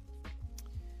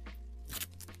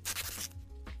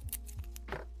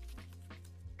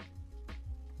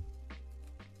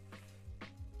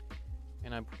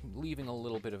 and I'm leaving a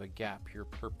little bit of a gap here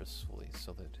purposefully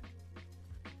so that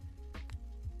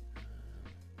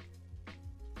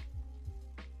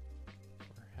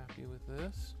we're happy with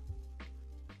this.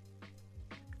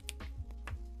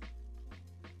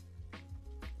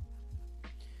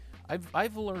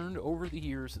 I've learned over the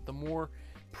years that the more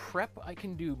prep I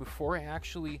can do before I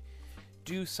actually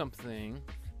do something,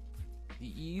 the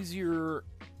easier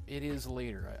it is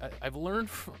later. I've learned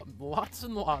lots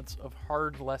and lots of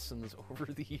hard lessons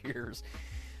over the years.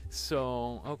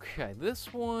 So, okay,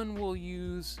 this one will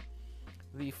use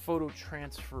the photo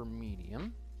transfer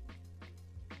medium.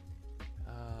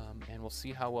 And we'll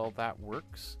see how well that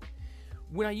works.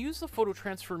 When I use the photo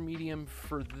transfer medium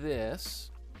for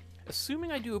this,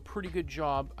 assuming I do a pretty good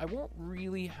job, I won't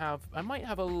really have, I might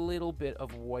have a little bit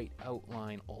of white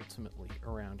outline ultimately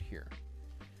around here.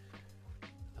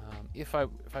 If I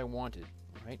wanted,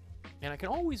 right? And I can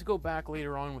always go back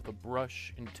later on with a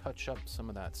brush and touch up some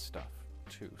of that stuff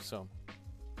too. So,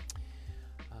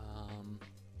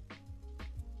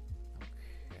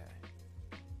 okay.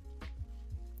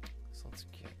 So let's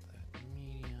get that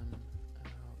medium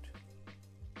out.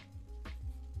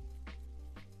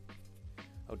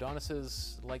 Oh, Donna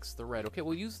says likes the red. Okay,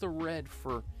 we'll use the red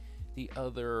for the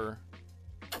other.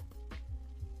 I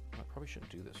probably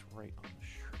shouldn't do this right on the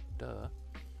shirt. Duh.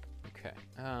 Okay,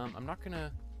 I'm not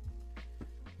gonna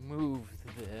move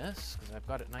this because I've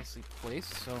got it nicely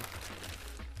placed, so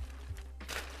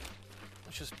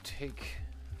let's just take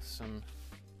some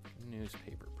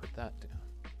newspaper, put that down,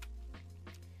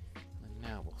 and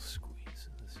now we'll squeeze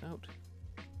this out.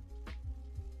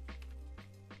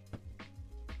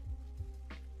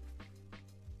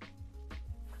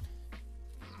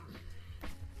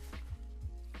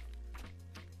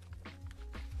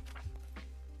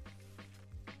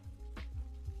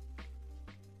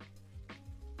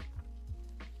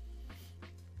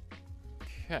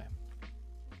 Okay,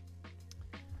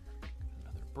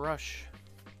 another brush,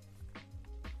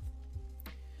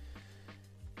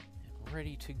 and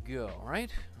ready to go,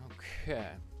 right? Okay,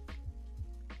 I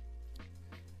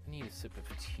need a sip of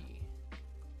tea.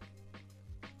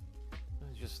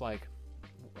 It's just like,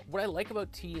 what I like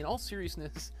about tea, in all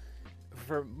seriousness,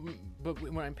 but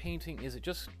when I'm painting, is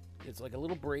it's like a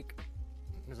little break.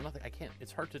 There's nothing,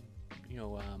 it's hard to,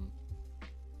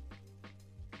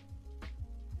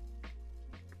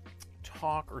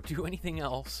 talk or do anything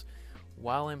else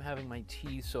while I'm having my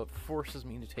tea, so it forces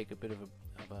me to take a bit of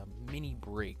a mini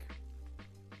break.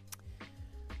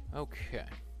 Okay,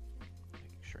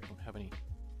 making sure I don't have any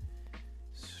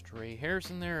stray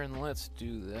hairs in there, and let's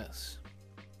do this.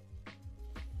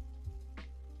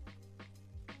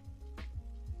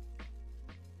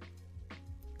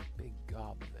 Big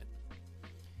gob of it.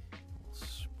 We'll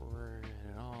spread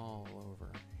it all over.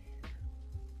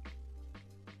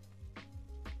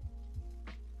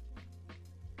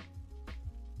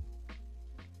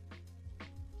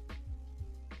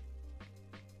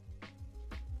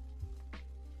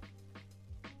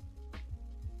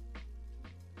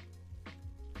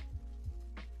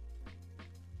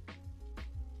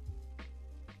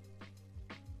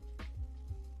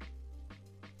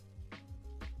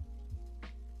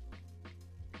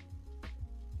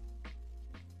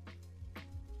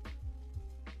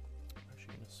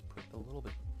 Put a little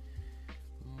bit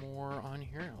more on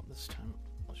here. Oh, this time,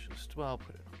 let's just, well, I'll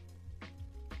put it on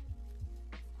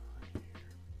here.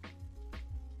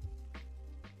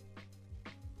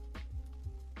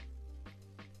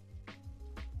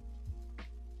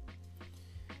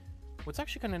 What's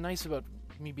actually kind of nice about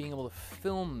me being able to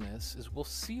film this is we'll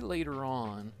see later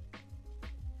on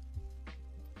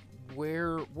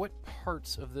what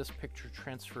parts of this picture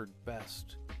transferred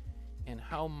best, and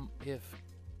how, if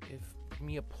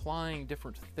me applying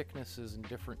different thicknesses in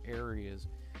different areas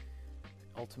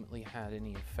ultimately had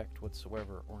any effect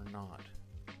whatsoever or not.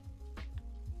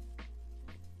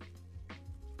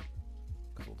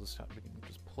 Because we can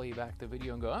just play back the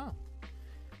video and go, oh,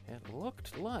 it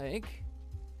looked like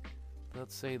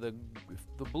let's say the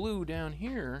blue down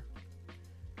here,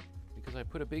 because I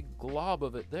put a big glob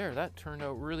of it there, that turned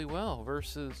out really well,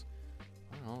 versus,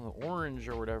 I don't know, the orange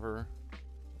or whatever.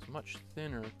 It's much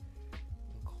thinner,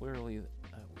 and clearly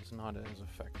that was not as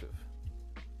effective.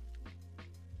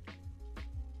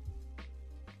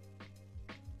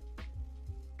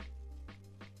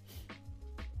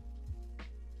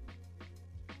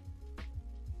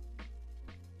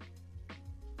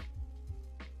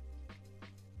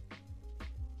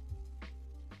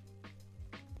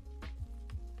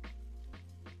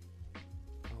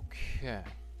 Okay.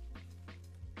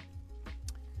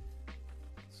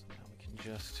 So now we can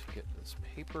just get this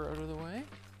paper out of the way.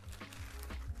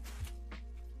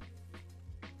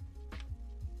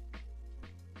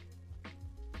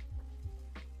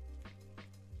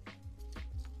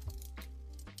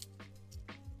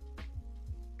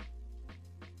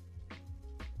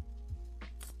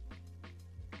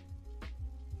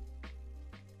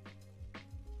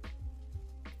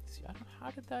 See, I don't know, how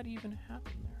did that even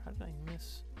happen there? How did I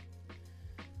miss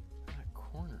that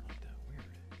corner like that? Weird.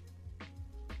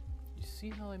 You see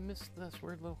how I missed this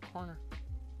weird little corner?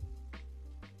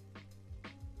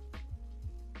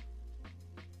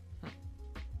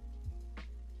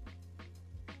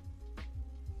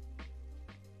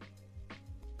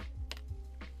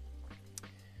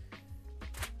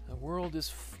 The world is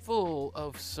full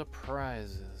of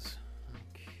surprises.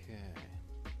 Okay.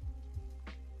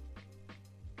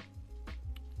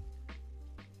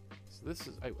 So this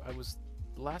is, I was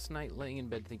last night laying in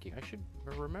bed thinking I should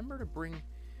remember to bring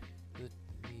the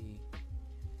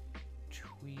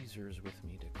tweezers with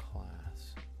me to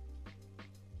class.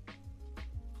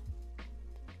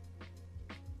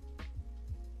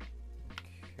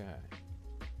 Okay.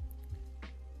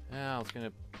 Now I was going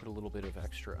to put a little bit of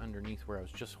extra underneath where I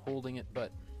was just holding it,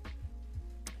 but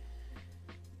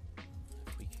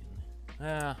if we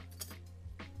can,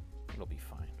 it'll be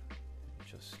fine.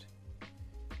 Just,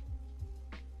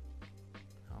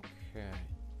 okay.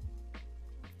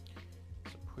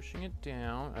 So pushing it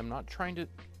down, I'm not trying to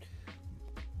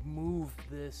move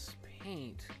this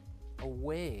paint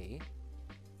away,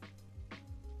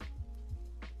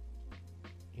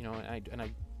 you know, and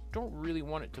I don't really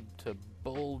want it to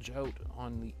bulge out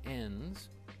on the ends,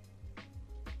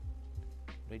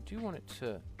 but I do want it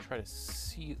to try to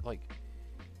see, like,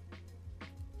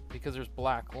 because there's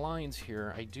black lines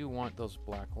here, I do want those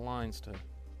black lines to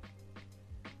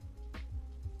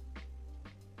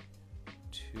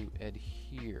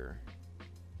adhere.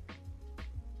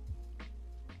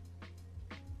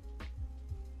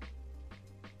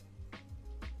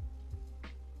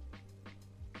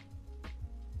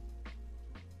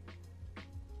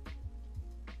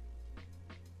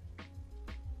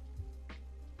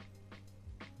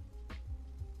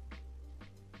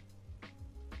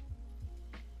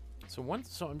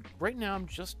 So right now I'm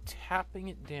just tapping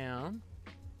it down,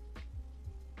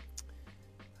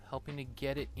 helping to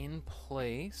get it in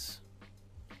place,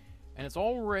 and it's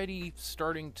already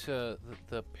starting to,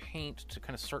 the paint to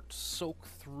kind of start to soak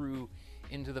through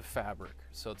into the fabric.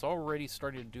 So it's already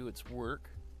starting to do its work.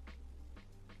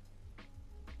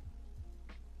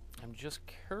 I'm just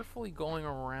carefully going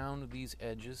around these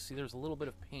edges. See, there's a little bit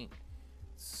of paint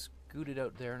scooted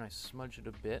out there, and I smudged it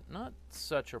a bit. Not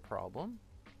such a problem.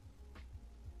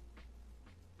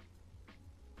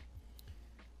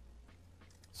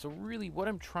 So really what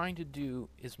I'm trying to do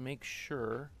is make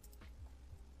sure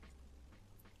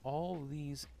all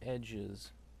these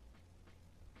edges,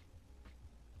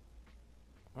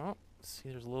 oh, see,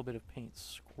 there's a little bit of paint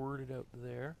squirted out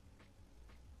there.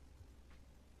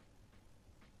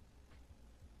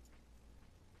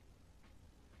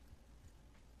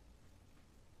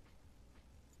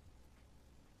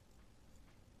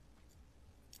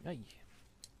 Aye.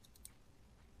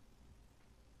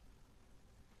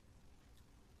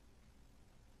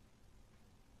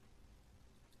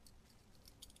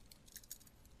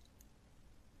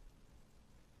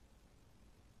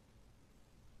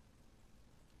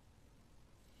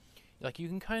 Like, you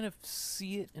can kind of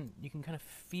see it and you can kind of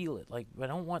feel it. Like, I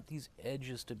don't want these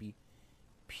edges to be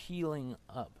peeling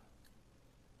up.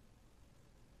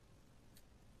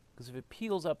 Because if it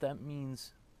peels up, that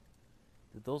means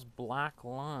that those black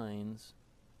lines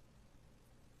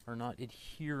are not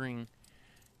adhering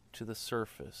to the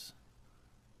surface.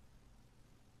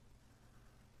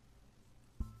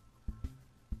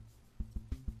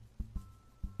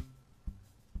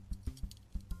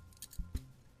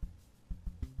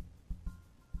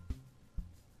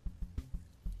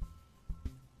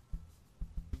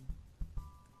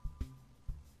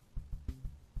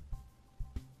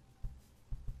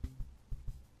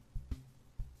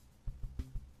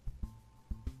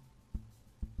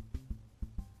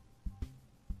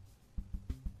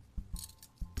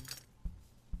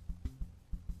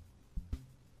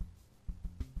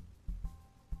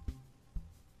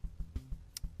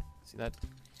 See that?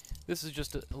 This is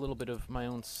just a little bit of my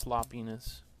own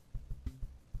sloppiness.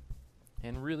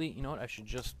 And really, you know what, I should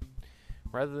just,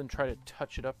 rather than try to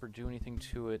touch it up or do anything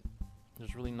to it,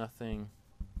 there's really nothing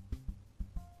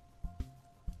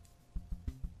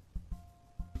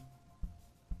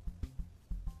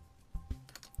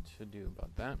to do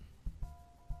about that.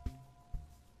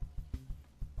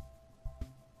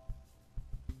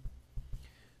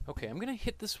 Okay, I'm gonna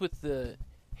hit this with the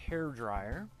hair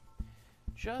dryer,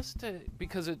 just to,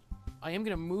 because I am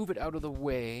gonna move it out of the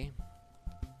way,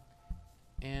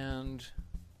 and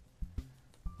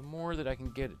the more that I can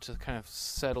get it to kind of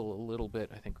settle a little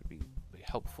bit, I think would be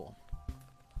helpful.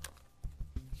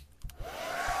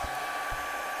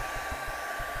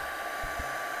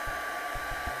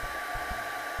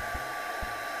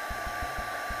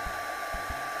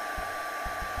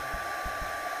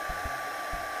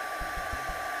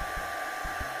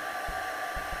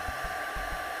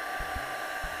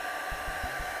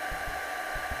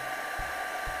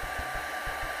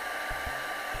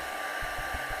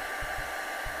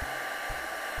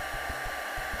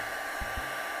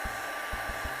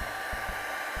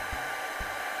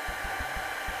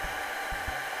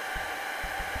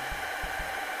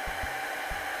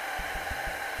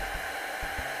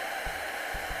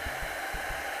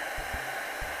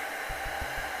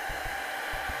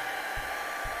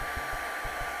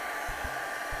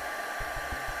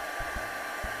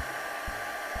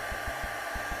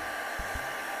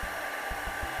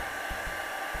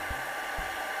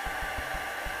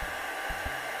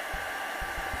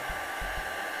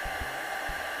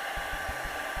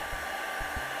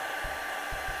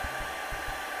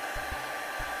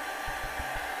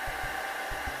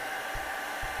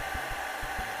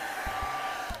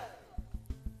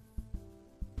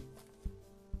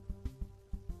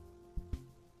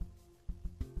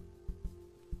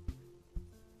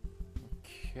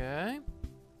 Okay.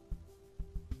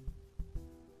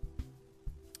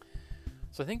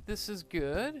 So I think this is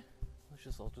good.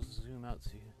 I'll just zoom out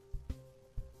so you,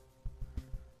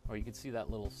 oh, you can see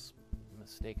that little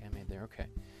mistake I made there. Okay.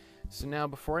 So now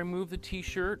before I move the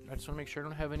t-shirt, I just want to make sure I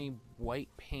don't have any white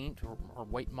paint or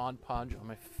white Mod Podge on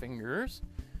my fingers.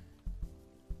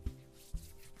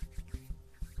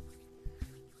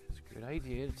 It's a good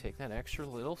idea to take that extra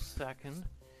little second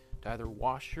to either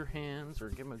wash your hands or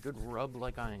give them a good rub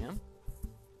like I am.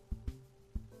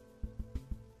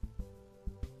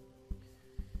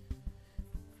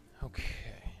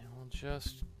 Okay, and we'll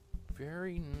just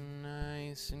very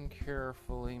nice and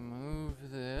carefully move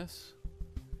this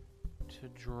to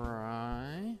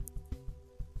dry.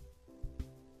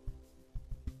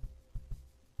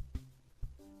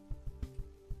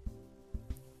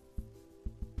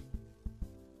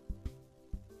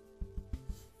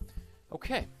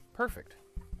 Okay, perfect.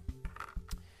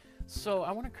 So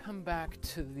I want to come back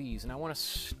to these, and I want to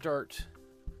start,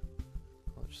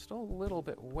 well, there's still a little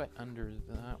bit wet under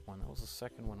that one. That was the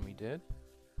second one we did.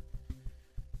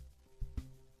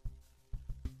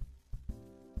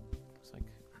 Looks like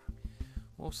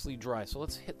mostly dry. So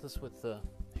let's hit this with the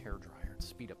hair dryer and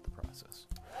speed up the process.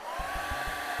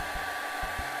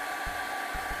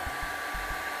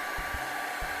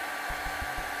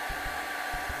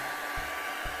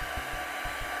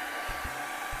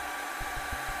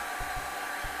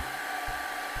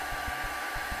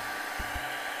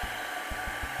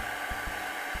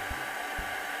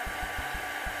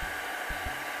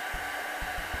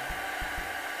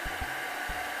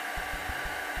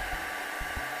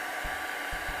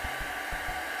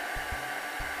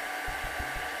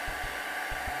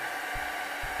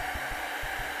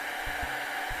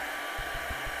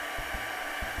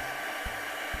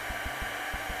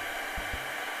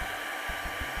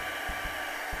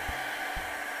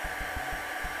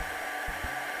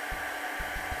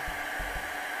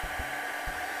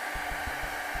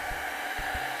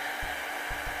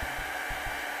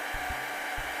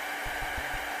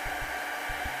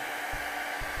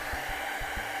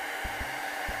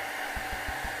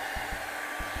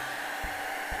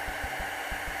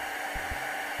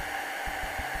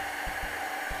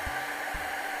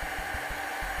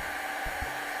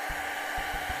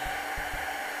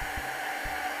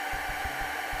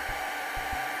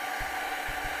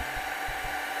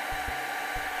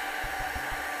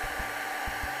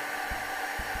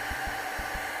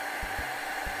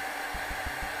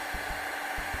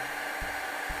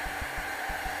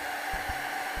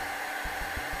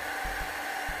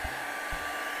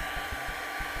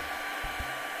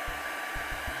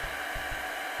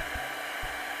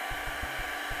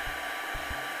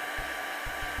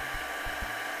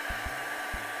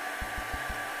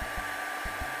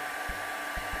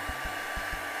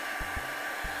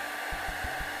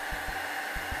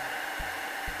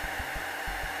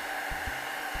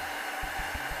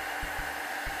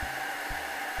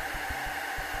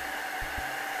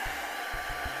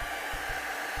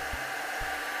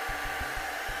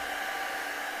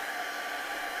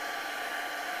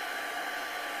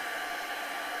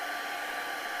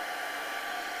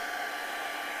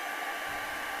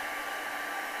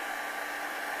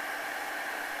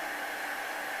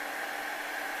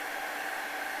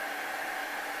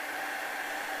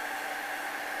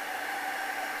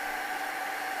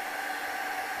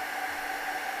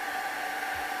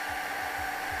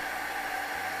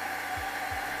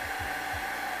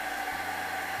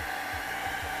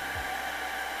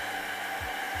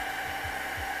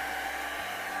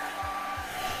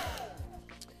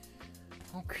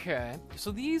 Okay,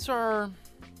 so these are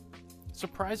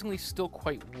surprisingly still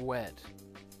quite wet.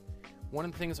 One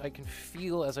of the things I can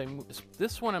feel as I move,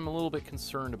 this one I'm a little bit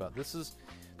concerned about. This is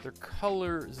their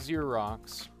color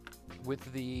Xerox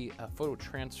with the photo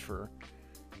transfer.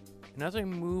 And as I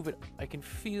move it, I can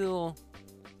feel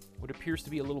what appears to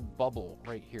be a little bubble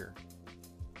right here.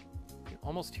 You can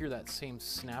almost hear that same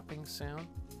snapping sound.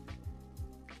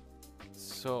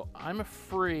 So I'm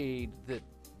afraid that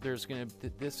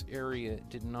that this area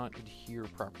did not adhere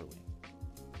properly.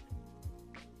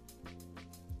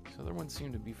 This other one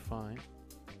seemed to be fine.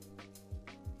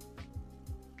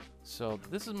 So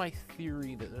this is my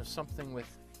theory that there's something with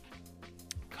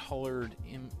colored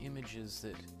images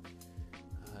that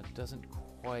doesn't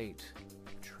quite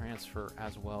transfer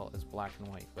as well as black and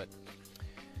white, but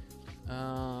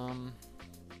let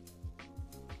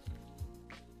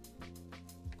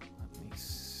me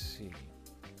see.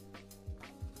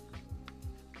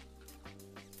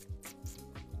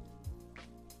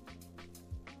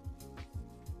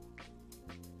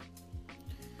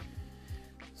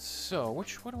 So, what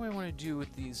do I want to do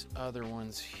with these other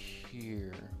ones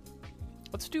here?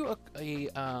 Let's do a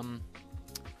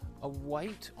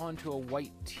white onto a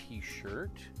white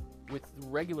T-shirt with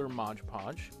regular Mod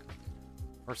Podge.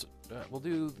 Or we'll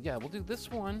do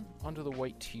this one onto the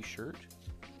white T-shirt.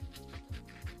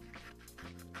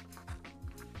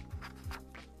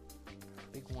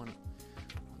 Big one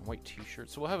on white T-shirt.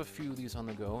 So we'll have a few of these on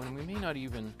the go, and we may not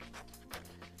even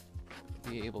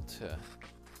be able to.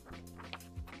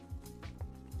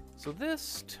 So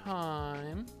this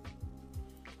time,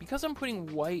 because I'm putting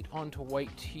white onto white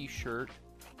T-shirt,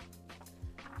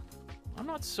 I'm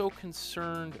not so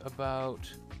concerned about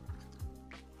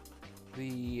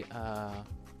the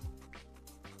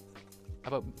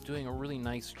about doing a really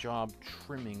nice job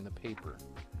trimming the paper,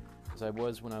 as I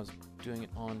was when I was doing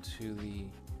it onto the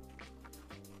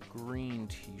green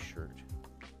T-shirt.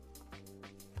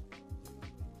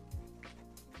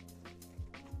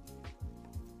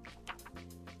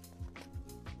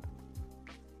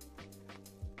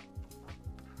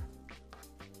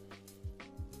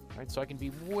 So I can be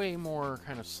way more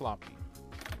kind of sloppy.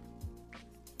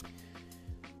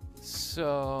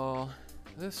 So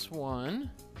this one,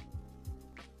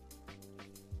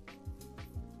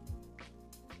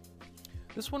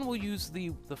 will use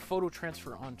the photo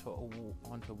transfer onto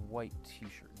white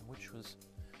T-shirt. Which was,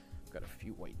 I've got a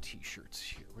few white T-shirts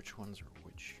here. Which ones are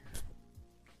which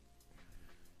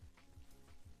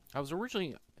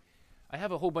here? I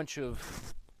have a whole bunch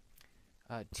of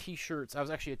T-shirts. I was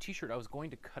actually a T-shirt I was going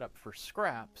to cut up for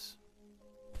scraps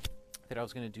that I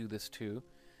was going to do this to,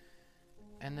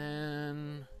 and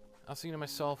then I was thinking to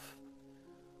myself,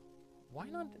 why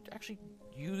not actually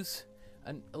use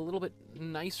a little bit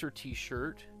nicer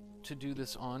T-shirt to do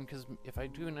this on? Because if I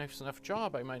do a nice enough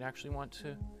job, I might actually want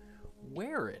to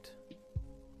wear it.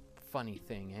 Funny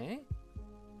thing, eh?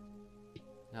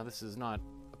 Now this is not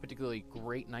a particularly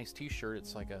great, nice T-shirt.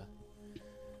 It's like a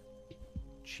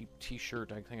cheap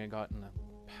T-shirt I think I got in a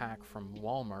pack from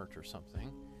Walmart or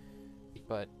something,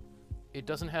 but it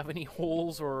doesn't have any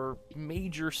holes or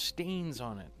major stains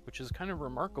on it, which is kind of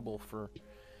remarkable for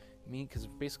me, because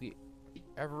basically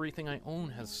everything I own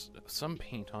has some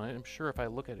paint on it. I'm sure if I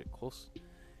look at it close,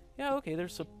 yeah, okay,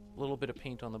 there's a little bit of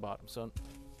paint on the bottom. So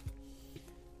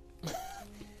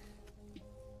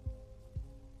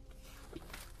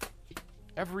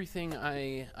everything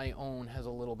I own has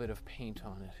a little bit of paint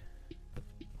on it.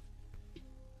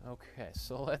 Okay,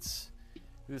 so let's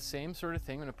do the same sort of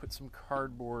thing. I'm going to put some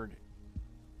cardboard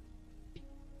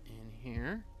in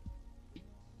here.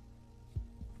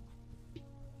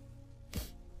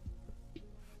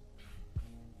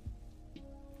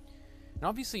 And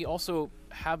obviously also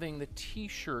having the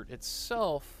T-shirt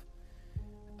itself,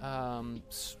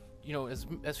 you know,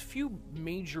 as few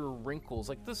major wrinkles.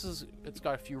 Like it's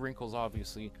got a few wrinkles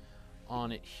obviously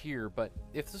on it here, but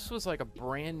if this was like a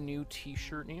brand new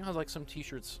T-shirt, and you know how like some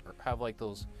T-shirts have like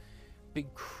those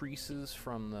big creases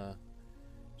from the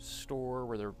store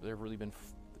where they've really been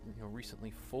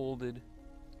recently folded.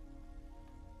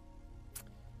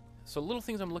 So little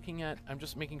things I'm looking at, I'm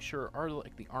just making sure are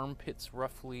like the armpits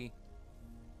roughly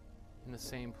in the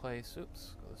same place.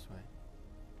 Oops, go this way.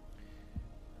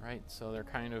 Right, so they're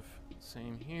kind of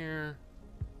same here.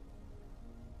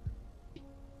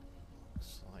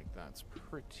 That's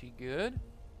pretty good.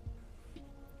 And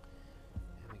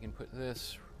we can put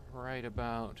this right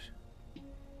about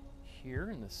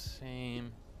here in the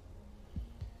same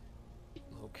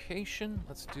location.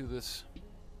 Let's do this.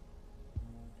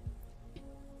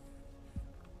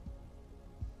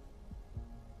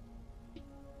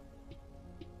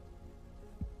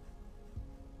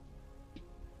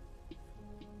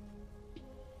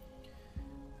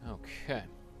 Okay.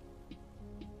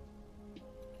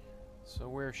 So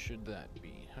where should that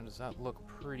be? How does that look?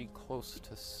 Pretty close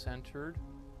to centered.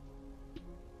 I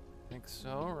think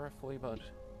so, roughly about...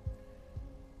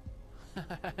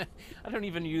 I don't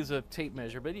even use a tape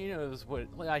measure, but you know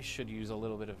what I should use a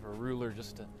little bit of a ruler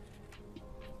just to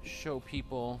show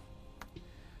people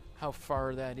how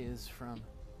far that is from.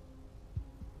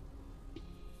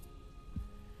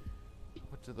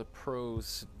 What do the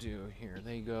pros do here?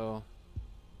 They go,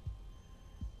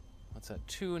 what's that,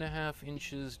 2.5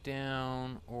 inches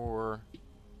down, or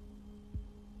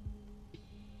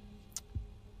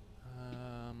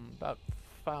about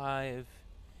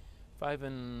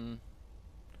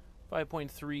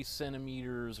 5.3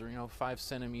 centimeters, or 5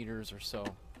 centimeters or so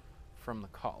from the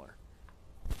collar.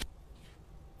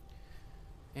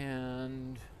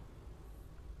 And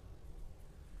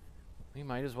we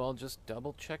might as well just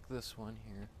double check this one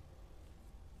here.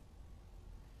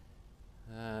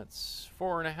 That's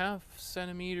 4.5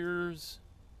 centimeters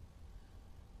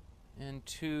and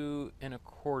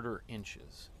 2.25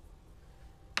 inches.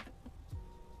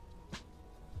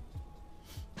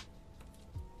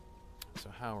 So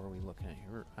how are we looking at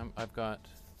here? I've got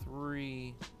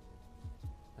 3.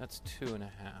 That's 2.5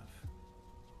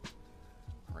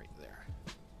 right there.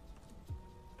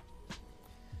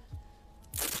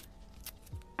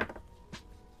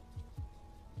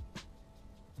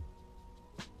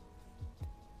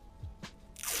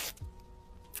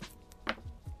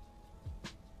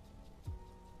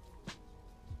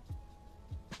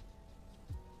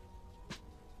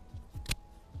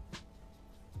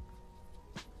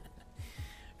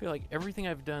 I feel like everything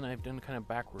I've done kind of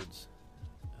backwards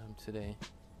today.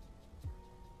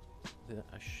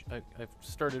 I've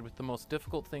started with the most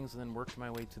difficult things and then worked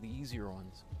my way to the easier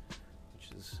ones,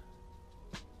 which is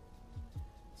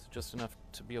it's just enough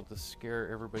to be able to scare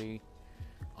everybody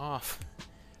off.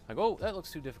 Like, oh, that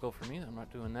looks too difficult for me. I'm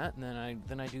not doing that. And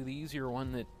then I do the easier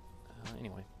one that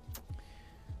anyway.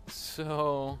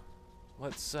 So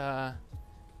let's we're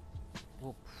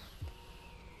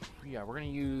gonna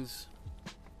use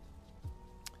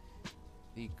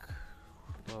the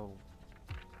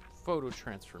photo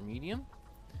transfer medium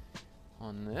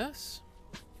on this.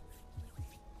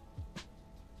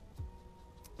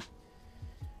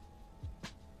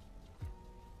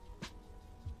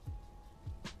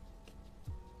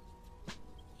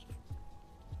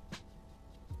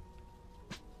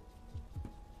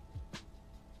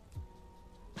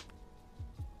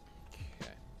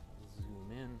 Okay,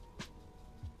 zoom in.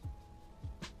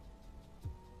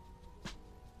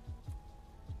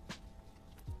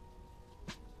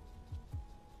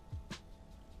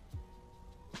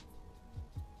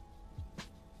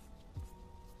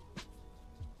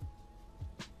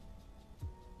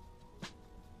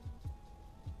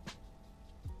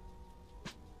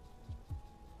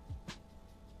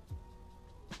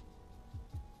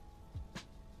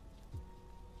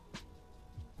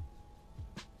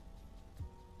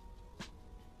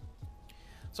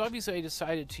 So obviously I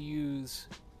decided to use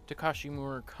Takashi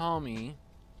Murakami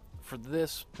for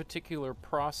this particular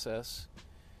process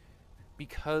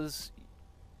because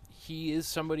he is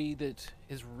somebody that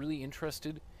is really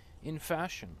interested in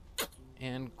fashion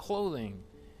and clothing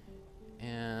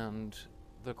and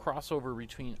the crossover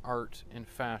between art and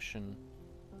fashion.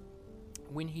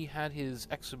 When he had his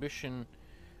exhibition,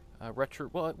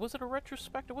 was it a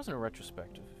retrospective? It wasn't a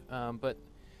retrospective, but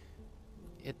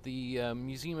at the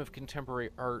Museum of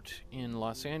Contemporary Art in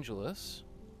Los Angeles,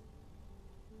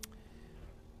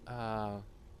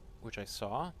 which I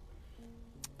saw.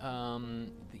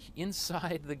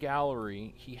 Inside the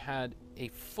gallery, he had a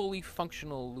fully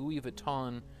functional Louis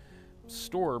Vuitton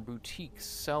store, boutique,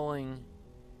 selling,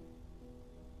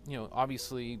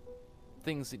 obviously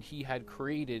things that he had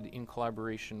created in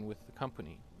collaboration with the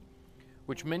company,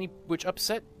 which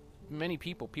upset many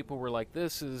people. People were like,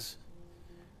 this is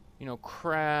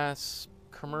crass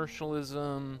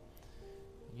commercialism,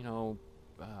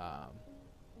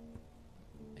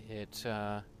 it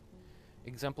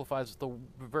exemplifies the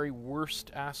very worst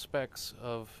aspects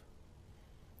of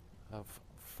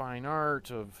fine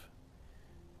art,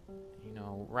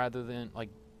 rather than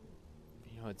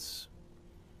it's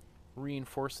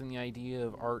reinforcing the idea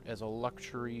of art as a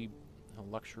luxury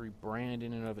brand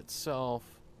in and of itself.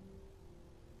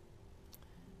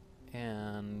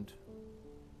 And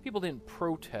people didn't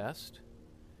protest,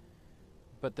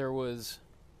 but there was,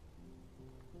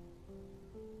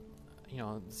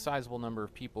 a sizable number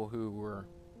of people who were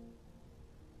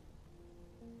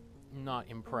not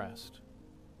impressed.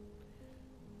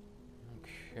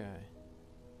 Okay.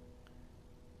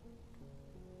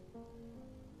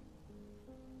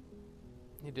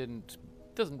 He didn't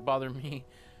doesn't bother me.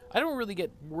 I don't really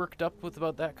get worked up with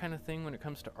about that kind of thing when it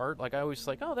comes to art. Like, I always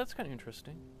like, oh, that's kind of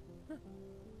interesting. Huh.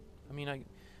 I mean, I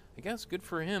guess good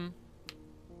for him.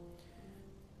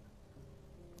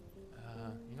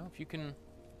 You know, if you can,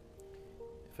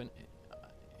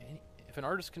 if an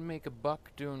artist can make a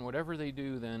buck doing whatever they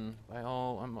do, then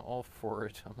I'm all for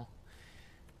it.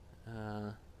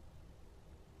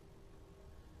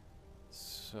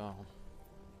 So.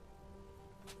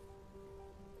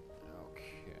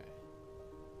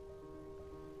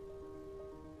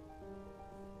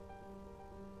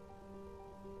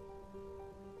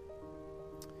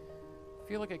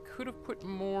 I feel like I could have put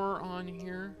more on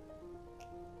here,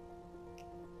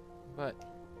 but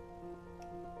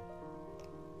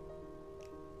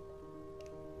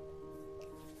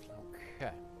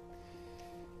okay.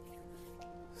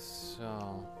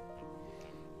 So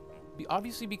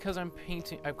obviously, because I'm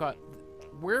painting, I've got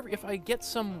if I get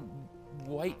some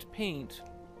white paint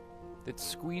that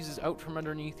squeezes out from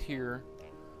underneath here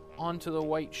onto the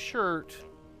white shirt,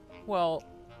 well,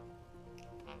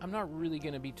 I'm not really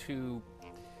going to be too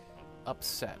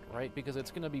upset, right? Because it's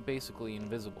going to be basically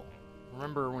invisible.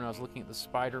 Remember when I was looking at the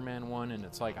Spider-Man one, and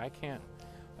it's like, I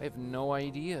have no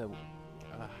idea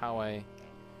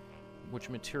which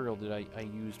material did I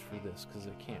used for this, because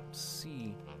I can't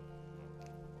see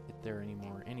it there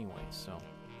anymore anyway, so.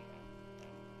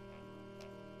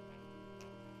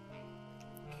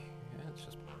 Okay, let's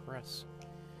just press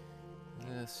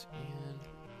this in.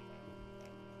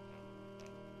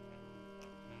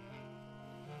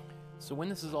 So when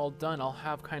this is all done, I'll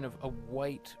have kind of a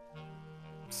white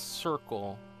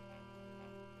circle,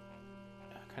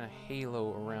 kind of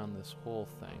halo around this whole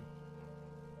thing.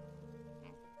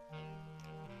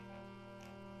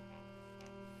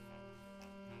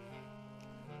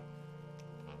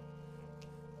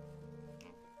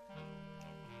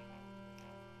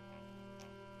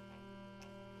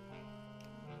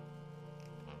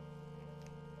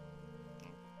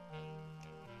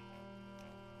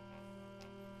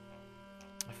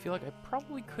 I feel like I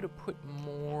probably could have put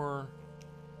more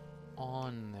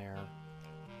on there.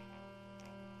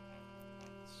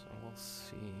 So we'll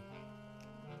see.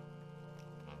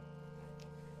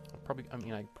 I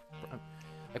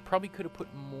probably could have put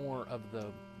more of the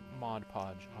Mod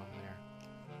Podge on there.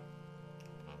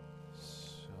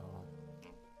 So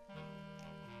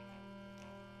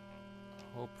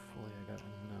hopefully I got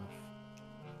enough.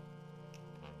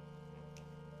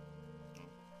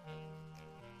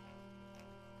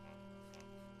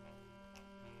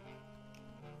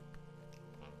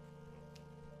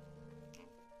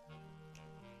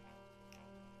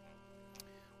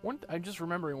 I'm just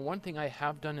remembering, one thing I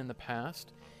have done in the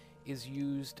past is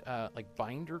used like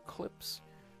binder clips,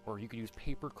 or you could use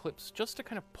paper clips, just to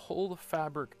kind of pull the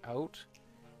fabric out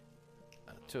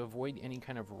to avoid any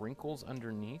kind of wrinkles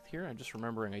underneath here. I'm just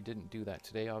remembering I didn't do that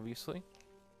today, obviously.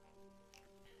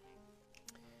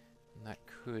 And that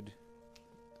could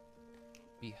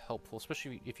be helpful,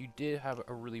 especially if you did have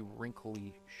a really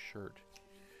wrinkly shirt.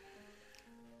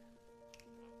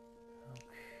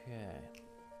 Okay.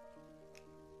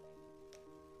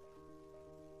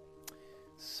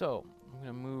 So, I'm going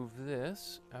to move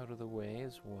this out of the way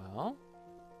as well.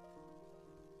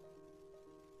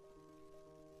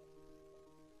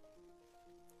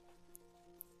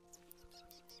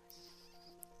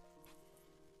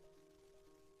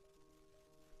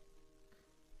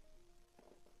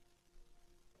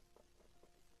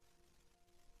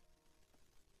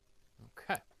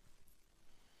 Okay.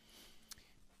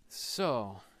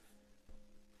 So,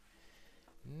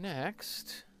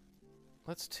 next,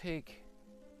 let's take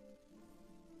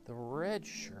the red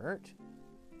shirt.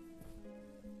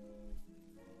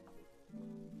 I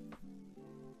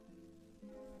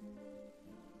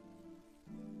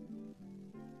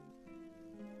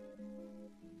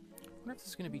wonder if this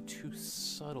is going to be too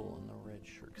subtle on the red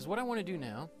shirt. Because what I want to do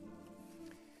now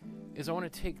is I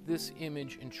want to take this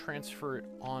image and transfer it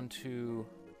onto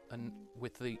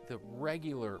with the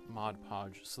regular Mod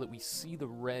Podge so that we see the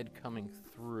red coming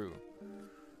through.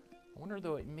 I wonder,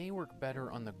 though, it may work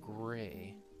better on the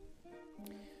gray.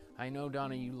 I know,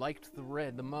 Donna, you liked the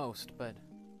red the most, but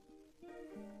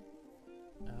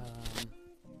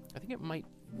I think it might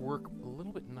work a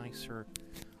little bit nicer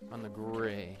on the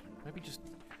gray. Maybe just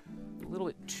a little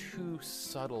bit too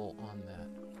subtle on that.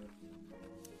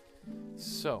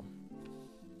 So,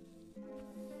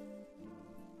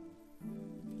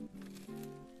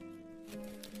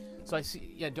 I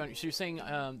see, yeah, Donna, so you're saying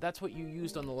that's what you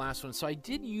used on the last one. So I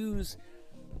did use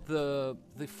the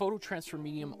photo transfer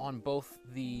medium on both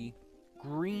the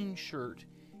green shirt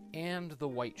and the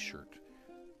white shirt,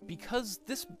 because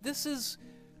this is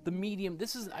the medium,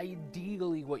 this is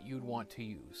ideally what you'd want to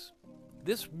use.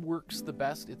 This works the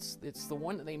best. It's the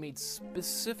one that they made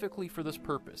specifically for this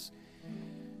purpose.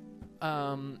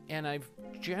 And I've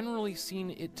generally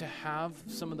seen it to have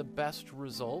some of the best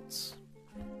results.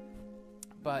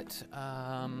 But,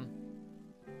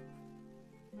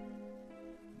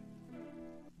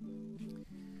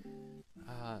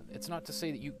 it's not to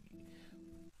say that you...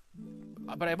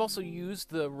 But I've also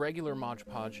used the regular Mod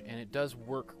Podge, and it does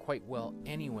work quite well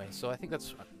anyway. So I think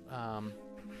that's... I'm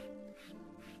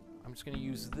just going to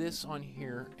use this on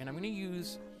here, and I'm going to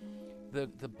use the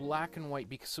black and white,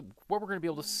 because what we're going to be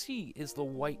able to see is the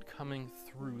white coming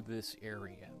through this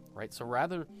area, right? So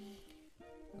rather...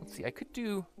 Let's see, I could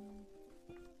do...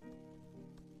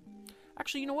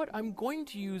 Actually, you know what? I'm going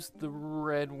to use the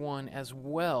red one as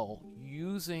well,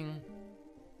 using...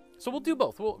 So we'll do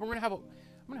both. I'm going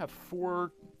to have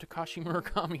 4 Takashi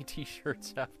Murakami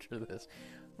t-shirts after this.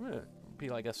 I'm going to be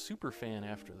like a super fan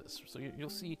after this. So you'll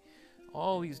see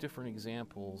all these different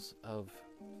examples of...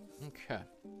 Okay.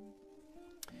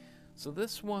 So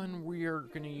this one we are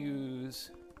going to use...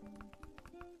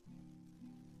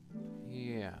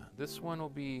 Yeah, this one will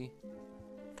be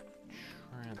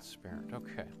transparent.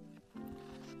 Okay.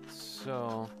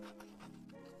 So...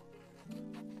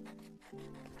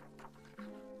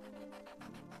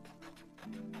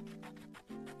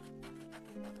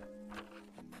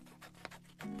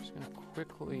 I'm just going to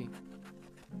quickly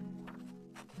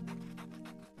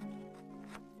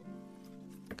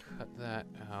cut that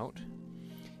out.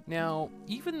 Now,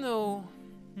 even though...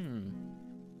 I'm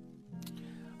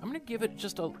going to give it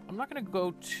just a... I'm not going to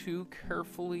go too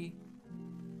carefully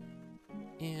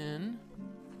in...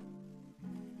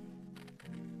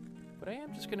 But I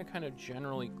am just going to kind of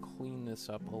generally clean this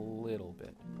up a little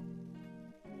bit.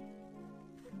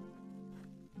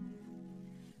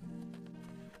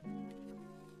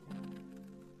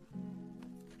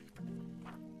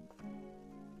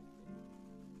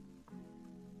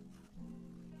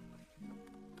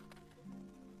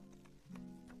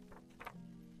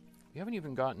 We haven't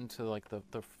even gotten to like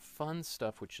the fun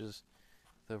stuff, which is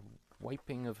the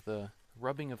rubbing of the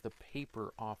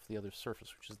paper off the other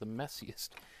surface, which is the messiest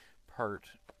part,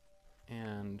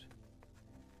 and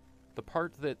the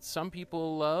part that some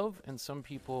people love and some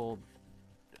people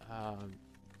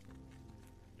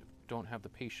don't have the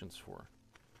patience for.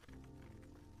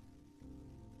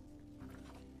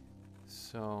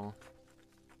 So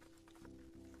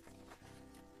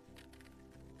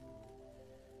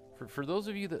for those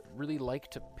of you that really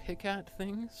like to pick at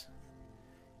things,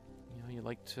 you know, you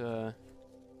like to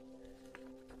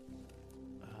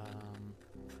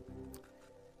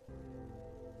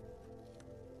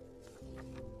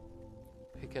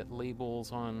pick at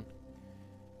labels on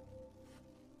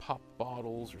pop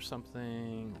bottles or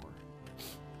something, or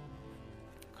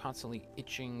constantly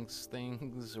itching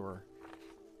things, or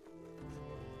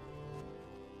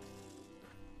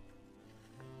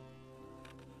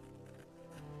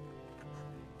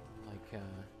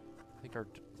I think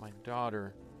my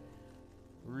daughter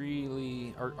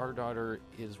really, our daughter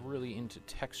is really into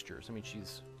textures. I mean,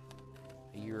 she's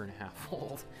a year and a half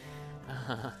old,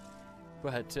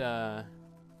 but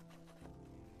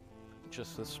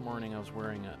just this morning I was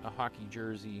wearing a hockey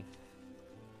jersey,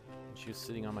 and she was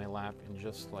sitting on my lap, and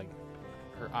just like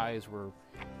her eyes were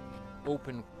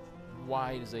open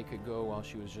wide as they could go while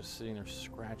she was just sitting there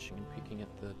scratching and picking at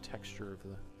the texture of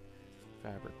the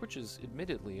fabric, which is,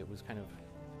 admittedly, it was kind of,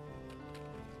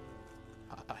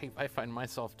 I find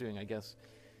myself doing, I guess,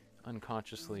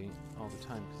 unconsciously all the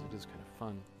time, because it is kind of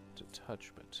fun to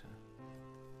touch. But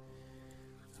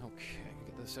okay,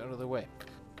 get this out of the way.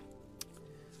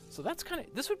 So that's kind of,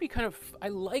 this would be kind of, I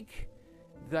like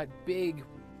that big,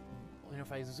 and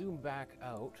if I zoom back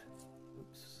out,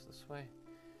 oops, this way,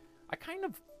 I kind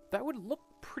of, that would look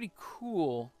pretty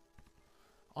cool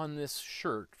on this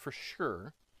shirt for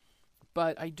sure.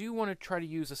 But I do want to try to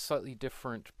use a slightly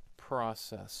different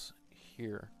process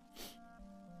here.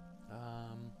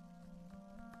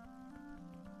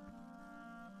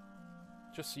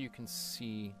 Just so you can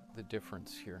see the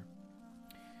difference here.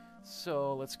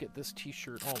 So let's get this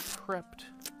t-shirt all prepped.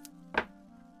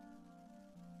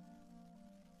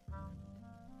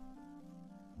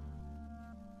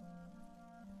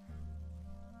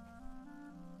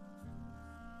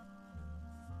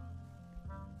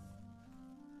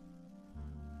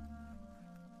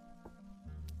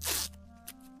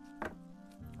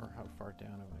 Far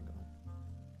down have I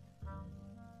gone?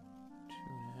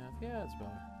 2.5. Yeah, it's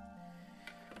about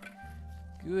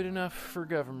good enough for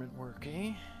government work,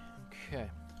 eh? Okay.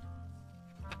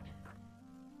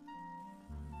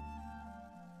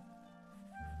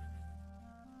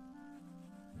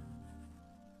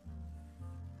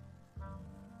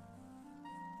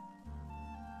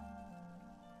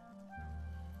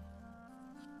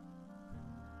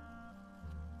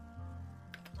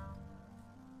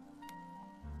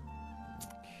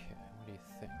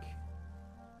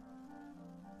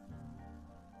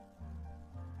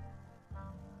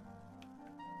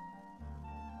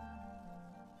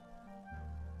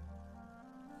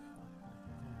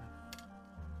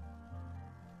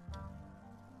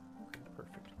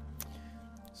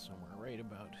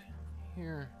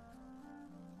 here.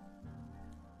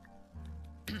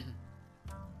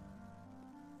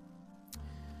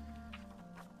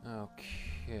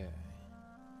 Okay.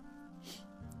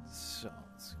 So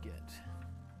let's get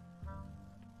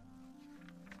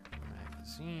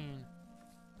magazine.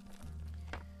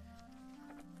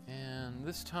 And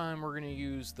this time we're going to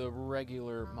use the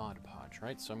regular Mod Podge,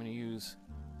 right? So I'm going to use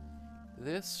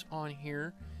this on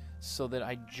here so that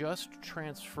I just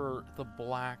transfer the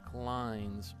black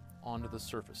lines onto the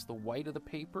surface. The white of the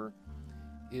paper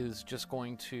is just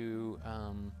going to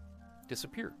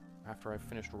disappear after I've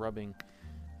finished rubbing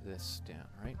this down,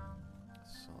 right?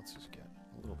 So let's just get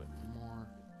a little bit more.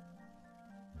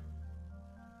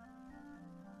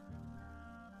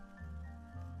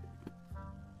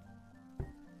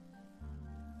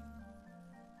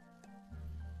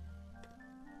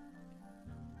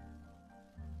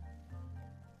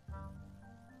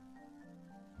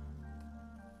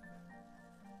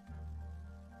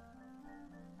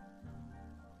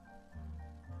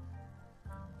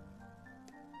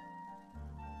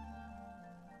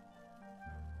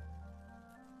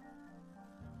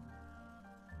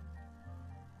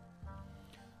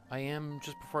 I am,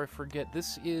 just before I forget,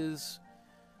 this is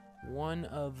one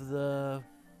of the,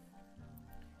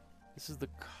 this is the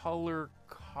color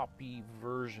copy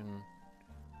version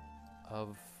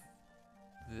of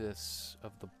this,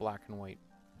 of the black and white.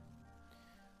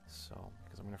 So,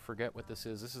 because I'm going to forget what this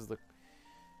is.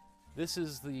 This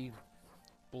is the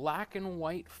black and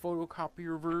white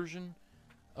photocopier version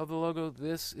of the logo.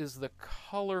 This is the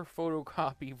color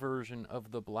photocopy version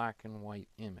of the black and white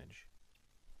image.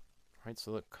 Right,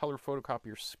 so the color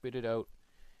photocopier spit it out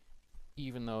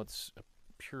even though it's a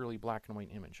purely black and white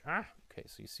image. Okay,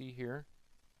 so you see here,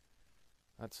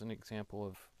 that's an example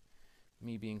of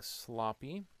me being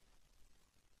sloppy.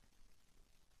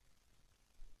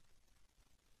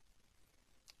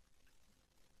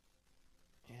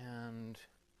 And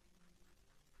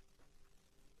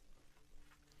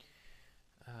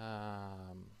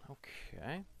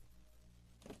okay.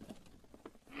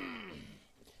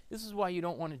 This is why you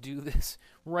don't want to do this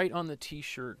right on the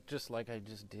t-shirt, just like I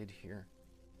just did here.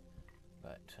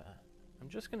 But I'm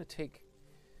just going to take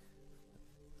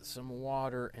some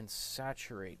water and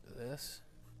saturate this.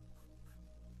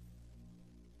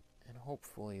 And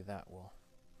hopefully that will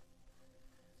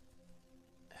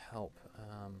help.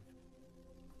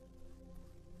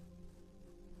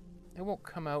 It won't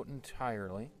come out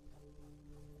entirely,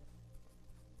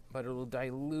 but it'll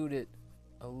dilute it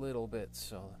a little bit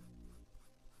so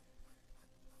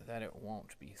that it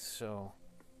won't be so.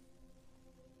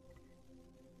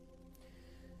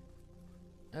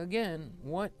 Again,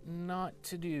 what not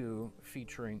to do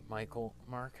featuring Michael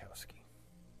Markowsky.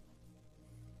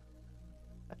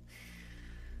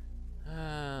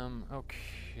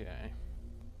 Okay.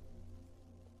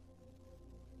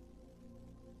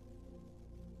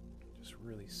 Just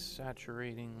really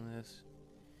saturating this.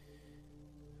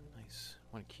 Nice.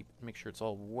 Want to make sure it's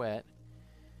all wet,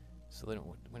 so that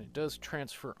when it does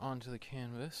transfer onto the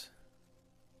canvas,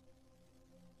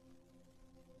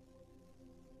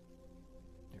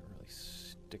 it really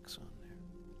sticks on there.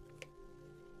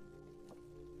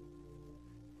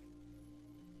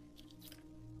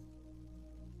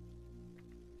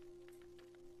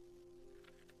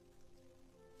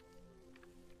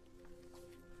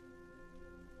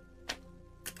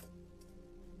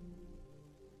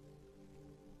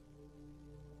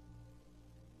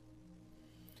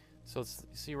 So let's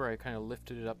see where I kind of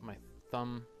lifted it up. My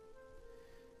thumb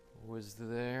was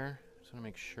there. Just want to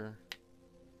make sure.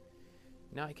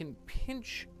 Now I can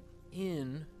pinch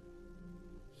in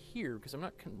here because I'm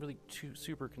not really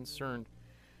super concerned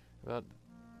about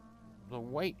the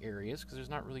white areas because there's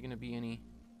not really going to be any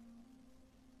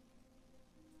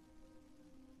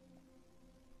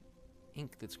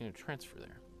ink that's going to transfer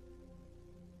there.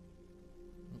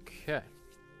 Okay.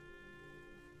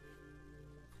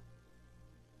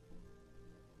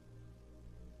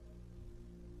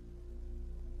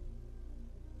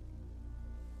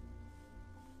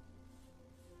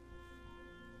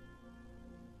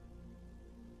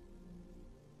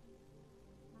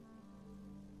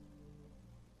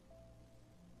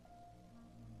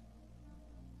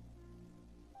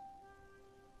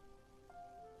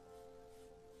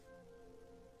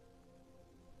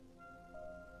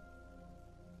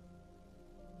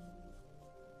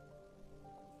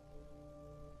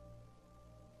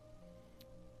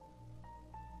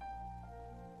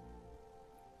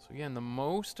 So again, the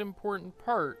most important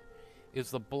part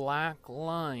is the black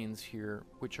lines here,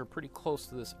 which are pretty close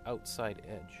to this outside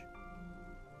edge.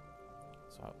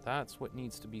 So that's what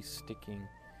needs to be sticking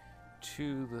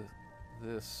to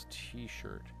this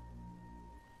t-shirt.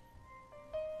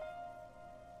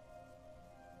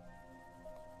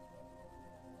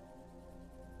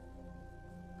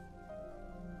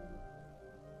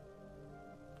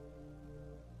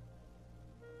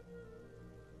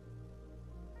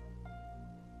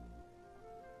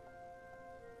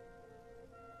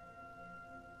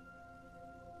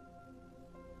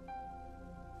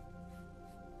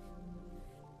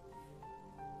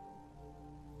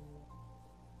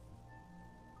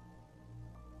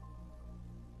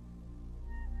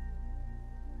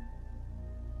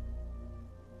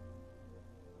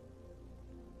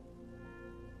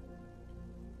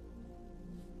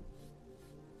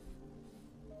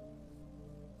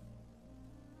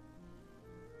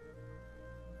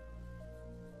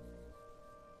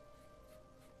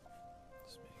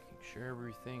 sure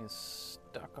everything is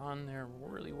stuck on there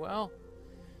really well.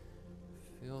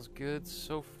 Feels good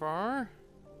so far.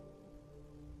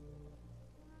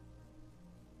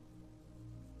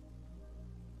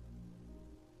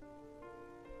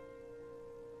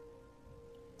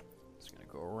 Just gonna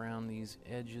go around these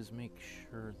edges, make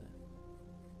sure that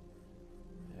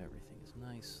everything is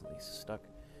nicely stuck.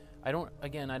 I'm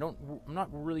not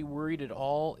really worried at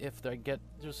all if I get,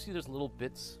 just see there's little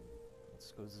bits.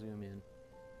 Let's go zoom in.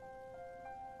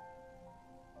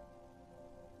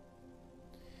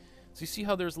 So you see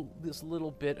how there's this little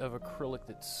bit of acrylic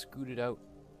that's scooted out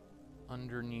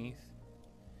underneath?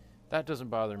 That doesn't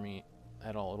bother me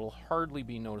at all. It'll hardly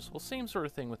be noticeable. Same sort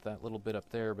of thing with that little bit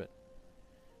up there, but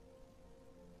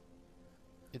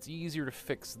it's easier to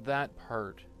fix that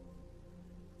part.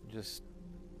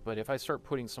 But if I start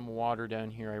putting some water down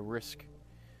here, I risk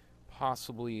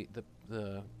possibly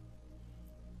the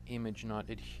image not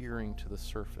adhering to the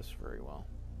surface very well.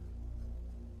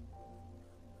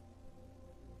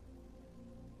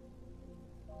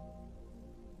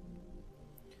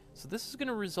 So this is going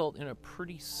to result in a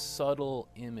pretty subtle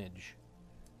image.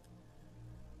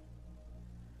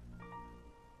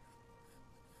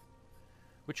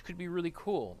 Which could be really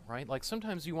cool, right? Like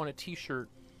sometimes you want a t-shirt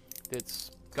that's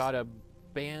got a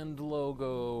band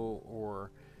logo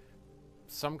or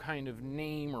some kind of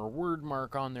name or word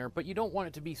mark on there, but you don't want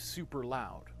it to be super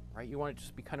loud, right? You want it to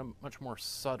just be kind of much more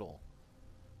subtle.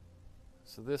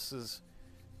 So this is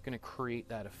going to create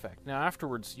that effect. Now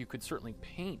afterwards you could certainly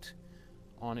paint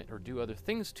on it or do other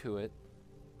things to it,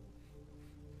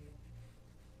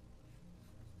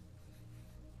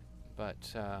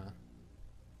 but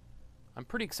I'm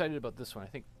pretty excited about this one. I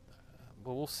think,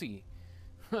 well, we'll see.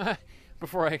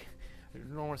 Before I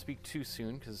don't want to speak too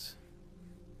soon, because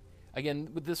again,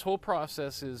 with this whole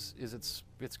process it's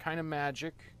kind of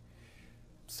magic.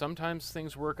 Sometimes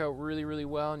things work out really, really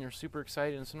well, and you're super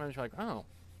excited, and sometimes you're like, oh,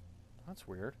 that's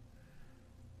weird.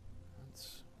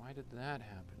 Why did that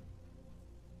happen?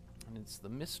 And it's the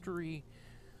mystery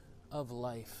of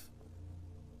life.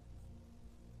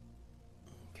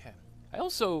 Okay. I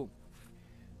also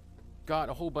got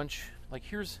a whole bunch, like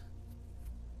here's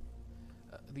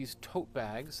these tote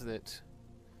bags that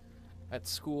at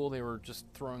school they were just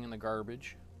throwing in the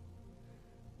garbage.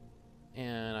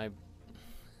 And I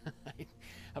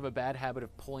have a bad habit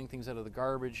of pulling things out of the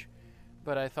garbage,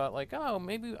 but I thought like, oh,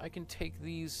 maybe I can take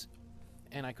these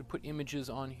and I could put images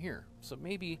on here. So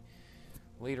maybe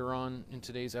later on in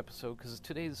today's episode, because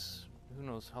today's, who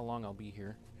knows how long I'll be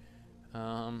here. If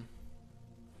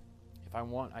I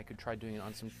want, I could try doing it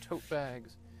on some tote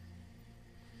bags.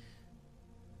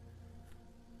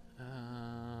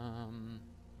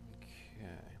 Okay.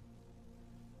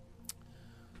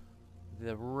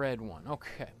 The red one.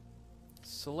 Okay.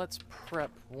 So let's prep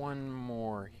one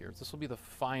more here. This will be the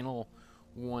final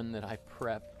one that I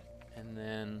prep, and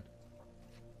then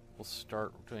we'll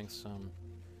start doing some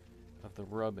of the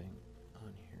rubbing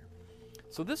on here.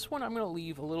 So this one I'm going to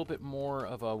leave a little bit more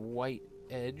of a white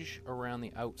edge around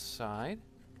the outside.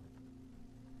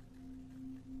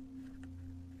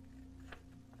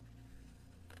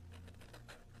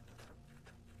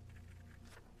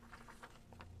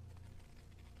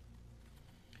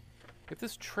 If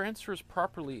this transfers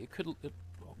properly, it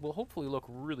will hopefully look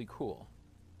really cool.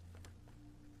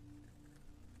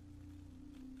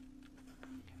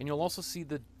 And you'll also see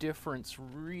the difference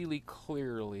really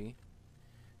clearly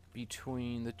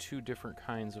between the two different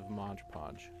kinds of Mod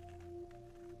Podge.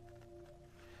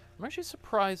 I'm actually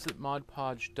surprised that Mod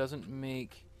Podge doesn't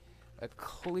make a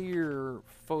clear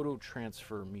photo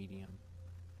transfer medium.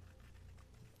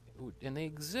 And they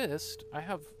exist. I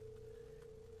have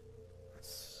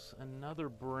another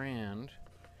brand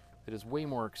that is way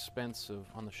more expensive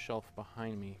on the shelf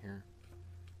behind me here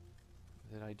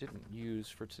that I didn't use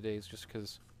for today's just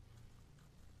because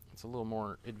it's a little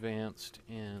more advanced,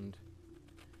 and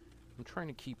I'm trying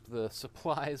to keep the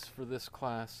supplies for this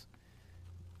class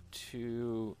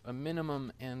to a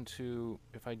minimum, and to,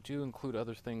 if I do include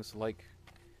other things like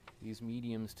these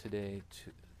mediums today,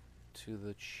 to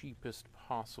the cheapest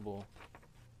possible.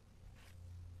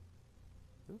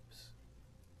 Oops.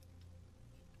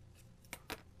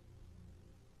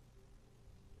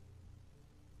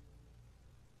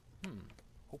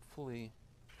 Hopefully.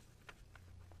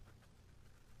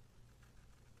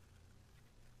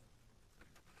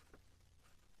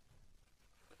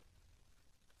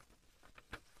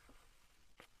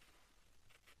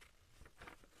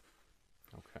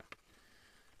 Okay.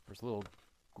 There's a little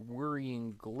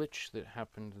worrying glitch that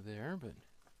happened there, but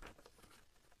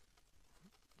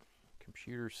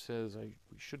computer says we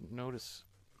shouldn't notice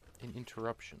an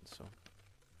interruption, so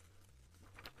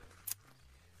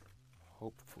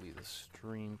Hopefully the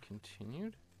stream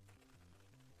continued.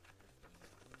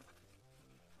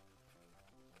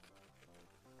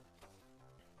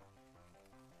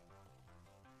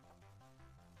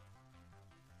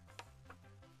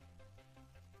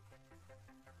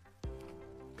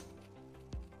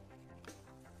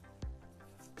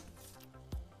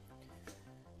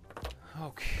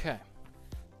 Okay.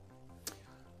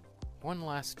 One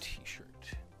last t-shirt.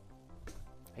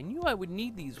 I knew I would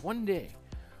need these one day.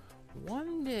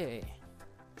 One day.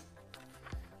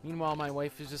 Meanwhile, my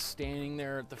wife is just standing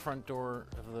there at the front door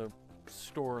of the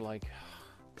store like,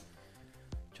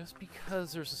 just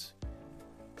because there's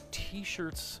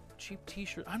t-shirts, cheap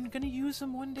t-shirts, I'm going to use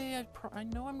them one day. I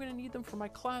know I'm going to need them for my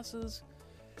classes.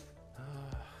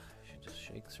 She just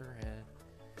shakes her head.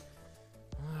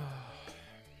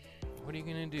 What are you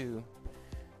going to do?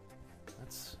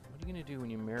 What are you going to do when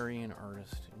you marry an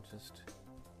artist? You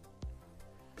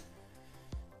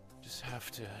just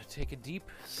have to take a deep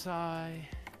sigh.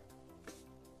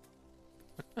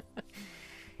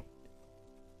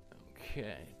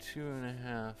 Okay,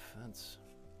 2.5. That's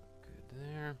good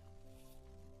there.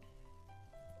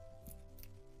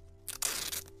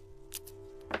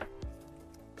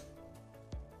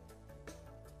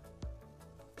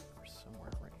 Or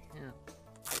somewhere right here.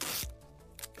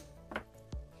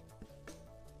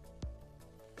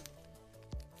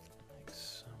 Like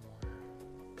somewhere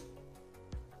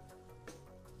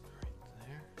right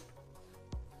there.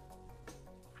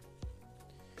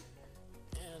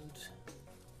 And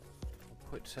we'll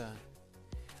put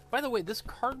by the way, this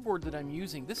cardboard that I'm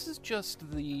using, this is just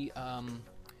the kind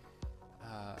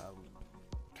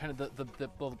of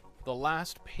the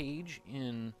last page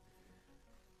in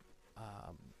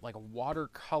like a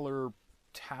watercolor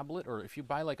tablet, or if you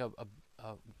buy like a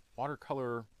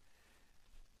watercolor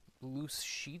loose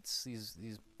sheets,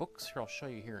 these books. Here, I'll show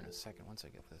you here in a second once I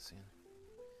get this in.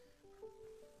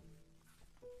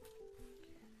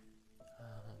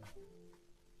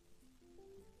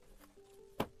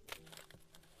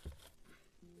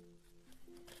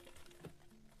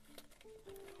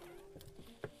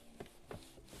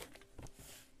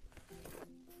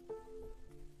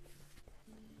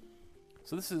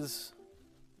 So this is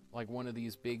like one of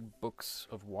these big books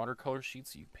of watercolor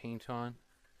sheets that you paint on,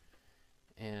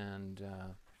 and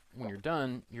when you're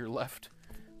done, you're left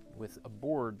with a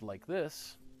board like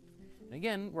this. And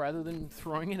again, rather than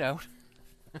throwing it out,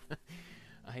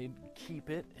 I keep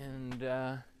it,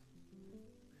 and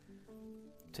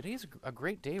today's a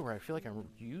great day where I feel like I'm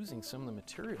using some of the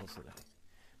materials that I've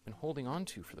been holding on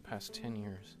to for the past 10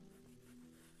 years.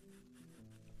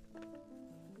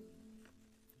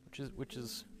 Which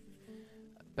is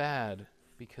bad,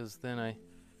 because then it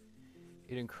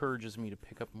encourages me to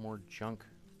pick up more junk.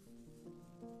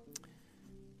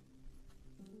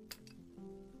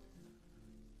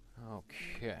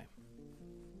 Okay.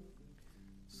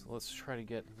 So let's try to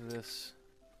get this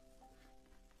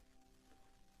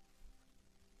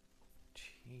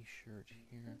t-shirt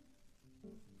here.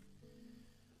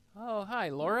 Oh, hi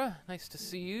Laura. Nice to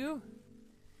see you.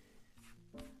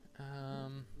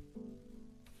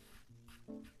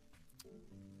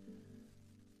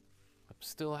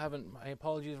 Still haven't, my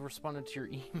apologies, responded to your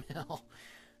email.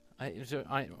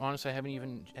 I honestly, I haven't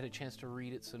even had a chance to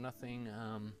read it, so nothing,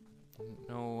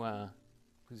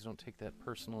 please don't take that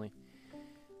personally.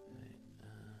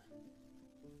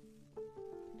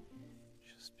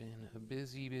 Just been a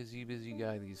busy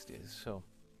guy these days, so.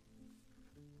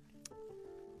 In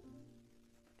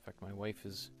fact, my wife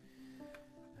is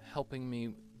helping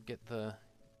me get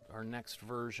our next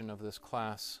version of this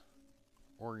class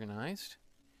organized.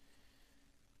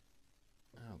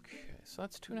 Okay, so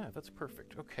that's 2.5. That's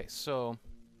perfect. Okay, so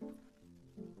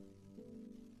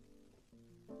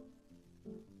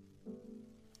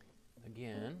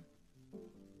again,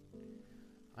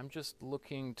 I'm just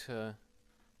looking to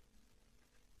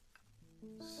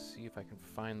see if I can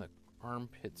find the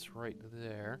armpits right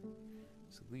there.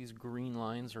 So these green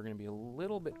lines are going to be a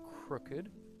little bit crooked.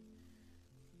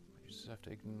 I just have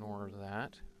to ignore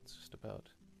that. It's just about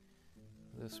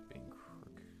this being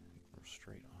crooked or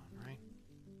straight on, right?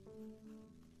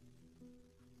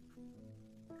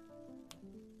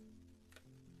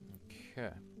 Okay.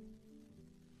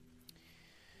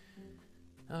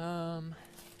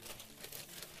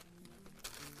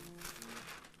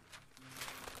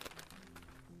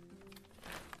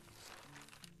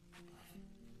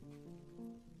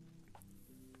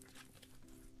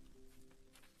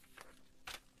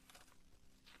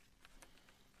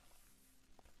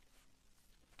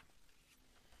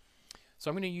 So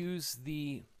I'm going to use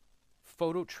the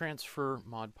photo transfer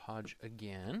Mod Podge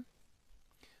again,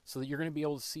 so that you're going to be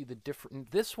able to see the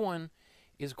different. This one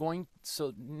is going,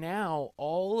 so now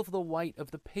all of the white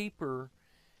of the paper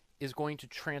is going to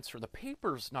transfer. The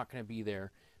paper's not going to be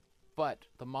there, but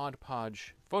the Mod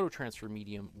Podge photo transfer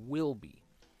medium will be.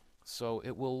 So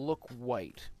it will look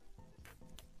white.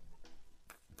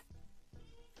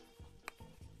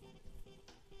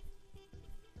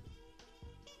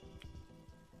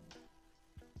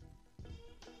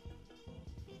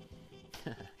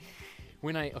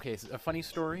 Okay, so a funny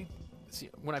story. See,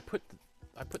 when I put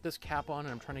this cap on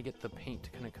and I'm trying to get the paint to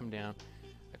kind of come down,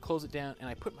 I close it down and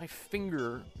I put my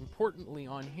finger, importantly,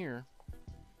 on here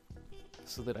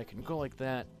so that I can go like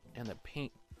that and the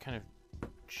paint kind of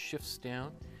shifts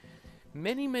down.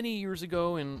 Many, many years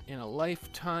ago, in a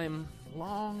lifetime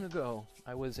long ago,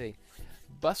 I was a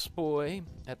busboy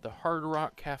at the Hard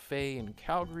Rock Cafe in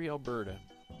Calgary, Alberta.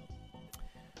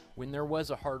 When there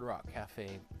was a Hard Rock Cafe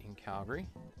in Calgary,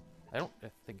 I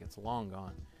think it's long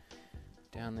gone.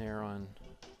 Down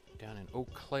in Eau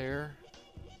Claire,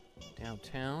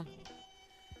 downtown.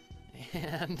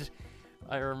 And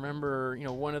I remember,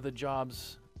 one of the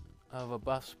jobs of a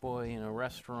busboy in a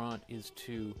restaurant is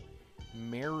to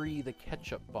marry the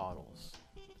ketchup bottles.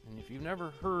 And if you've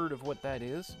never heard of what that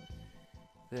is,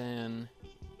 and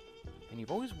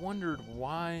you've always wondered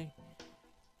why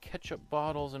ketchup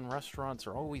bottles in restaurants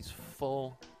are always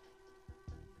full,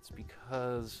 it's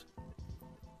because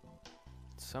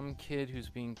some kid who's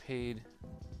being paid,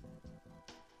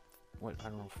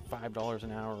 $5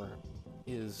 an hour,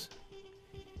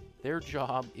 their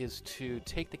job is to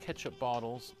take the ketchup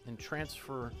bottles and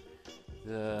transfer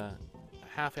the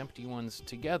half-empty ones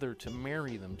together to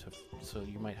marry them. So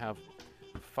you might have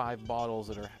 5 bottles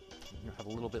that have a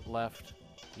little bit left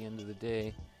at the end of the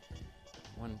day.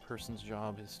 One person's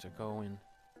job is to go and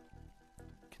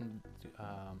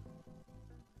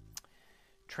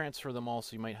transfer them all,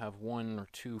 so you might have 1 or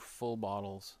 2 full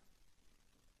bottles,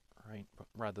 right,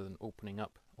 rather than opening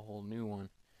up a whole new one.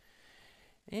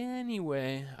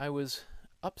 Anyway, I was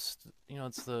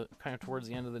it's the kind of towards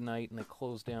the end of the night, and they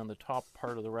closed down the top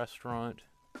part of the restaurant,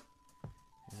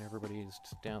 and everybody's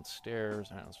downstairs,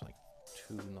 and it was like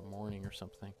 2 in the morning or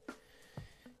something,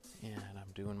 and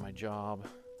I'm doing my job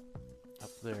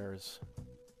upstairs,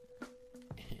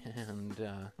 and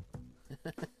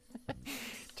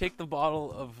take the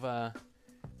bottle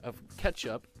of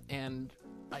ketchup, and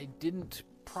I didn't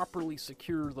properly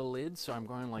secure the lid, so I'm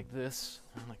going like this,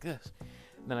 and like this.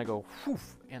 And then I go,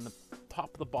 whoof, and the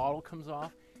top of the bottle comes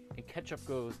off, and ketchup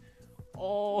goes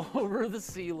all over the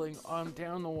ceiling, on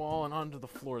down the wall, and onto the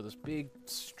floor. This big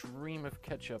stream of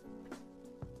ketchup.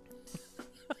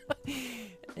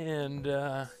 And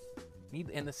the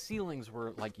ceilings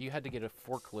were like, you had to get a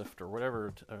forklift or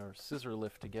whatever, or scissor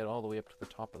lift to get all the way up to the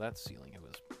top of that ceiling. It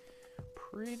was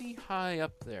pretty high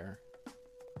up there.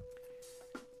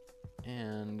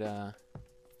 And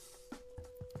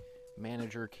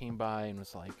manager came by and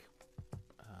was like,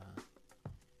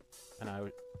 and I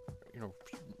would,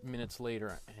 minutes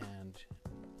later, and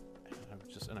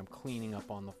I'm cleaning up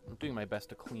I'm doing my best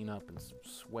to clean up and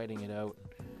sweating it out.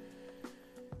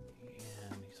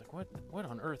 And he's like, what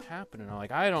on earth happened? And I'm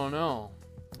like, I don't know.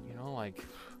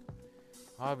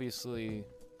 Obviously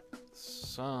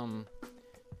some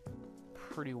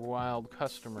pretty wild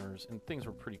customers, and things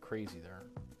were pretty crazy there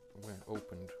when it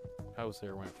opened. I was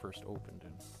there when it first opened,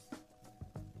 and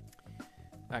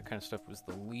that kind of stuff was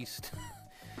the least,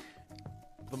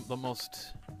 the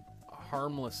most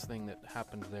harmless thing that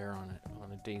happened there on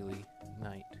a daily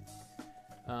night.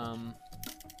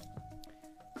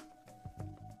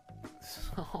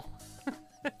 So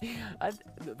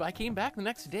I came back the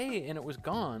next day and it was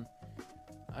gone.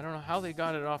 I don't know how they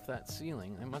got it off that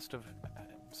ceiling. They must have,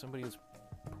 somebody's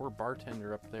poor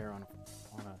bartender up there on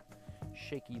a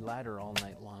shaky ladder all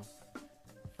night long.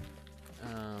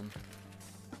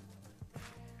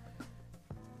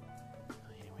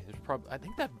 Anyway, there's probably, I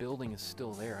think that building is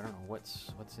still there. I don't know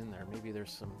what's in there. Maybe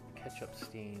there's some ketchup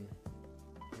stain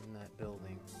in that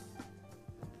building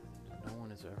that no one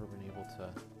has ever been able to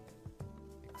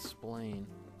explain.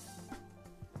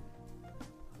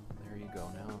 There you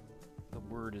go. Now the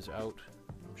word is out.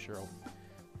 I'm sure I'll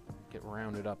get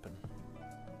rounded up and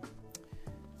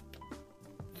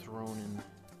thrown in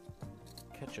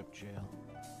ketchup jail.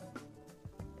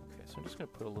 Okay, so I'm just going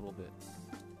to put a little bit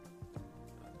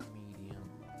of medium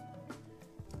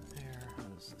there. How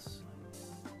does this?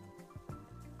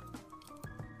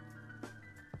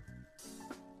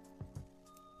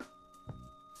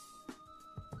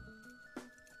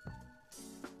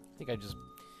 I think I just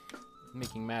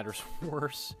making matters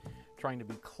worse, trying to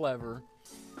be clever,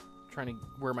 trying to,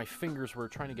 where my fingers were,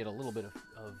 trying to get a little bit of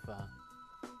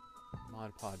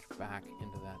Mod Podge back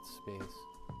into that space.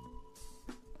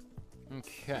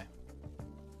 Okay.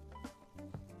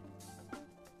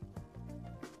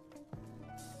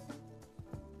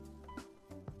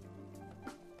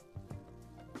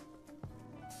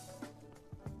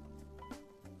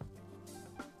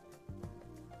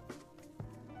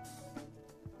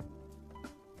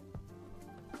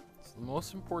 It's the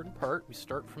most important part. We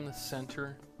start from the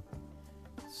center,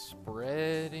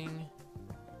 spreading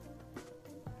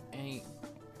any,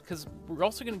 because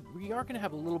we are gonna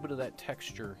have a little bit of that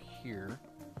texture here,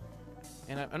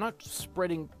 and I'm not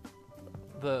spreading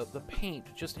the paint,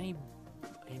 just any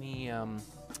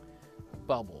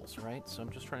bubbles, right? So I'm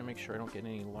just trying to make sure I don't get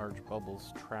any large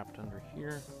bubbles trapped under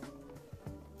here,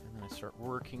 and then I start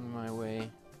working my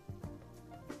way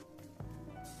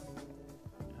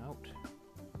out.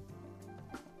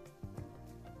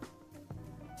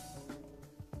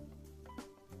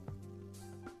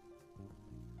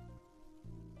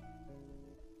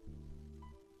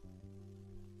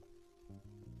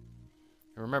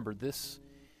 Remember this,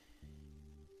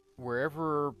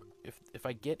 wherever, if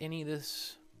I get any of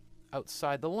this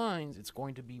outside the lines, it's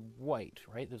going to be white,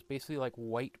 right? There's basically like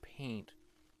white paint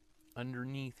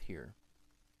underneath here.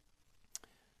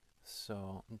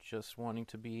 So I'm just wanting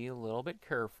to be a little bit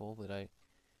careful that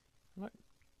I'm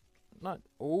not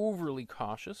overly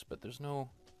cautious, but there's no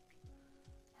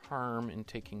harm in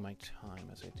taking my time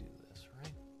as I do this,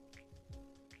 right?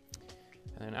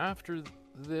 And then after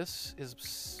this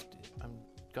is, I'm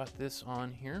got this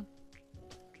on here.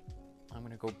 I'm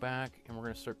going to go back and we're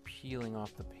going to start peeling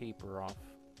off the paper off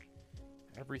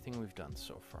everything we've done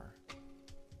so far.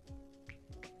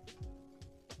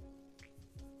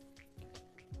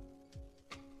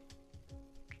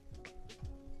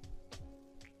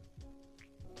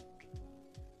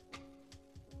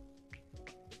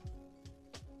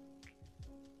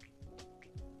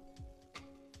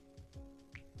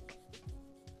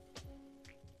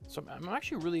 So I'm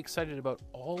actually really excited about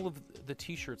all of the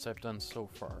t-shirts I've done so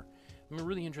far. I'm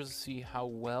really interested to see how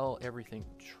well everything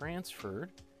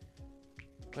transferred.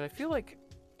 But I feel like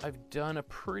I've done a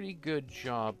pretty good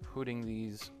job putting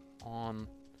these on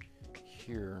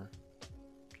here.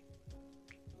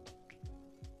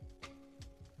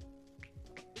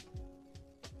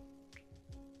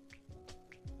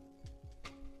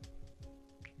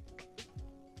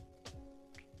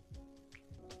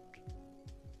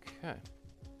 Okay.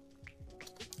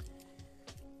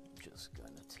 Just gonna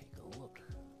take a look.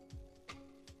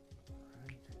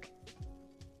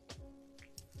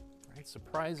 Right,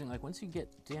 surprising, like once you get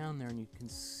down there and you can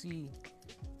see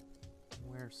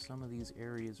where some of these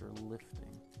areas are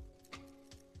lifting.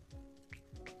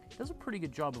 It does a pretty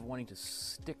good job of wanting to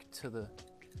stick to the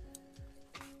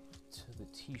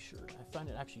t-shirt. I find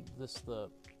it actually, the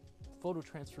photo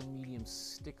transfer medium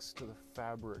sticks to the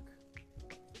fabric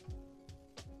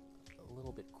a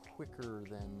little bit quicker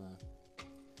than the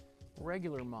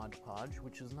regular Mod Podge,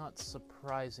 which is not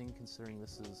surprising considering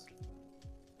this is,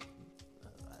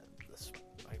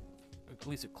 at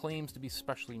least it claims to be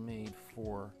specially made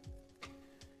for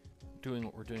doing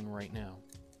what we're doing right now.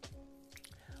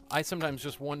 I sometimes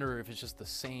just wonder if it's just the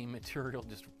same material,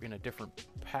 just in a different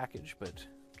package, but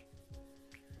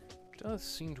it does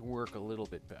seem to work a little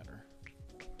bit better.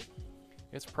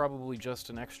 It's probably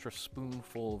just an extra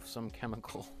spoonful of some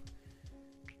chemical.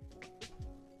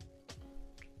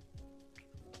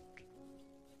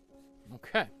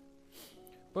 Okay,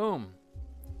 boom.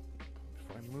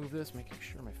 Before I move this, making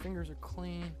sure my fingers are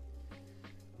clean.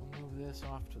 I'll move this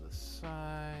off to the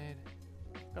side.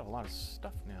 Got a lot of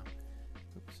stuff now.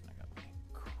 Oops, I got my,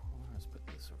 let's put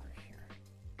this over here.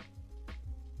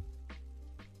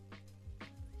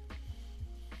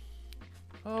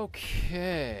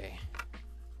 Okay.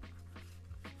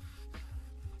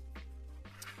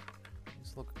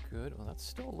 These look good. Well, that's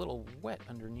still a little wet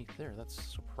underneath there. That's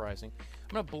surprising.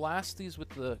 I'm gonna blast these with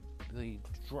the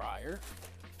dryer.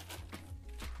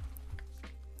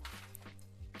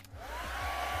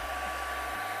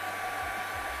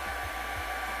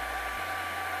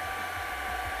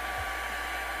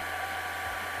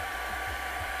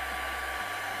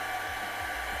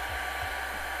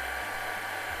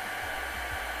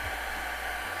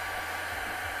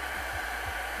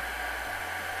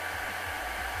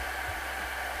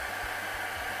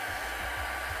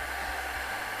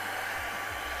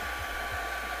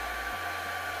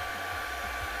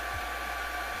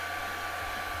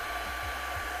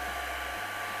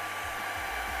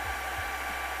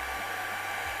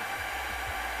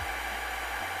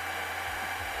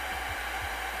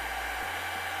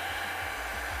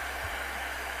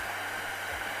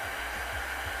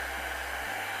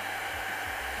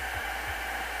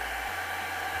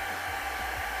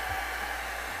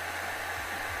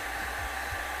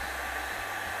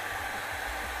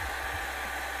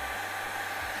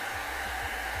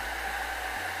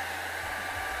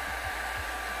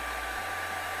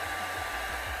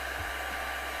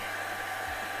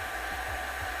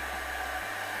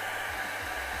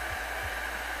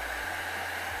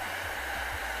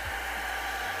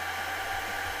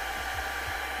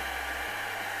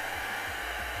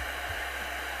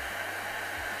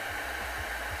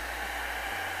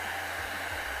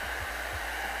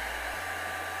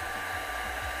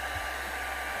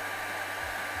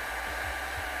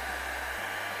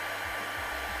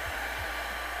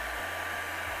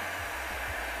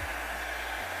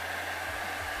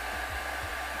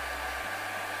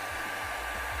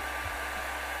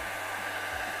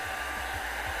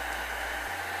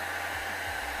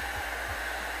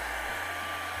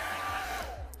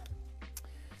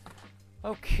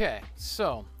 Okay,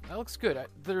 so that looks good.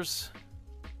 There's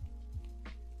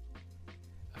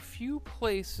a few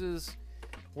places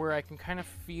where I can kind of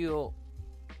feel,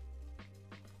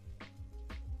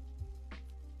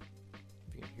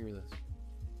 if you can hear this.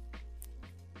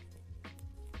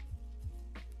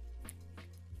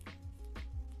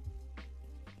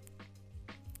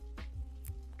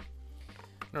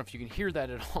 I don't know if you can hear that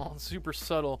at all. It's super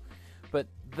subtle, but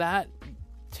that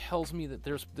tells me that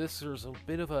there's a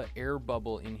bit of an air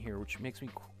bubble in here, which makes me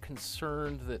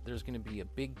concerned that there's going to be a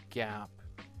big gap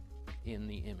in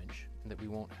the image and that we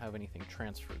won't have anything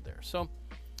transferred there. So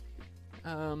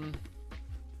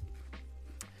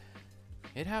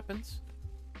it happens.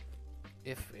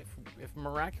 If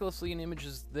miraculously an image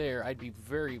is there, I'd be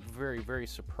very, very, very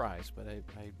surprised, but I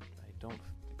don't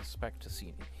expect to see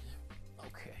anything.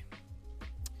 Okay.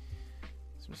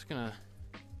 So I'm just gonna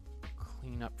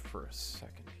clean up for a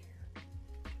second here.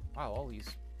 Wow, all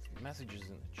these messages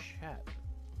in the chat.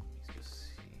 Let me just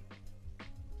see.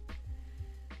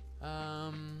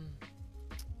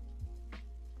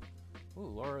 Ooh,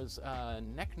 Laura's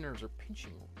neck nerves are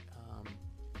pinching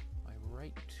my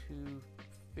right two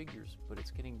figures, but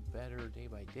it's getting better day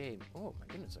by day. Oh my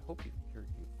goodness, I hope you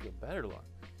feel better, Laura.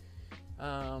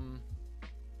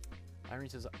 Irene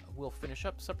says, we'll finish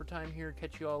up supper time here.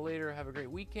 Catch you all later. Have a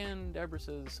great weekend. Deborah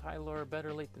says, hi, Laura.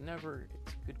 Better late than never.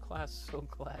 It's a good class. So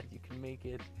glad you can make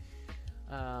it.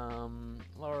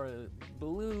 Laura,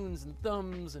 balloons and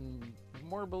thumbs and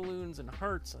more balloons and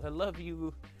hearts. I love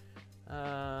you.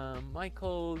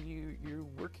 Michael, you're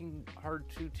working hard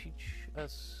to teach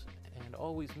us and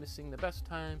always missing the best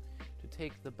time to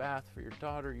take the bath for your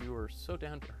daughter. You are so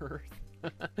down to earth.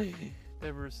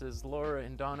 Deborah says, Laura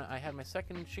and Donna, I had my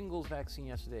second shingles vaccine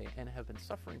yesterday and have been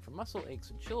suffering from muscle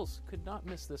aches and chills. Could not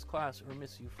miss this class or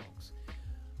miss you folks.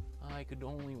 I could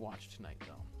only watch tonight,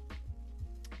 though.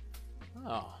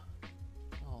 Oh.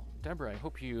 Well, Deborah, I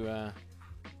hope you that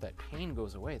pain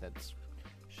goes away. That's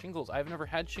shingles. I've never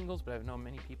had shingles, but I've known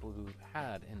many people who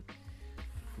had, and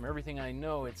from everything I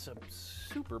know, it's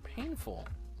super painful.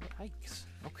 Yikes.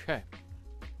 Okay.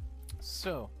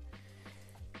 So,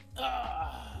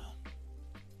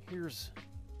 here's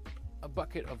a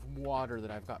bucket of water that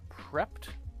I've got prepped,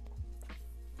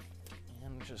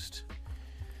 and just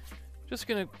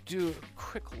gonna do a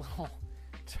quick little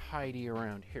tidy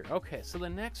around here. Okay, so the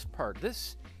next part,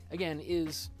 this again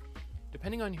is,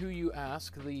 depending on who you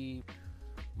ask, the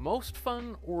most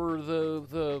fun or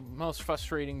the most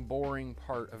frustrating, boring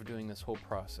part of doing this whole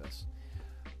process.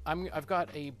 I've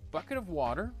got a bucket of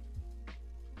water,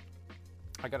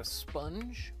 I got a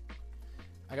sponge,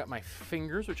 I got my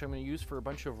fingers, which I'm going to use for a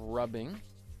bunch of rubbing,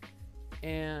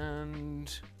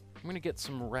 and I'm going to get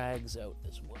some rags out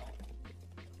as well.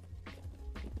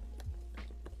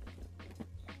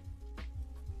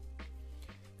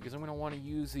 Because I'm going to want to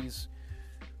use these,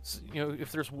 you know,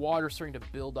 if there's water starting to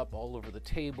build up all over the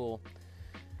table,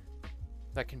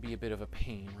 that can be a bit of a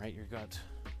pain, right?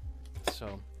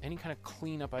 So any kind of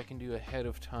cleanup I can do ahead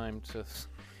of time to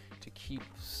keep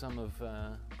some of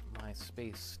my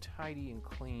space tidy and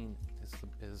clean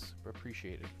is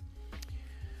appreciated.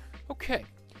 Okay,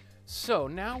 so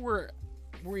now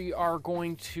we are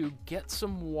going to get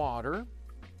some water,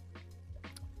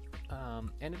 and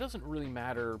it doesn't really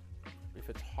matter if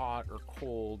it's hot or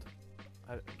cold.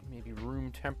 Maybe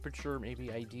room temperature,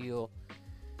 maybe ideal.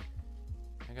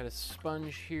 I got a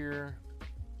sponge here,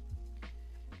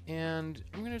 and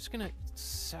I'm just gonna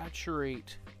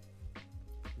saturate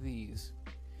these.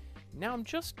 Now I'm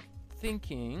just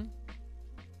thinking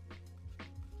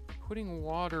putting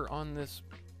water on this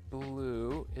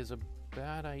blue is a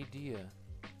bad idea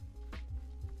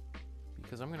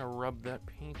because I'm going to rub that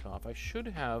paint off. I should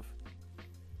have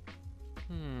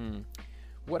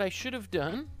what I should have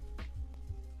done,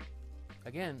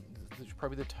 again, this is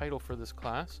probably the title for this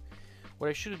class, what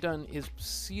I should have done is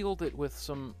sealed it with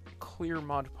some clear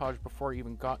Mod Podge before I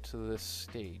even got to this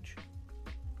stage.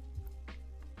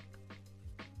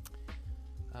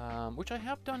 Which I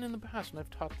have done in the past when I've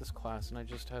taught this class, and I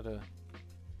just had a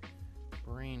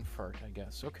brain fart, I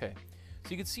guess. Okay, so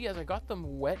you can see as I got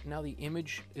them wet, now the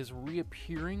image is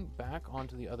reappearing back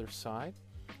onto the other side.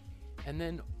 And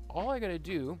then all I gotta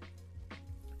do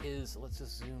is, let's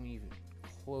just zoom even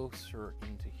closer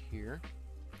into here.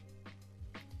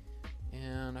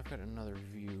 And I've got another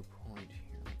viewpoint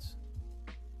here. Let's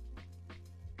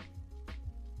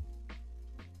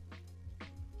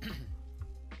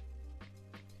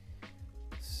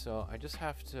so I just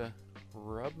have to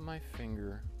rub my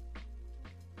finger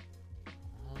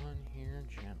on here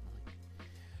gently.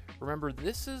 Remember,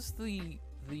 this is the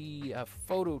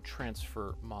photo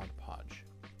transfer Mod Podge.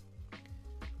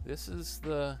 This is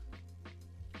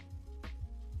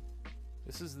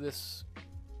this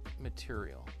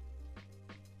material,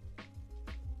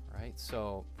 right?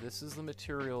 So this is the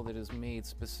material that is made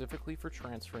specifically for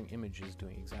transferring images,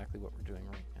 doing exactly what we're doing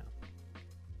right now.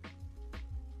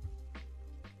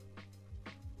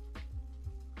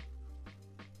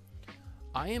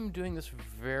 I am doing this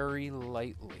very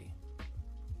lightly,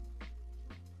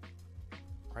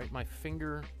 right? My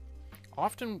finger,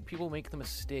 often people make the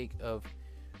mistake of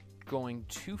going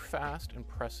too fast and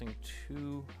pressing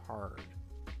too hard.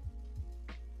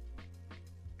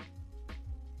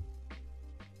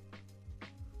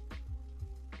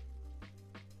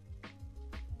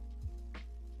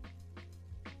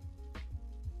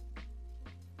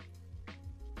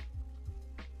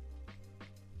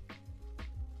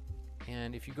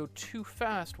 And if you go too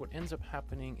fast, what ends up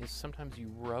happening is sometimes you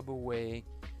rub away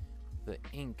the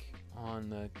ink on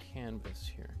the canvas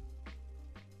here.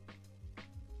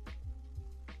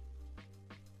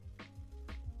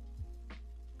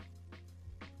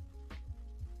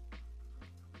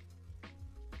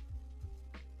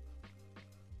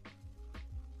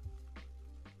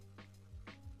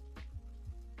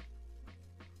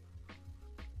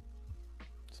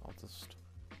 So I'll just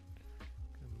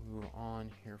move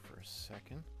on here for a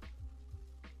second.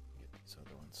 Get these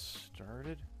other ones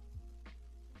started.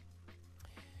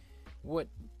 What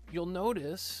you'll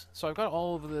notice, so I've got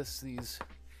all of these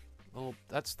little,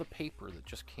 that's the paper that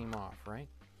just came off, right?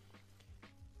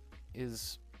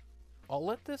 Is I'll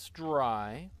let this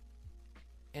dry,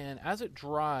 and as it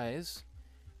dries,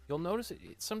 you'll notice it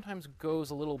sometimes goes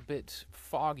a little bit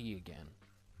foggy again.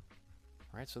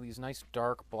 Right, so these nice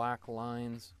dark black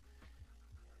lines,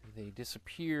 they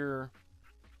disappear,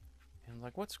 and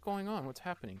like, what's going on? What's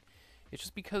happening? It's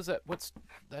just because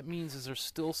that means is there's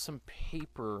still some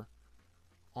paper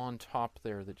on top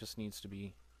there that just needs to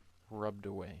be rubbed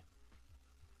away.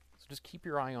 So just keep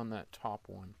your eye on that top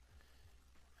one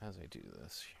as I do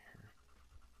this here.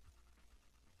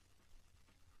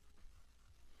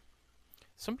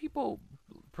 Some people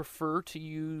prefer to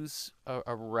use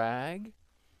a rag,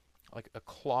 like a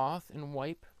cloth, and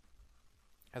wipe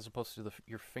as opposed to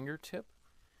your fingertip.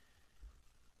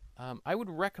 I would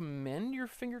recommend your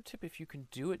fingertip if you can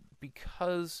do it,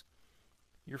 because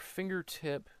your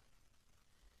fingertip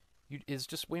is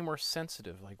just way more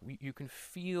sensitive. Like you can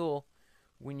feel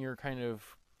when you're kind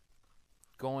of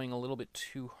going a little bit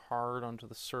too hard onto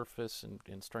the surface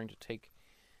and starting to take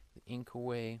the ink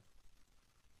away.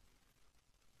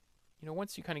 You know,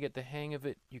 once you kind of get the hang of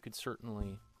it, you could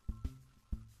certainly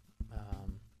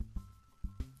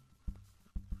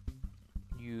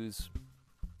use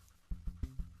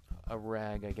a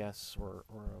rag, I guess, or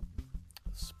a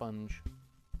sponge.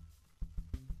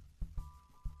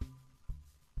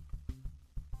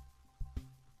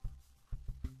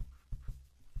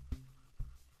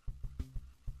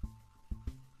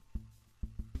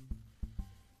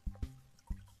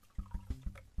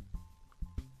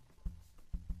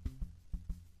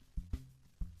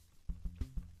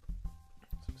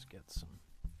 Let's just get some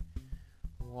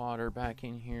water back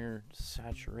in here to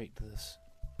saturate this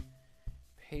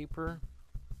paper.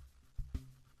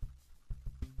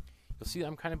 You'll see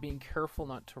I'm kind of being careful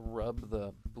not to rub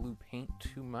the blue paint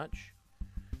too much,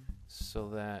 so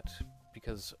that,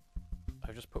 because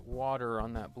I just put water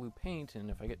on that blue paint,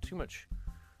 and if I get too much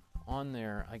on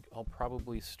there, I'll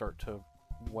probably start to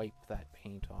wipe that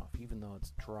paint off, even though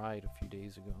it's dried a few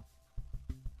days ago.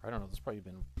 I don't know, it's probably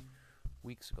been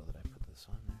weeks ago that I put this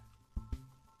on there.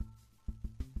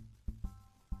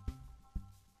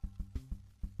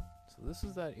 So this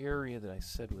is that area that I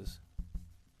said was,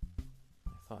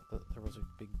 I thought that there was a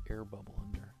big air bubble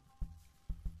under.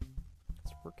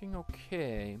 It's working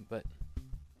okay, but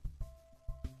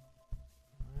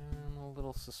I'm a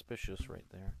little suspicious right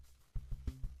there.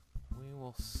 We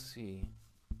will see.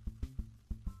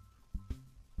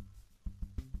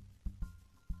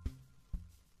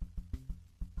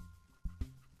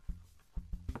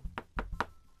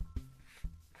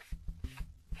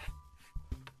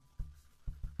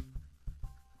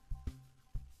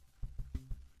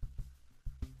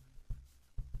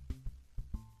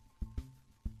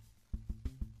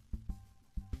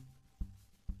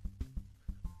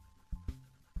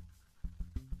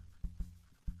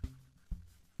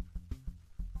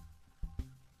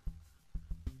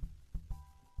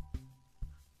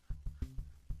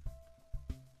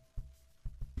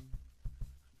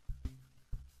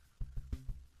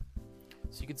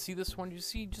 So you can see this one, you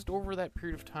see just over that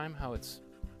period of time how it's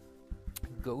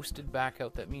ghosted back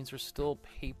out. That means there's still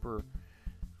paper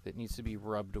that needs to be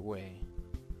rubbed away.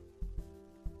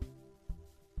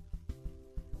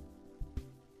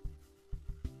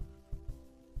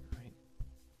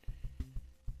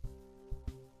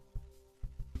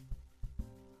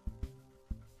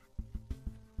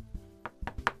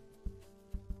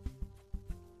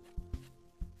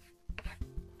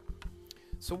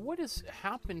 So what has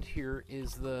happened here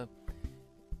is the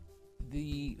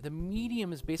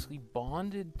medium is basically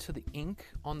bonded to the ink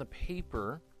on the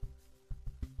paper,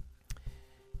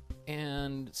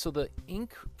 and so the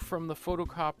ink from the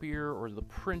photocopier or the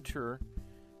printer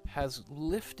has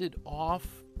lifted off,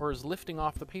 or is lifting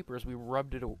off the paper as we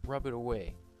rub it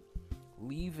away,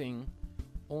 leaving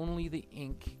only the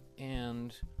ink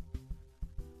and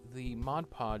the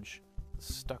Mod Podge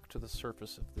stuck to the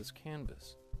surface of this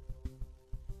canvas.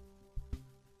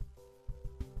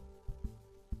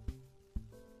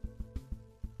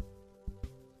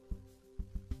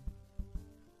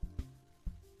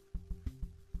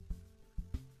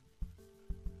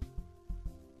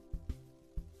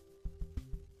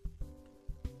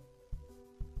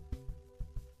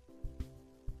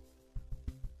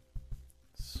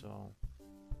 So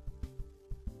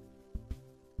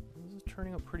this is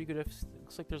turning out pretty good. It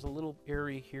looks like there's a little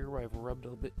area here where I've rubbed a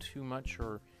little bit too much,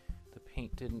 or the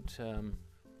paint didn't.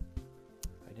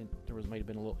 Might have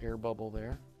been a little air bubble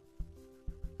there.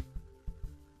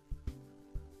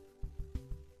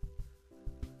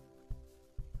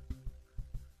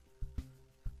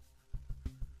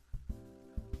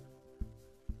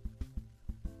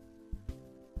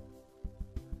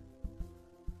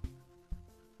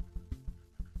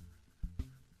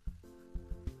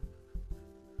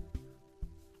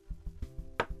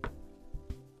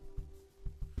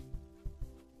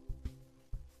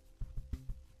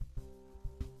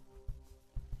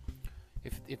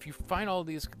 If you find all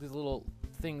these little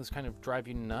things kind of drive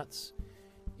you nuts,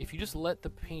 if you just let the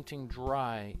painting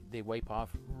dry, they wipe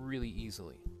off really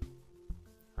easily.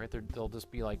 Right? They'll just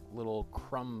be like little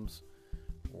crumbs,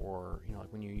 or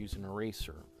like when you use an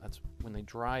eraser. That's when they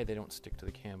dry, they don't stick to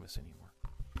the canvas anymore.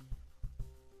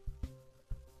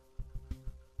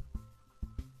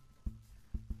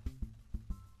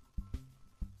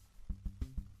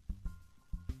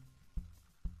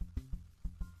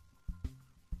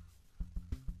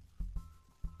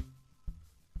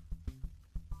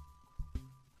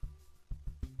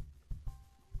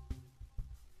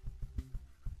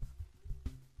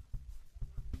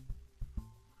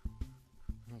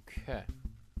 Okay,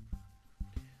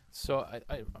 so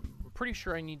I'm pretty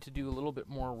sure I need to do a little bit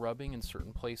more rubbing in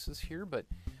certain places here, but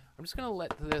I'm just going to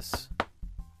let this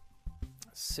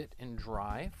sit and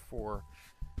dry for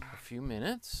a few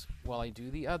minutes while I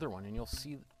do the other one, and you'll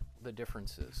see the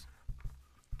differences.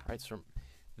 All right, so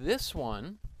this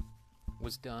one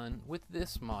was done with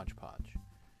this Mod Podge,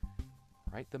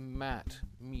 right? The matte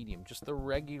medium, just the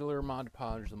regular Mod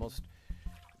Podge, the most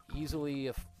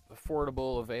easily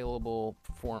affordable, available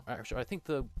form. Actually, I think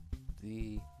the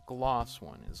gloss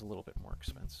one is a little bit more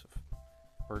expensive,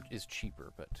 or is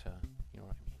cheaper, but you know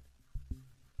what I mean.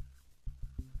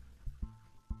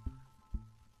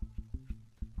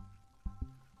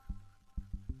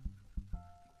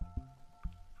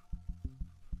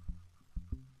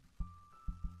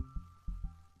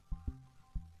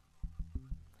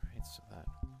 All right, so that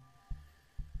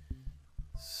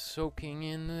soaking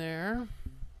in there.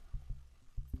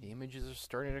 The images are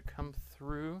starting to come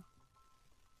through.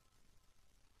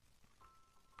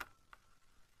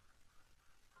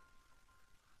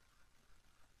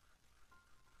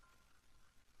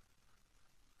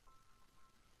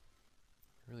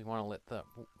 You really want to let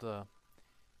the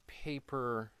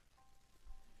paper,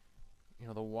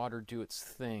 the water do its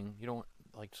thing. You don't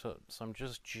so I'm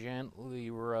just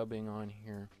gently rubbing on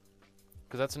here,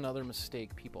 because that's another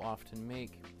mistake people often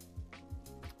make,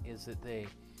 is that they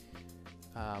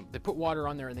put water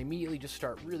on there and they immediately just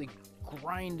start really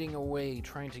grinding away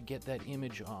trying to get that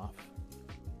image off,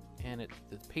 and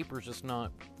the paper's just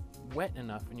not wet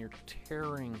enough, and you're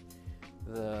tearing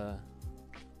the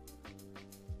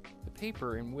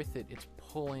paper, and with it, it's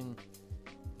pulling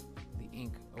the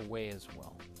ink away as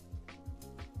well.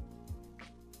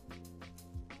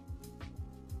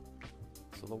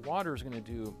 So the water is going to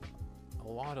do a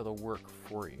lot of the work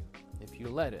for you if you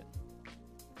let it.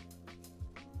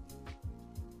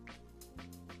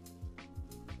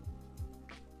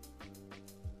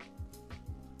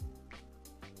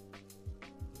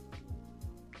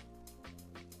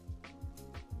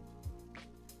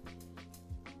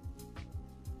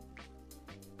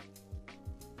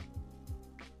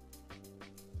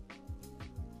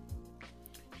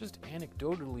 Just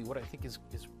anecdotally, what I think is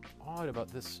odd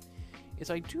about this is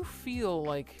I do feel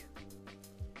like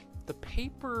the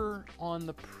paper on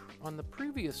the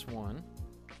previous one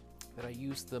that I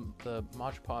used, the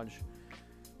Mod Podge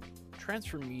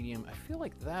transfer medium, I feel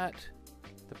like the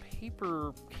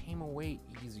paper came away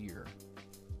easier.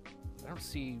 I don't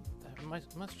see,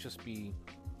 that must just be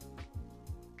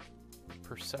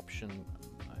perception,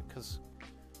 because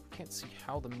can't see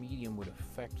how the medium would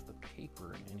affect the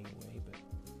paper in any way, but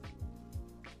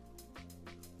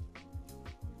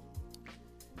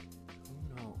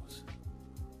who knows?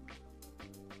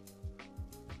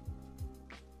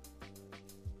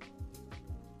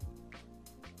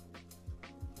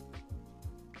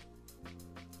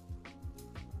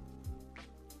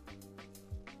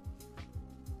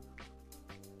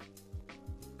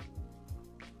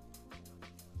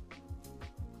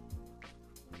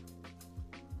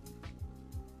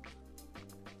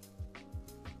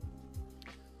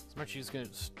 I'm actually just going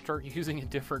to start using a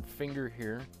different finger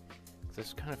here, because I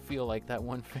just kind of feel like that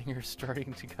one finger is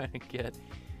starting to kind of get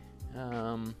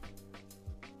a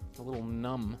little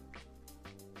numb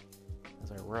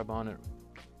as I rub on it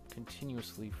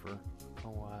continuously for a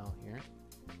while here.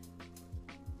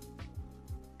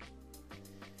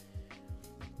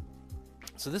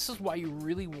 So this is why you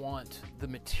really want the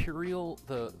material,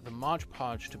 the Mod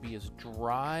Podge, to be as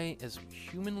dry as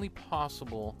humanly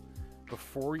possible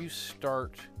before you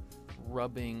start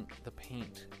rubbing the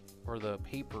paint or the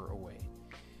paper away.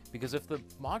 Because if the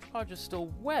Mod Podge is still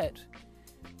wet,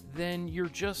 then you're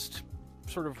just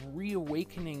sort of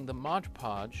reawakening the Mod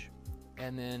Podge,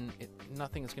 and then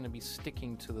nothing is going to be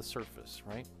sticking to the surface,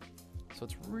 right? So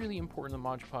it's really important the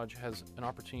Mod Podge has an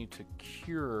opportunity to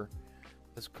cure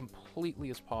as completely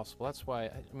as possible. That's why,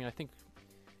 I mean, I think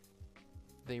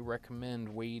they recommend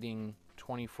waiting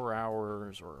 24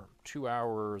 hours or 2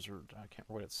 hours, or I can't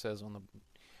remember what it says on the...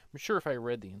 I'm sure if I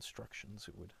read the instructions,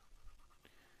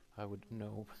 I would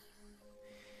know.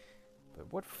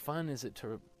 But what fun is it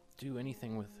to do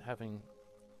anything with having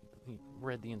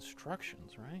read the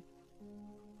instructions, right?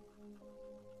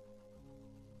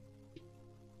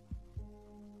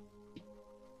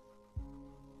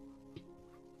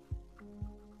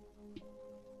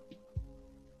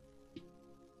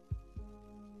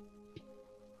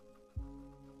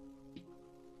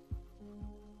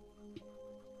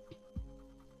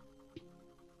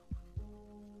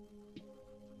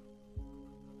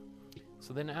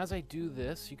 So then as I do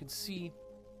this, you can see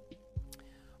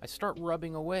I start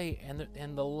rubbing away,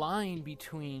 and the line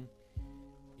between,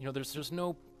 you know, there's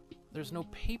no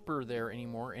paper there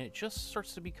anymore, and it just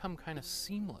starts to become kind of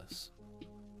seamless.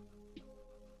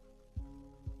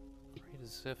 Right,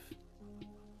 as if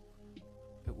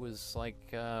it was like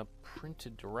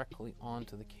printed directly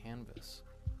onto the canvas.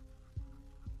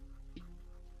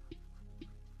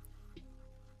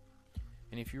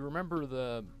 And if you remember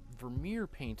the Vermeer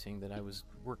painting that I was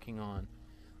working on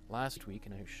last week,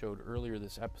 and I showed earlier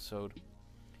this episode,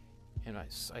 and I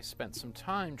spent some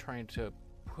time trying to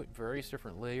put various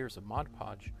different layers of Mod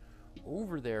Podge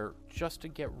over there just to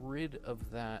get rid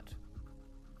of that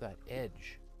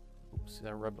edge. Oops,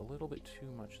 I rubbed a little bit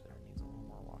too much there. It needs a little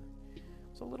more water.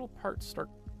 So little parts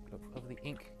of the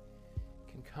ink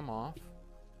can come off.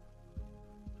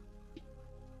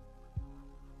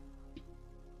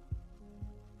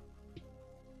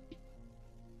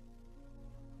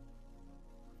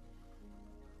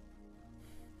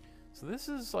 So this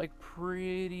is like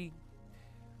pretty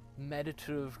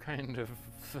meditative kind of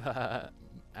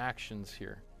actions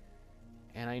here.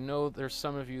 And I know there's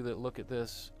some of you that look at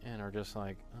this and are just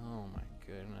like, oh my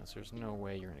goodness, there's no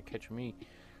way you're going to catch me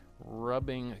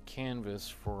rubbing a canvas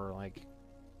for like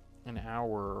an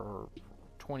hour or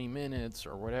 20 minutes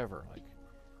or whatever. Like,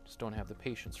 just don't have the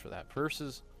patience for that.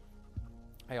 Versus,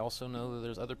 I also know that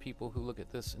there's other people who look at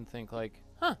this and think like,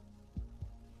 huh,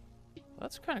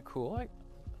 that's kind of cool.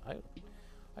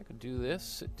 I could do this,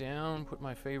 sit down, put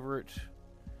my favorite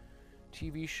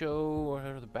TV show,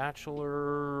 or The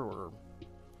Bachelor, or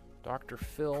Dr.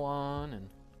 Phil on, and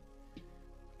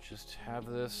just have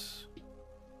this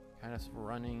kind of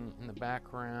running in the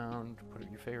background, put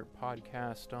your favorite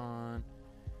podcast on,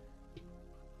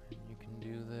 and you can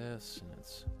do this, and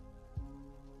it's...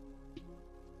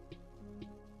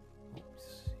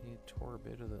 Oops, he tore a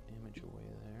bit of the image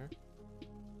away there.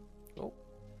 Oh.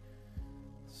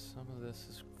 Some of this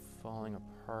is falling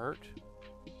apart.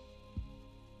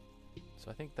 So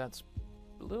I think that's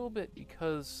a little bit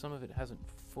because some of it hasn't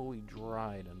fully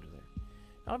dried under there.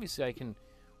 Now obviously I can,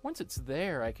 once it's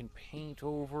there, I can paint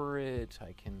over it.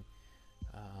 I can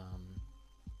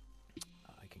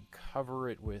cover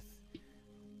it with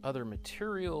other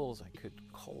materials. I could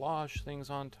collage things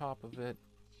on top of it.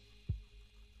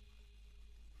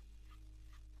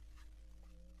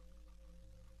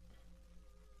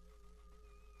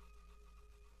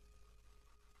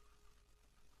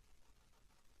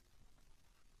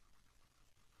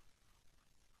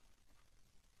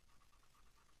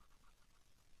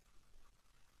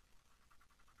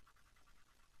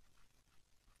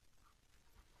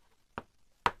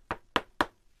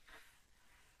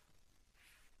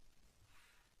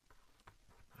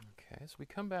 Okay, so we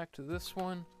come back to this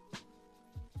one.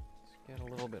 Let's get a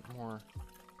little bit more.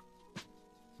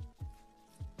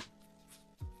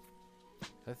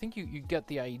 I think you get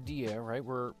the idea, right?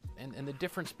 And the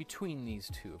difference between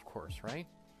these two, of course, right?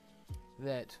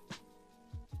 That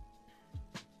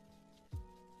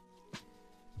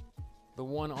the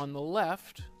one on the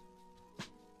left,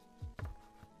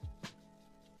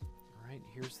 right?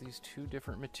 Here's these two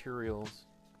different materials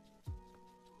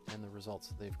and the results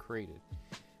that they've created.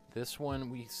 This one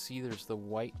we see there's the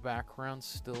white background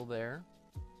still there,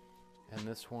 and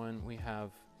this one we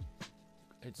have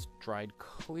it's dried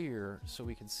clear so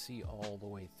we can see all the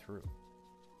way through.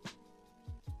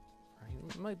 Right?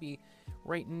 It might be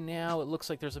right now. It looks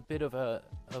like there's a bit of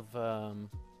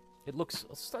it looks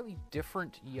a slightly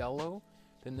different yellow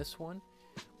than this one.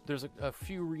 There's a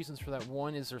few reasons for that.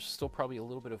 One is there's still probably a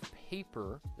little bit of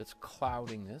paper that's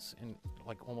clouding this and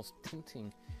like almost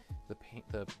tinting the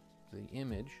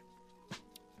image.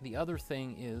 The other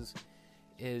thing is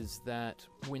that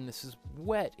when this is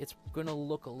wet, it's going to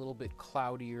look a little bit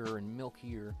cloudier and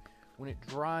milkier. When it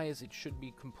dries, it should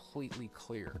be completely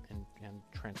clear and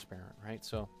transparent, right?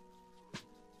 So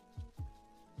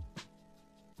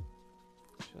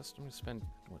I'm going to spend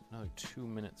another 2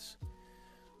 minutes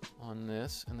on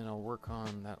this, and then I'll work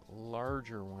on that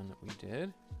larger one that we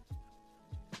did.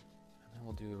 And then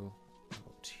we'll do a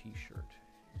little t-shirt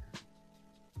here.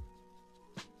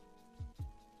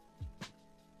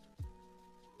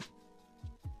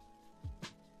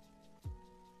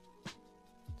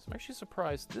 So I'm actually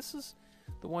surprised. This is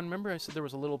the one, remember I said there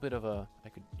was a little bit of I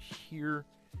could hear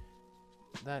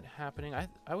that happening.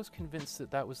 I was convinced that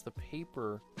that was the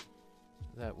paper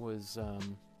that was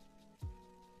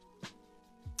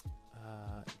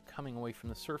coming away from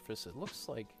the surface. It looks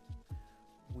like,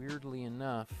 weirdly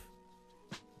enough,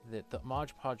 that the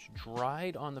Mod Podge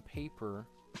dried on the paper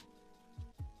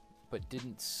but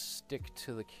didn't stick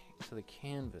to the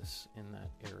canvas in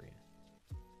that area.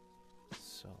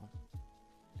 So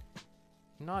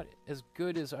not as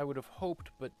good as I would have hoped,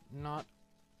 but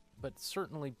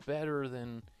certainly better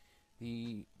than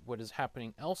what is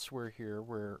happening elsewhere here,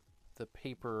 where the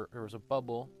paper, there was a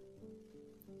bubble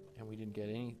and we didn't get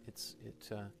any.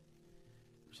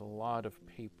 There's a lot of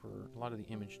paper, a lot of the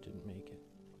image didn't make it.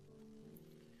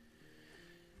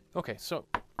 Okay, so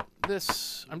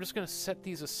I'm just going to set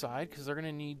these aside because they're going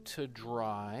to need to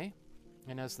dry,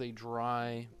 and as they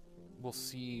dry, we'll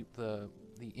see the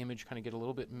image kind of get a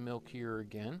little bit milkier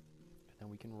again, and then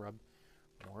we can rub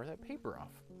more of that paper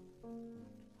off.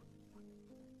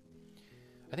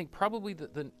 I think probably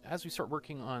as we start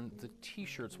working on the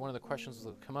t-shirts, one of the questions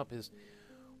that come up is,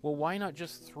 well, why not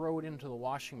just throw it into the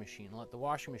washing machine and let the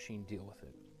washing machine deal with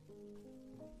it?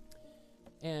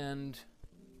 And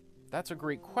that's a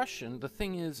great question. The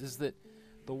thing is that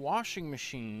the washing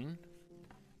machine,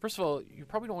 first of all, you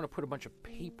probably don't want to put a bunch of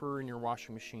paper in your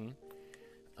washing machine.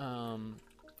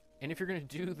 And if you're going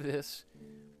to do this,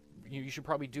 you should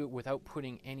probably do it without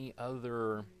putting any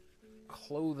other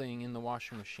clothing in the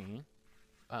washing machine.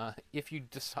 If you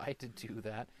decide to do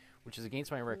that, which is against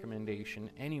my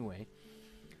recommendation anyway.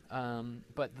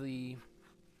 But the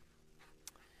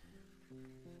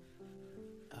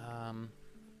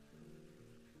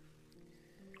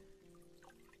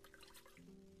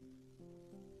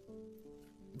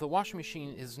washing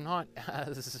machine is not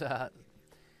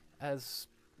as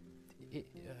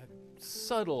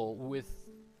subtle with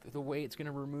the way it's going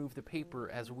to remove the paper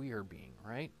as we are being,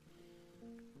 right?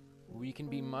 We can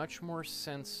be much more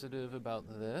sensitive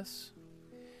about this,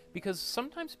 because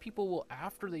sometimes people will,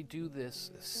 after they do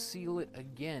this, seal it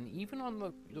again, even on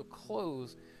the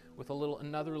clothes, with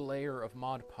another layer of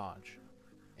Mod Podge,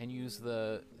 and use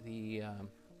the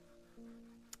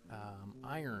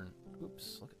iron.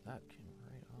 Oops, look at that, came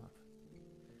right off.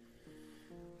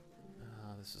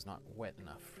 This is not wet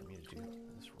enough for me to do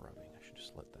this rubbing. I should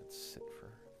just let that sit for.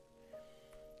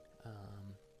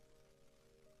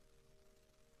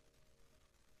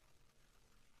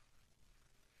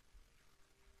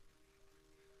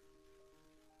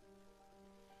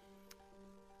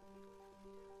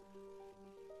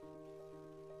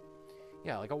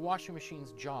 Yeah, like a washing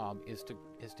machine's job is to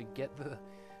get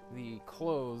the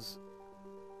clothes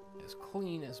as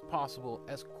clean as possible,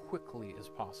 as quickly as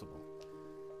possible.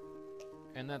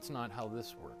 And that's not how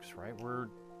this works, right? We're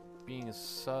being as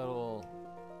subtle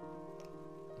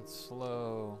and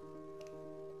slow.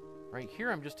 Right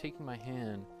here, I'm just taking my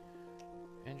hand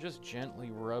and just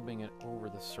gently rubbing it over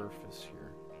the surface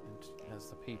here, and as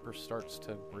the paper starts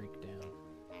to break down.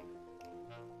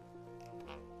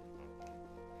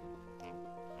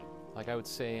 Like I would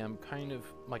say, I'm kind of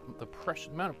like the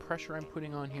amount of pressure I'm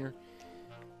putting on here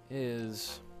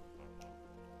is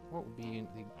what would be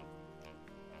the...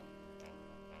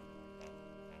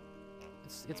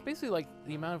 It's basically like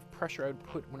the amount of pressure I would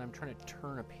put when I'm trying to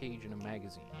turn a page in a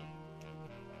magazine.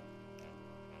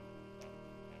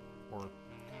 Or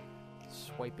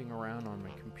swiping around on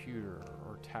my computer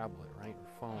or tablet, right? Or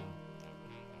phone.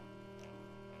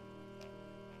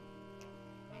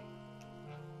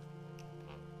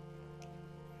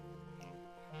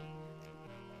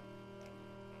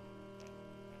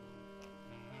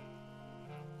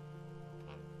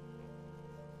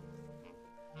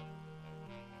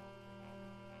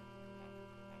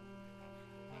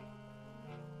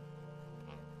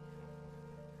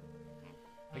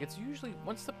 Like it's usually,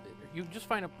 once you just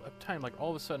find a time, like all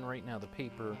of a sudden right now the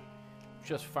paper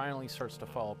just finally starts to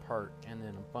fall apart and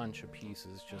then a bunch of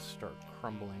pieces just start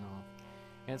crumbling off.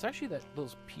 And it's actually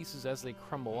those pieces as they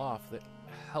crumble off that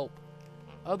help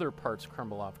other parts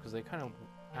crumble off, because they kind of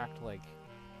act like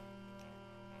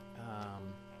a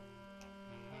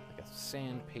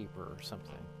sandpaper or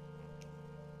something.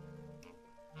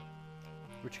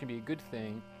 Which can be a good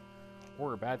thing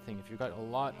or a bad thing. If you've got a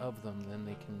lot of them, then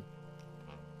they can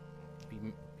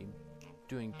be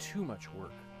doing too much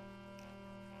work.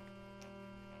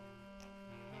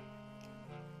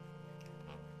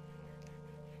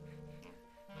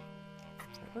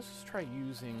 Let's just try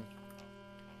using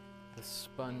the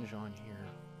sponge on here.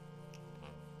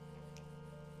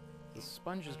 The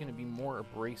sponge is going to be more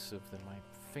abrasive than my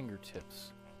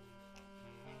fingertips,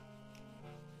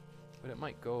 but it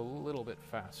might go a little bit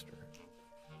faster.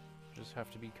 Just have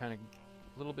to be kind of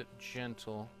a little bit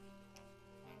gentle.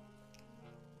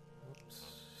 Oops.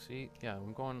 See? Yeah,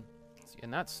 I'm going... See,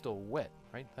 and that's still wet,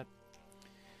 right? That...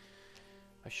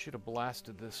 I should have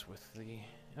blasted this with the...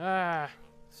 Ah!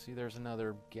 See, there's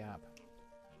another gap.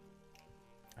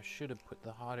 I should have put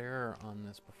the hot air on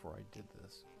this before I did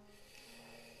this.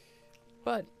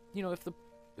 But, you know, if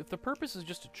the purpose is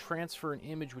just to transfer an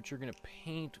image which you're going to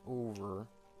paint over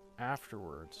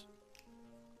afterwards,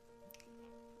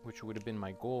 which would have been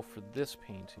my goal for this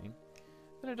painting,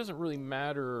 then it doesn't really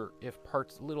matter if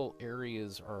little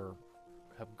areas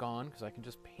have gone, because I can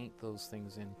just paint those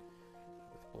things in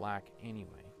with black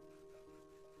anyway.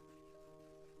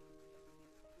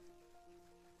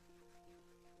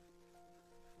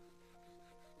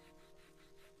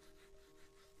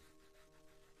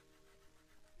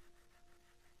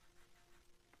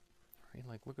 Right,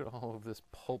 like look at all of this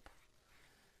pulp.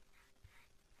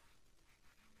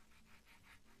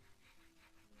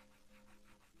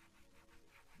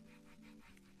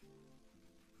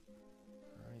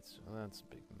 Alright, so that's a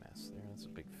big mess there. That's a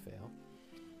big fail.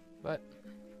 But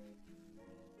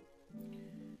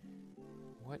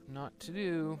what not to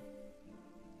do?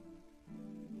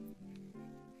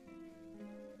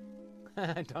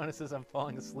 Donna says I'm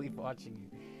falling asleep watching you.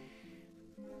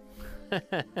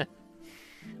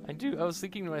 I was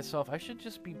thinking to myself, I should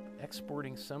just be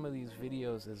exporting some of these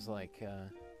videos as like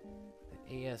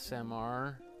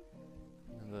ASMR,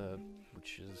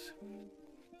 which is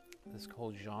this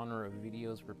whole genre of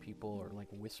videos where people are like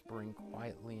whispering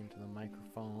quietly into the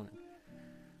microphone,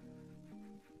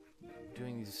 and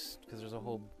doing these, because there's a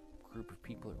whole group of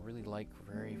people that really like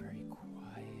very, very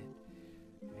quiet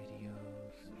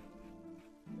videos.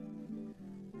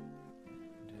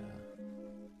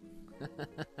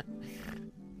 And,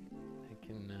 I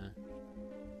can,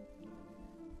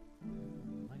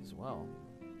 might as well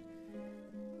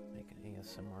make an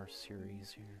ASMR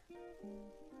series here.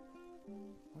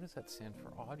 What does that stand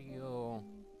for? Audio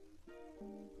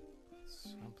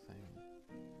something,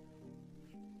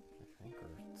 I think, or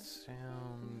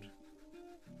sound,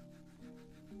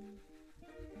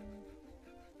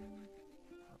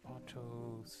 or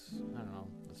autos, I don't know,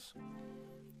 this.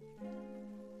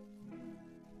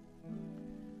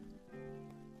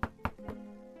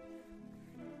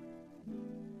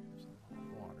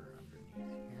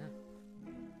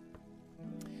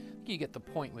 You get the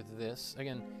point with this.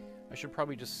 Again, I should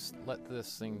probably just let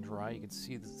this thing dry. You can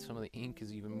see that some of the ink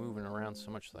is even moving around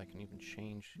so much that I can even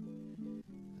change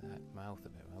that mouth a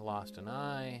bit. I lost an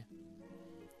eye.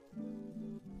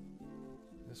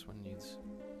 This one needs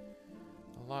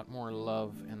a lot more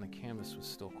love, and the canvas was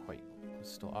still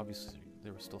obviously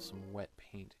there was still some wet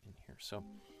paint in here. So I'm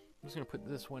just going to put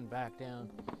this one back down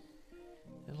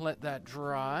and let that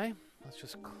dry. Let's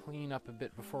just clean up a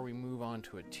bit before we move on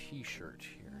to a t-shirt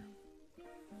here.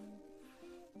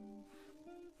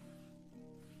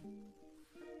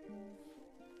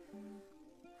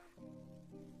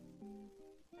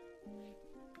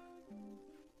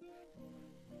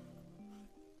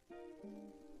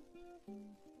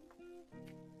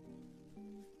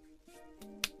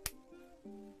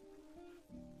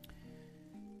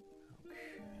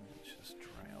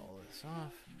 this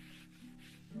off.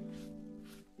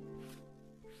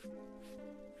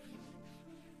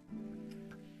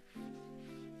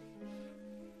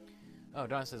 Oh,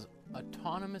 Donna says,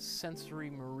 autonomous sensory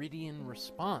meridian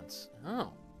response.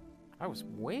 Oh, I was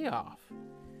way off.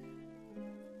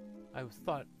 I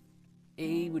thought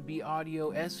A would be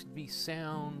audio, S would be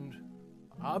sound,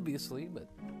 obviously, but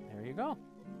there you go.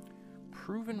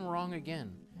 Proven wrong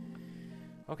again.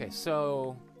 Okay,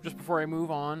 so just before I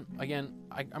move on, again,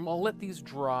 I'll let these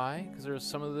dry, because there's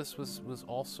some of this was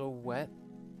also wet,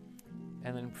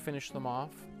 and then finish them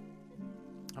off.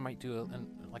 I might do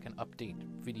like an update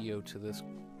video to this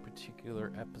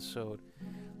particular episode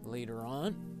later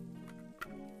on.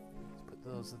 Let's put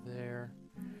those there.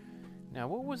 Now,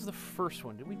 what was the first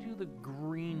one? Did we do the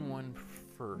green one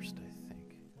first, I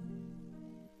think?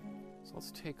 So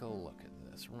let's take a look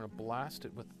at this. We're going to blast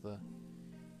it with the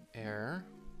air.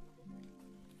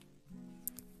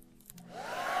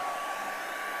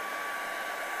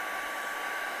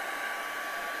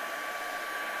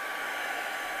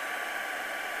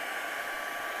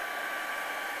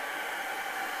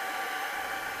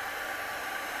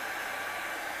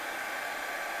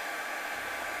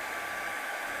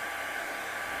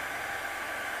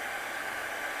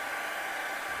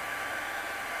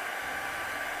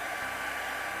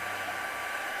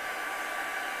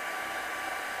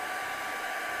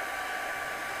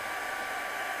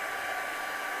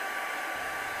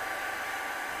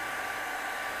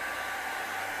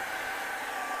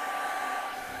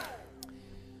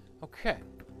 Okay,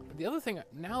 the other thing,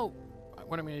 now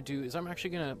what I'm going to do is I'm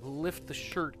actually going to lift the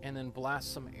shirt and then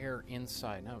blast some air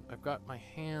inside. Now, I've got my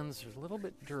hands, they're a little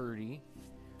bit dirty.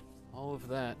 All of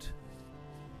that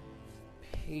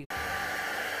paste.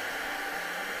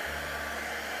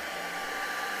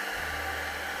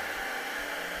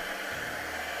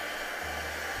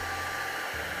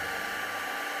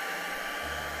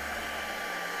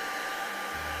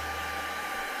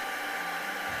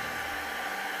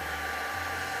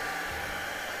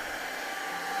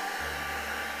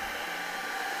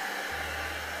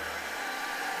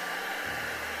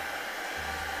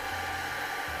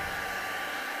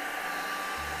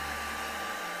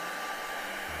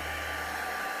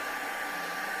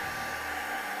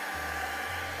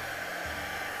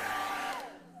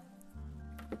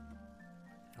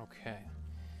 Okay.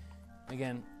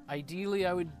 Again, ideally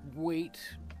I would wait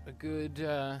a good,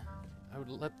 I would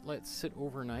let it sit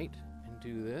overnight and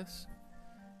do this.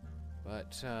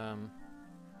 But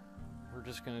we're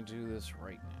just going to do this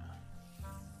right now.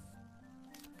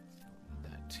 Don't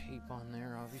need that tape on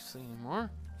there obviously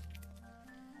anymore.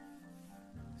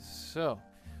 So,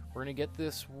 we're going to get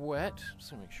this wet.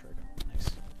 Just going to make sure I got a nice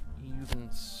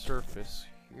even surface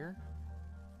here.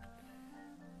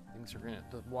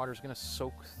 The water's gonna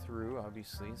soak through,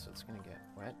 obviously, so it's gonna get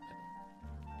wet.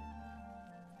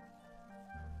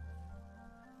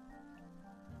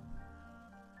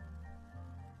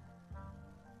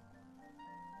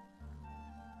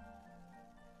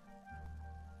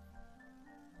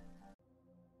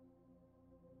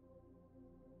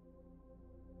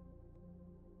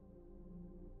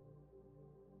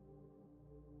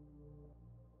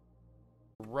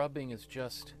 Rubbing is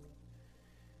just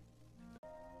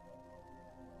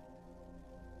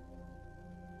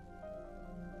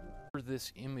where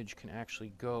this image can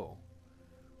actually go,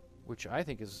 which I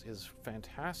think is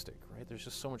fantastic, right? There's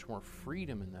just so much more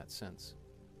freedom in that sense.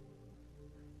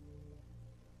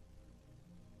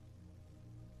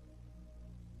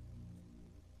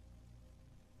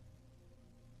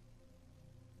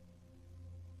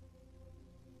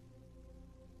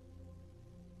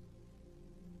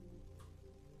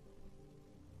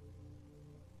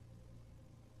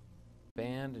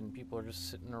 Band and people are just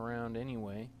sitting around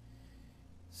anyway,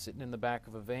 sitting in the back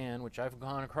of a van, which I've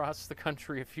gone across the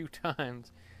country a few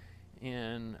times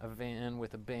in a van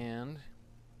with a band,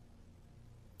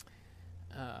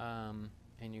 and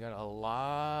you got a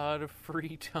lot of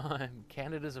free time.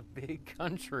 Canada's a big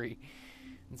country,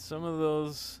 and some of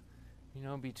those, you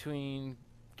know, between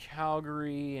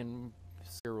Calgary and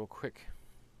here real quick.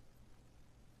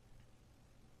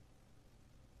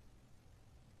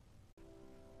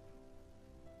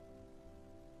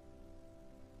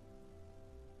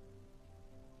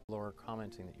 Laura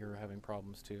commenting that you're having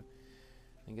problems too.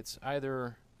 I think it's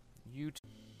either YouTube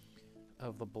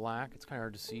of the black, it's kind of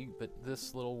hard to see, but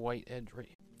this little white edge right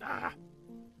here. Ah!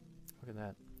 Look at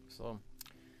that. So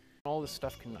all this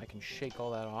stuff I can shake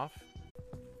all that off.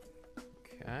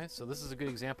 Okay, so this is a good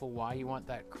example why you want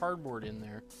that cardboard in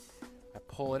there. I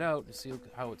pull it out to see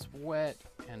how it's wet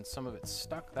and some of it's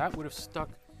stuck. That would have stuck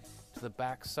to the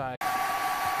back side.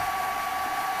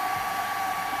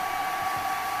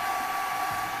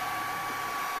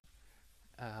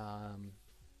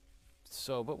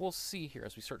 So, but we'll see here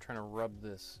as we start trying to rub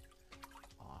this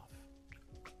off.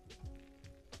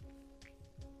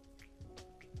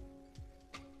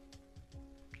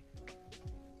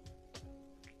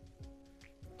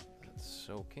 Let's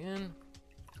soak in.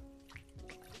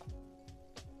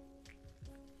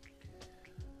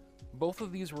 Both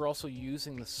of these were also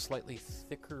using the slightly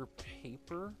thicker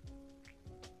paper.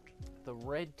 The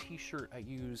red t-shirt I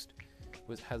used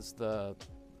has the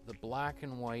black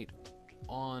and white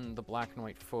on the black and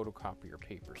white photocopier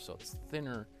paper, so it's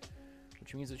thinner,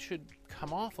 which means it should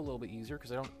come off a little bit easier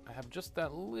because I have just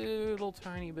that little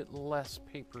tiny bit less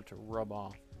paper to rub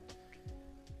off.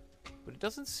 But it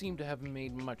doesn't seem to have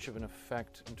made much of an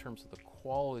effect in terms of the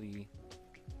quality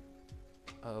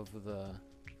of the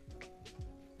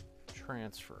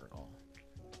transfer at all.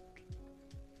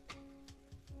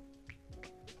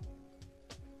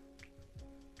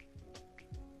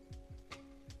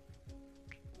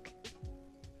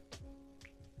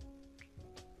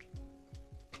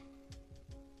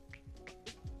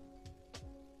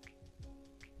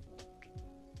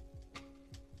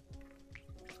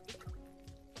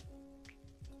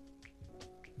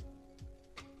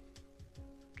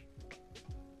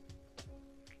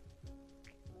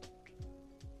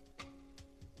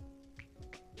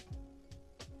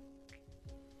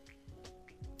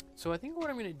 So I think what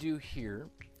I'm going to do here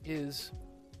is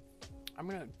I'm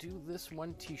going to do this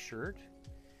one t-shirt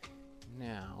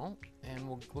now, and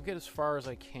we'll get as far as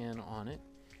I can on it.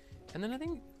 And then I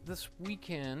think this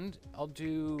weekend I'll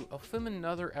film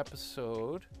another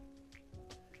episode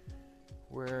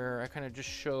where I kind of just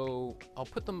show, I'll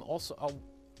put them also,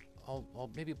 I'll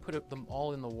maybe put them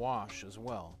all in the wash as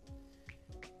well.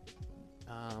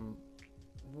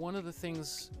 One of the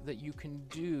things that you can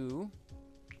do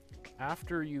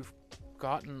after you've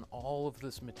gotten all of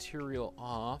this material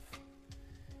off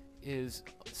is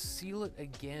seal it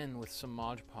again with some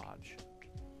Mod Podge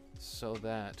so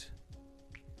that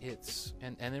it's,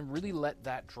 and then really let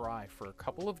that dry for a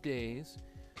couple of days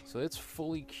so it's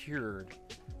fully cured.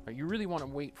 Right, you really want to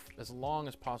wait as long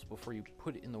as possible before you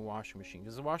put it in the washing machine,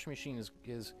 because the washing machine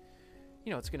is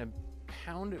you know, it's going to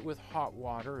pound it with hot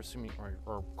water, assuming,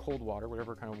 or cold water,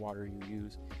 whatever kind of water you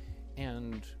use,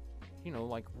 and you know,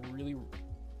 like really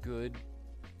good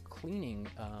cleaning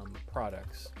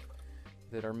products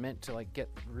that are meant to like get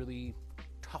really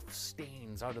tough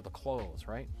stains out of the clothes,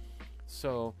 right?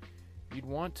 So you'd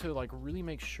want to like really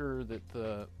make sure that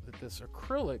this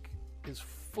acrylic is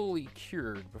fully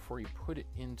cured before you put it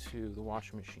into the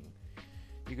washing machine.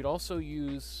 You could also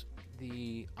use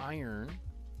the iron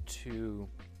to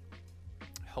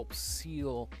help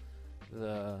seal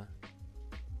the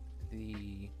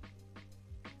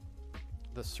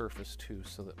surface too,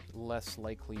 so that less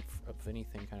likely of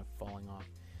anything kind of falling off.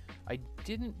 I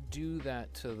didn't do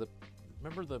that to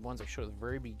remember the ones I showed at the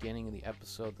very beginning of the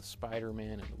episode, the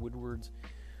Spider-Man and the Woodwards?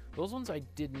 Those ones I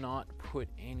did not put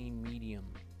any medium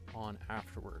on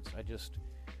afterwards. I just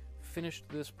finished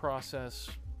this process,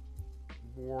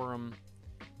 wore them,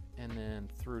 and then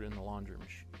threw it in the laundry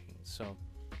machine. So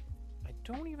I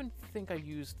don't even think I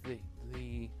used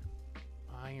the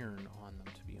iron on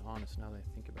them, to be honest, now that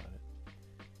I think about it.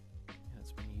 And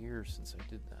it's been years since I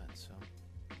did that, so.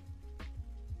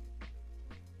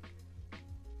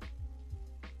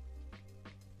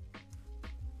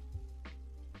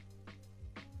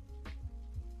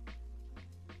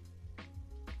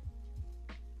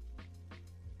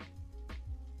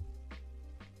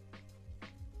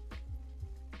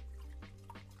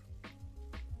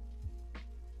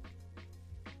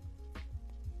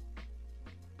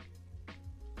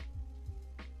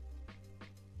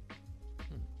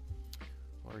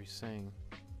 What are you saying?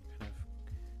 Kind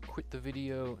of quit the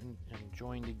video and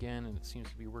joined again, and it seems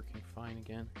to be working fine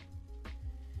again.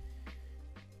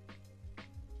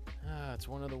 It's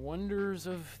one of the wonders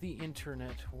of the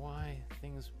internet, why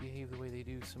things behave the way they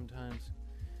do sometimes.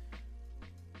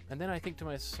 And then I think to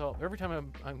myself, every time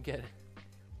I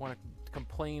want to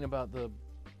complain about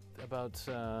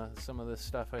some of this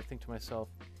stuff, I think to myself,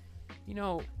 you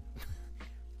know,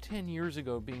 10 years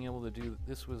ago being able to do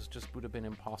this would have been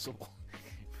impossible.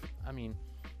 I mean,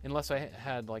 unless I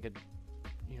had like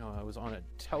I was on a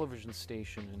television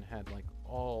station and had like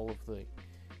all of the,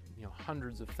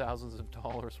 hundreds of thousands of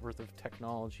dollars worth of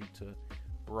technology to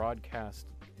broadcast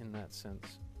in that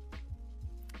sense.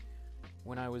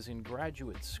 When I was in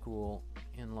graduate school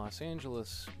in Los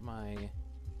Angeles, my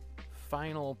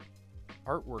final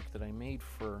artwork that I made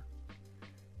for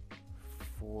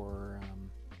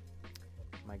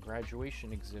my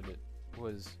graduation exhibit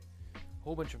was a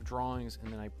whole bunch of drawings,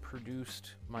 and then I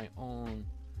produced my own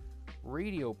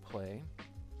radio play.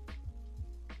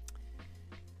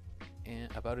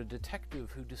 and about a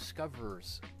detective who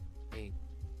discovers a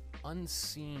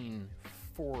unseen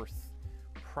fourth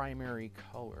primary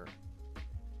color.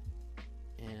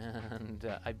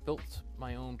 And I built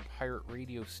my own pirate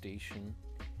radio station.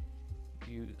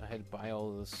 I had to buy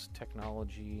all this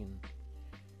technology and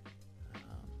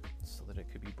so that it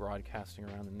could be broadcasting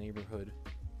around the neighborhood.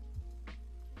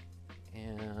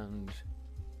 And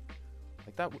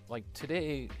like that, like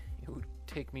today, it would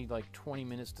take me like 20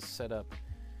 minutes to set up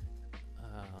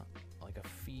like a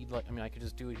feed. Like, I mean, I could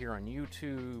just do it here on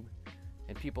YouTube,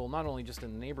 and people not only just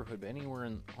in the neighborhood, but anywhere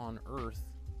on Earth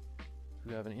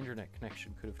who have an internet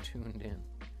connection could have tuned in.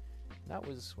 That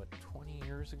was, what, 20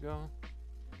 years ago?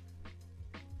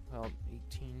 Well,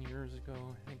 18 years ago,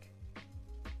 I think.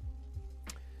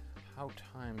 How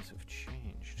times have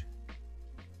changed.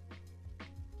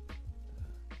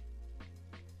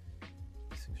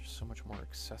 These things are so much more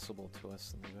accessible to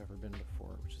us than they've ever been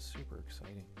before, which is super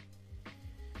exciting.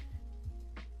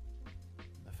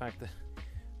 The fact that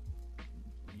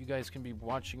you guys can be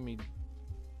watching me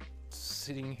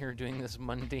sitting here doing this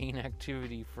mundane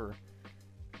activity for,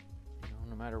 you know,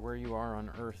 no matter where you are on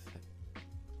Earth,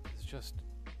 it just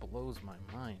blows my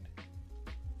mind.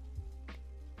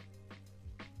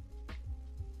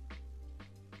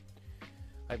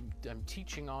 I'm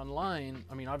teaching online.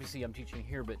 I mean, obviously I'm teaching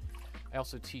here, but I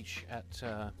also teach at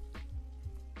a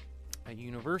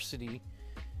university,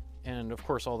 and of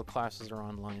course all the classes are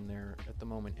online there at the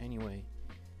moment anyway.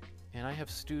 And I have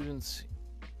students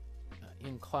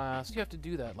in class. You have to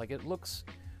do that. Like, it looks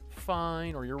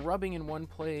fine, or you're rubbing in one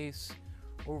place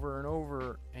over and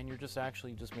over, and you're just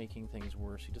actually just making things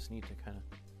worse. You just need to kind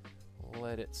of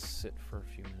let it sit for a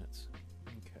few minutes.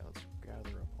 Okay, let's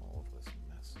gather up all of this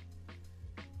mess.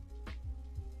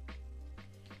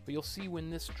 But you'll see when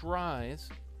this dries,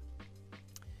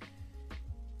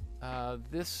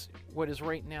 this, what is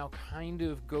right now kind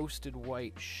of ghosted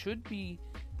white, should be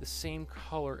the same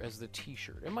color as the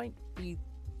t-shirt. It might be,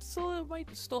 it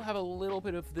might still have a little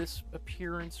bit of this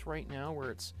appearance right now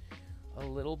where it's a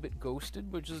little bit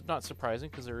ghosted, which is not surprising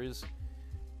because there is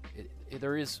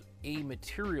a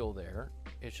material there.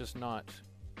 It's just not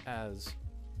as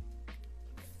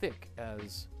thick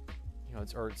as, you know,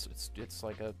 it's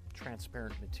like a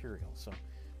transparent material. So,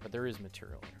 but there is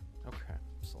material there. Okay,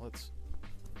 so let's.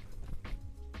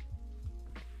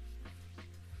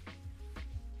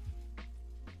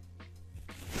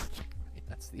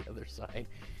 That's the other side.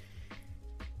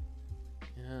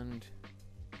 And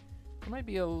there might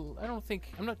be I'm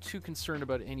not too concerned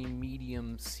about any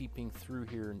medium seeping through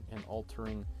here and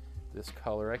altering this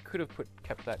color. I could have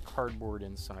kept that cardboard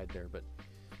inside there, but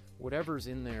whatever's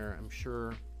in there, I'm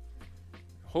sure,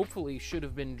 hopefully should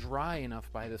have been dry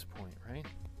enough by this point, right?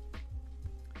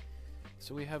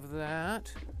 So we have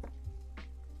that.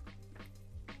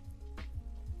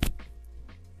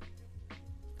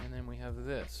 And then we have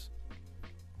this.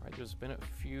 Right, there's been a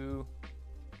few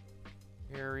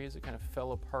areas that kind of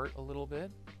fell apart a little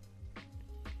bit.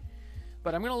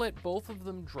 But I'm going to let both of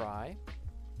them dry,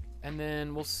 and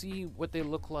then we'll see what they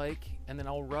look like, and then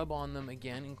I'll rub on them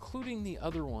again, including the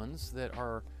other ones that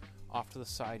are off to the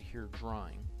side here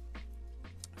drying.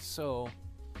 So,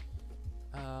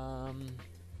 maybe I'll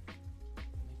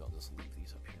just leave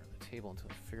these up here on the table until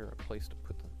I figure out a place to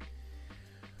put them.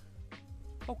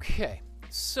 Okay,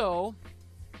 so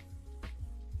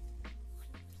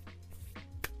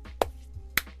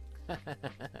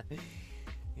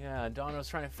yeah, Donna was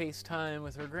trying to FaceTime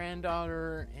with her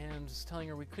granddaughter and just telling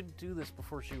her we couldn't do this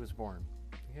before she was born.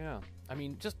 Yeah, I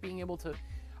mean, just being able to.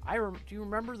 Do you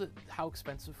remember how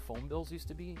expensive phone bills used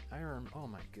to be? Oh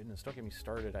my goodness, don't get me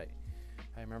started. I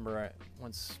remember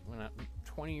once,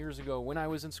 20 years ago, when I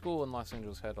was in school in Los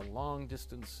Angeles, had a long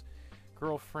distance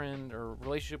girlfriend or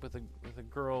relationship with a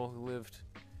girl who lived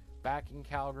back in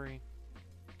Calgary.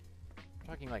 I'm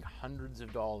talking like hundreds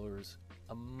of dollars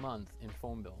a month in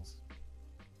phone bills.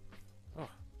 Oh.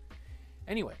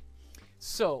 Anyway,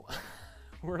 so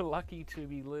we're lucky to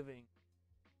be living.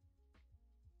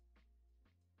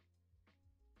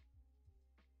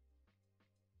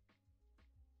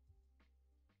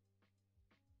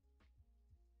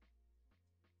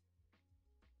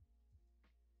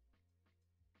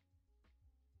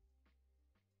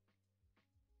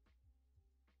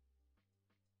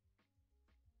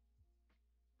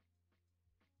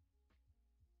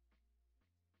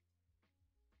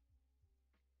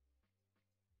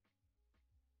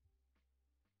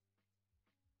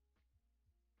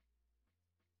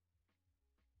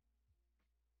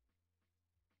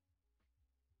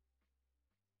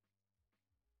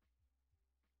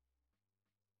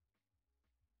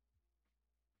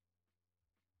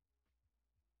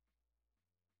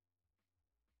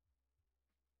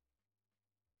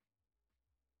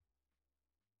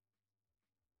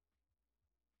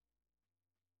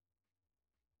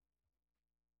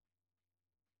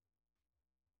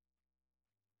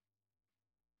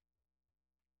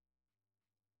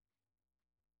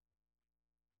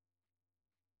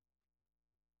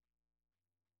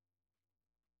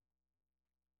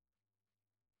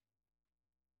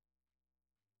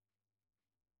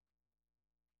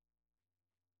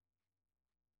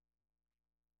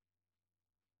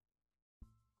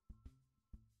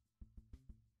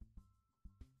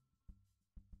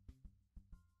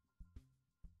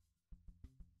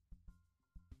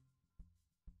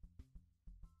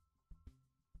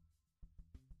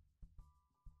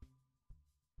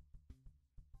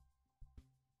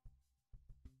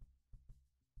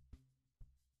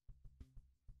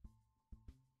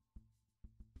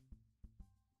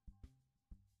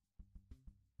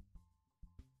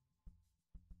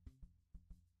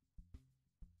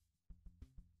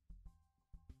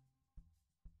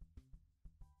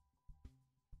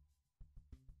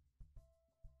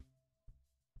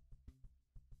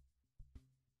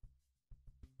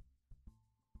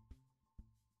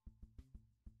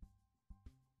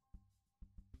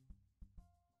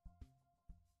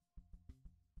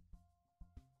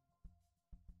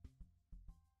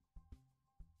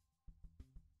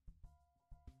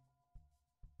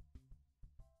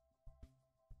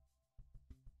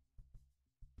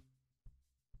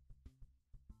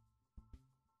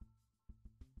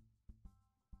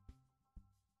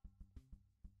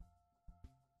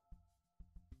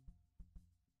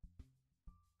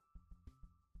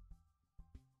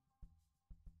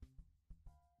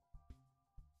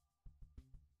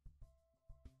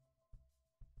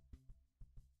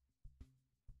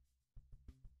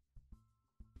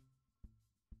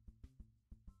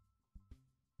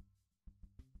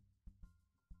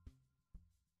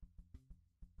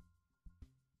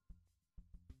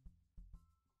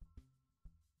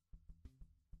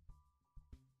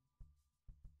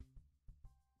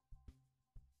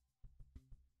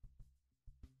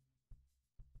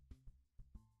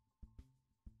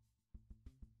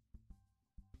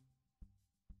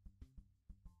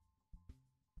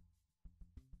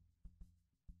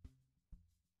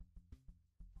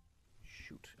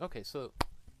 shoot. Okay, so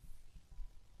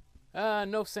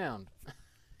no sound.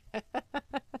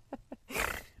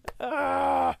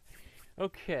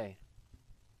 Okay.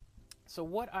 So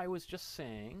what I was just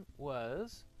saying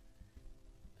was,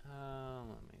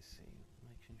 let me see,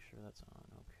 making sure that's on.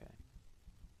 Okay.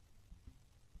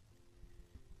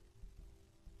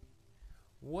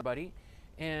 What, buddy?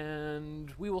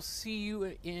 And we will see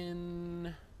you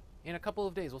in a couple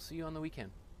of days. We'll see you on the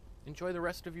weekend. Enjoy the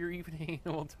rest of your evening,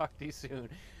 and we'll talk to you soon.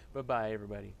 Bye-bye,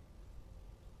 everybody.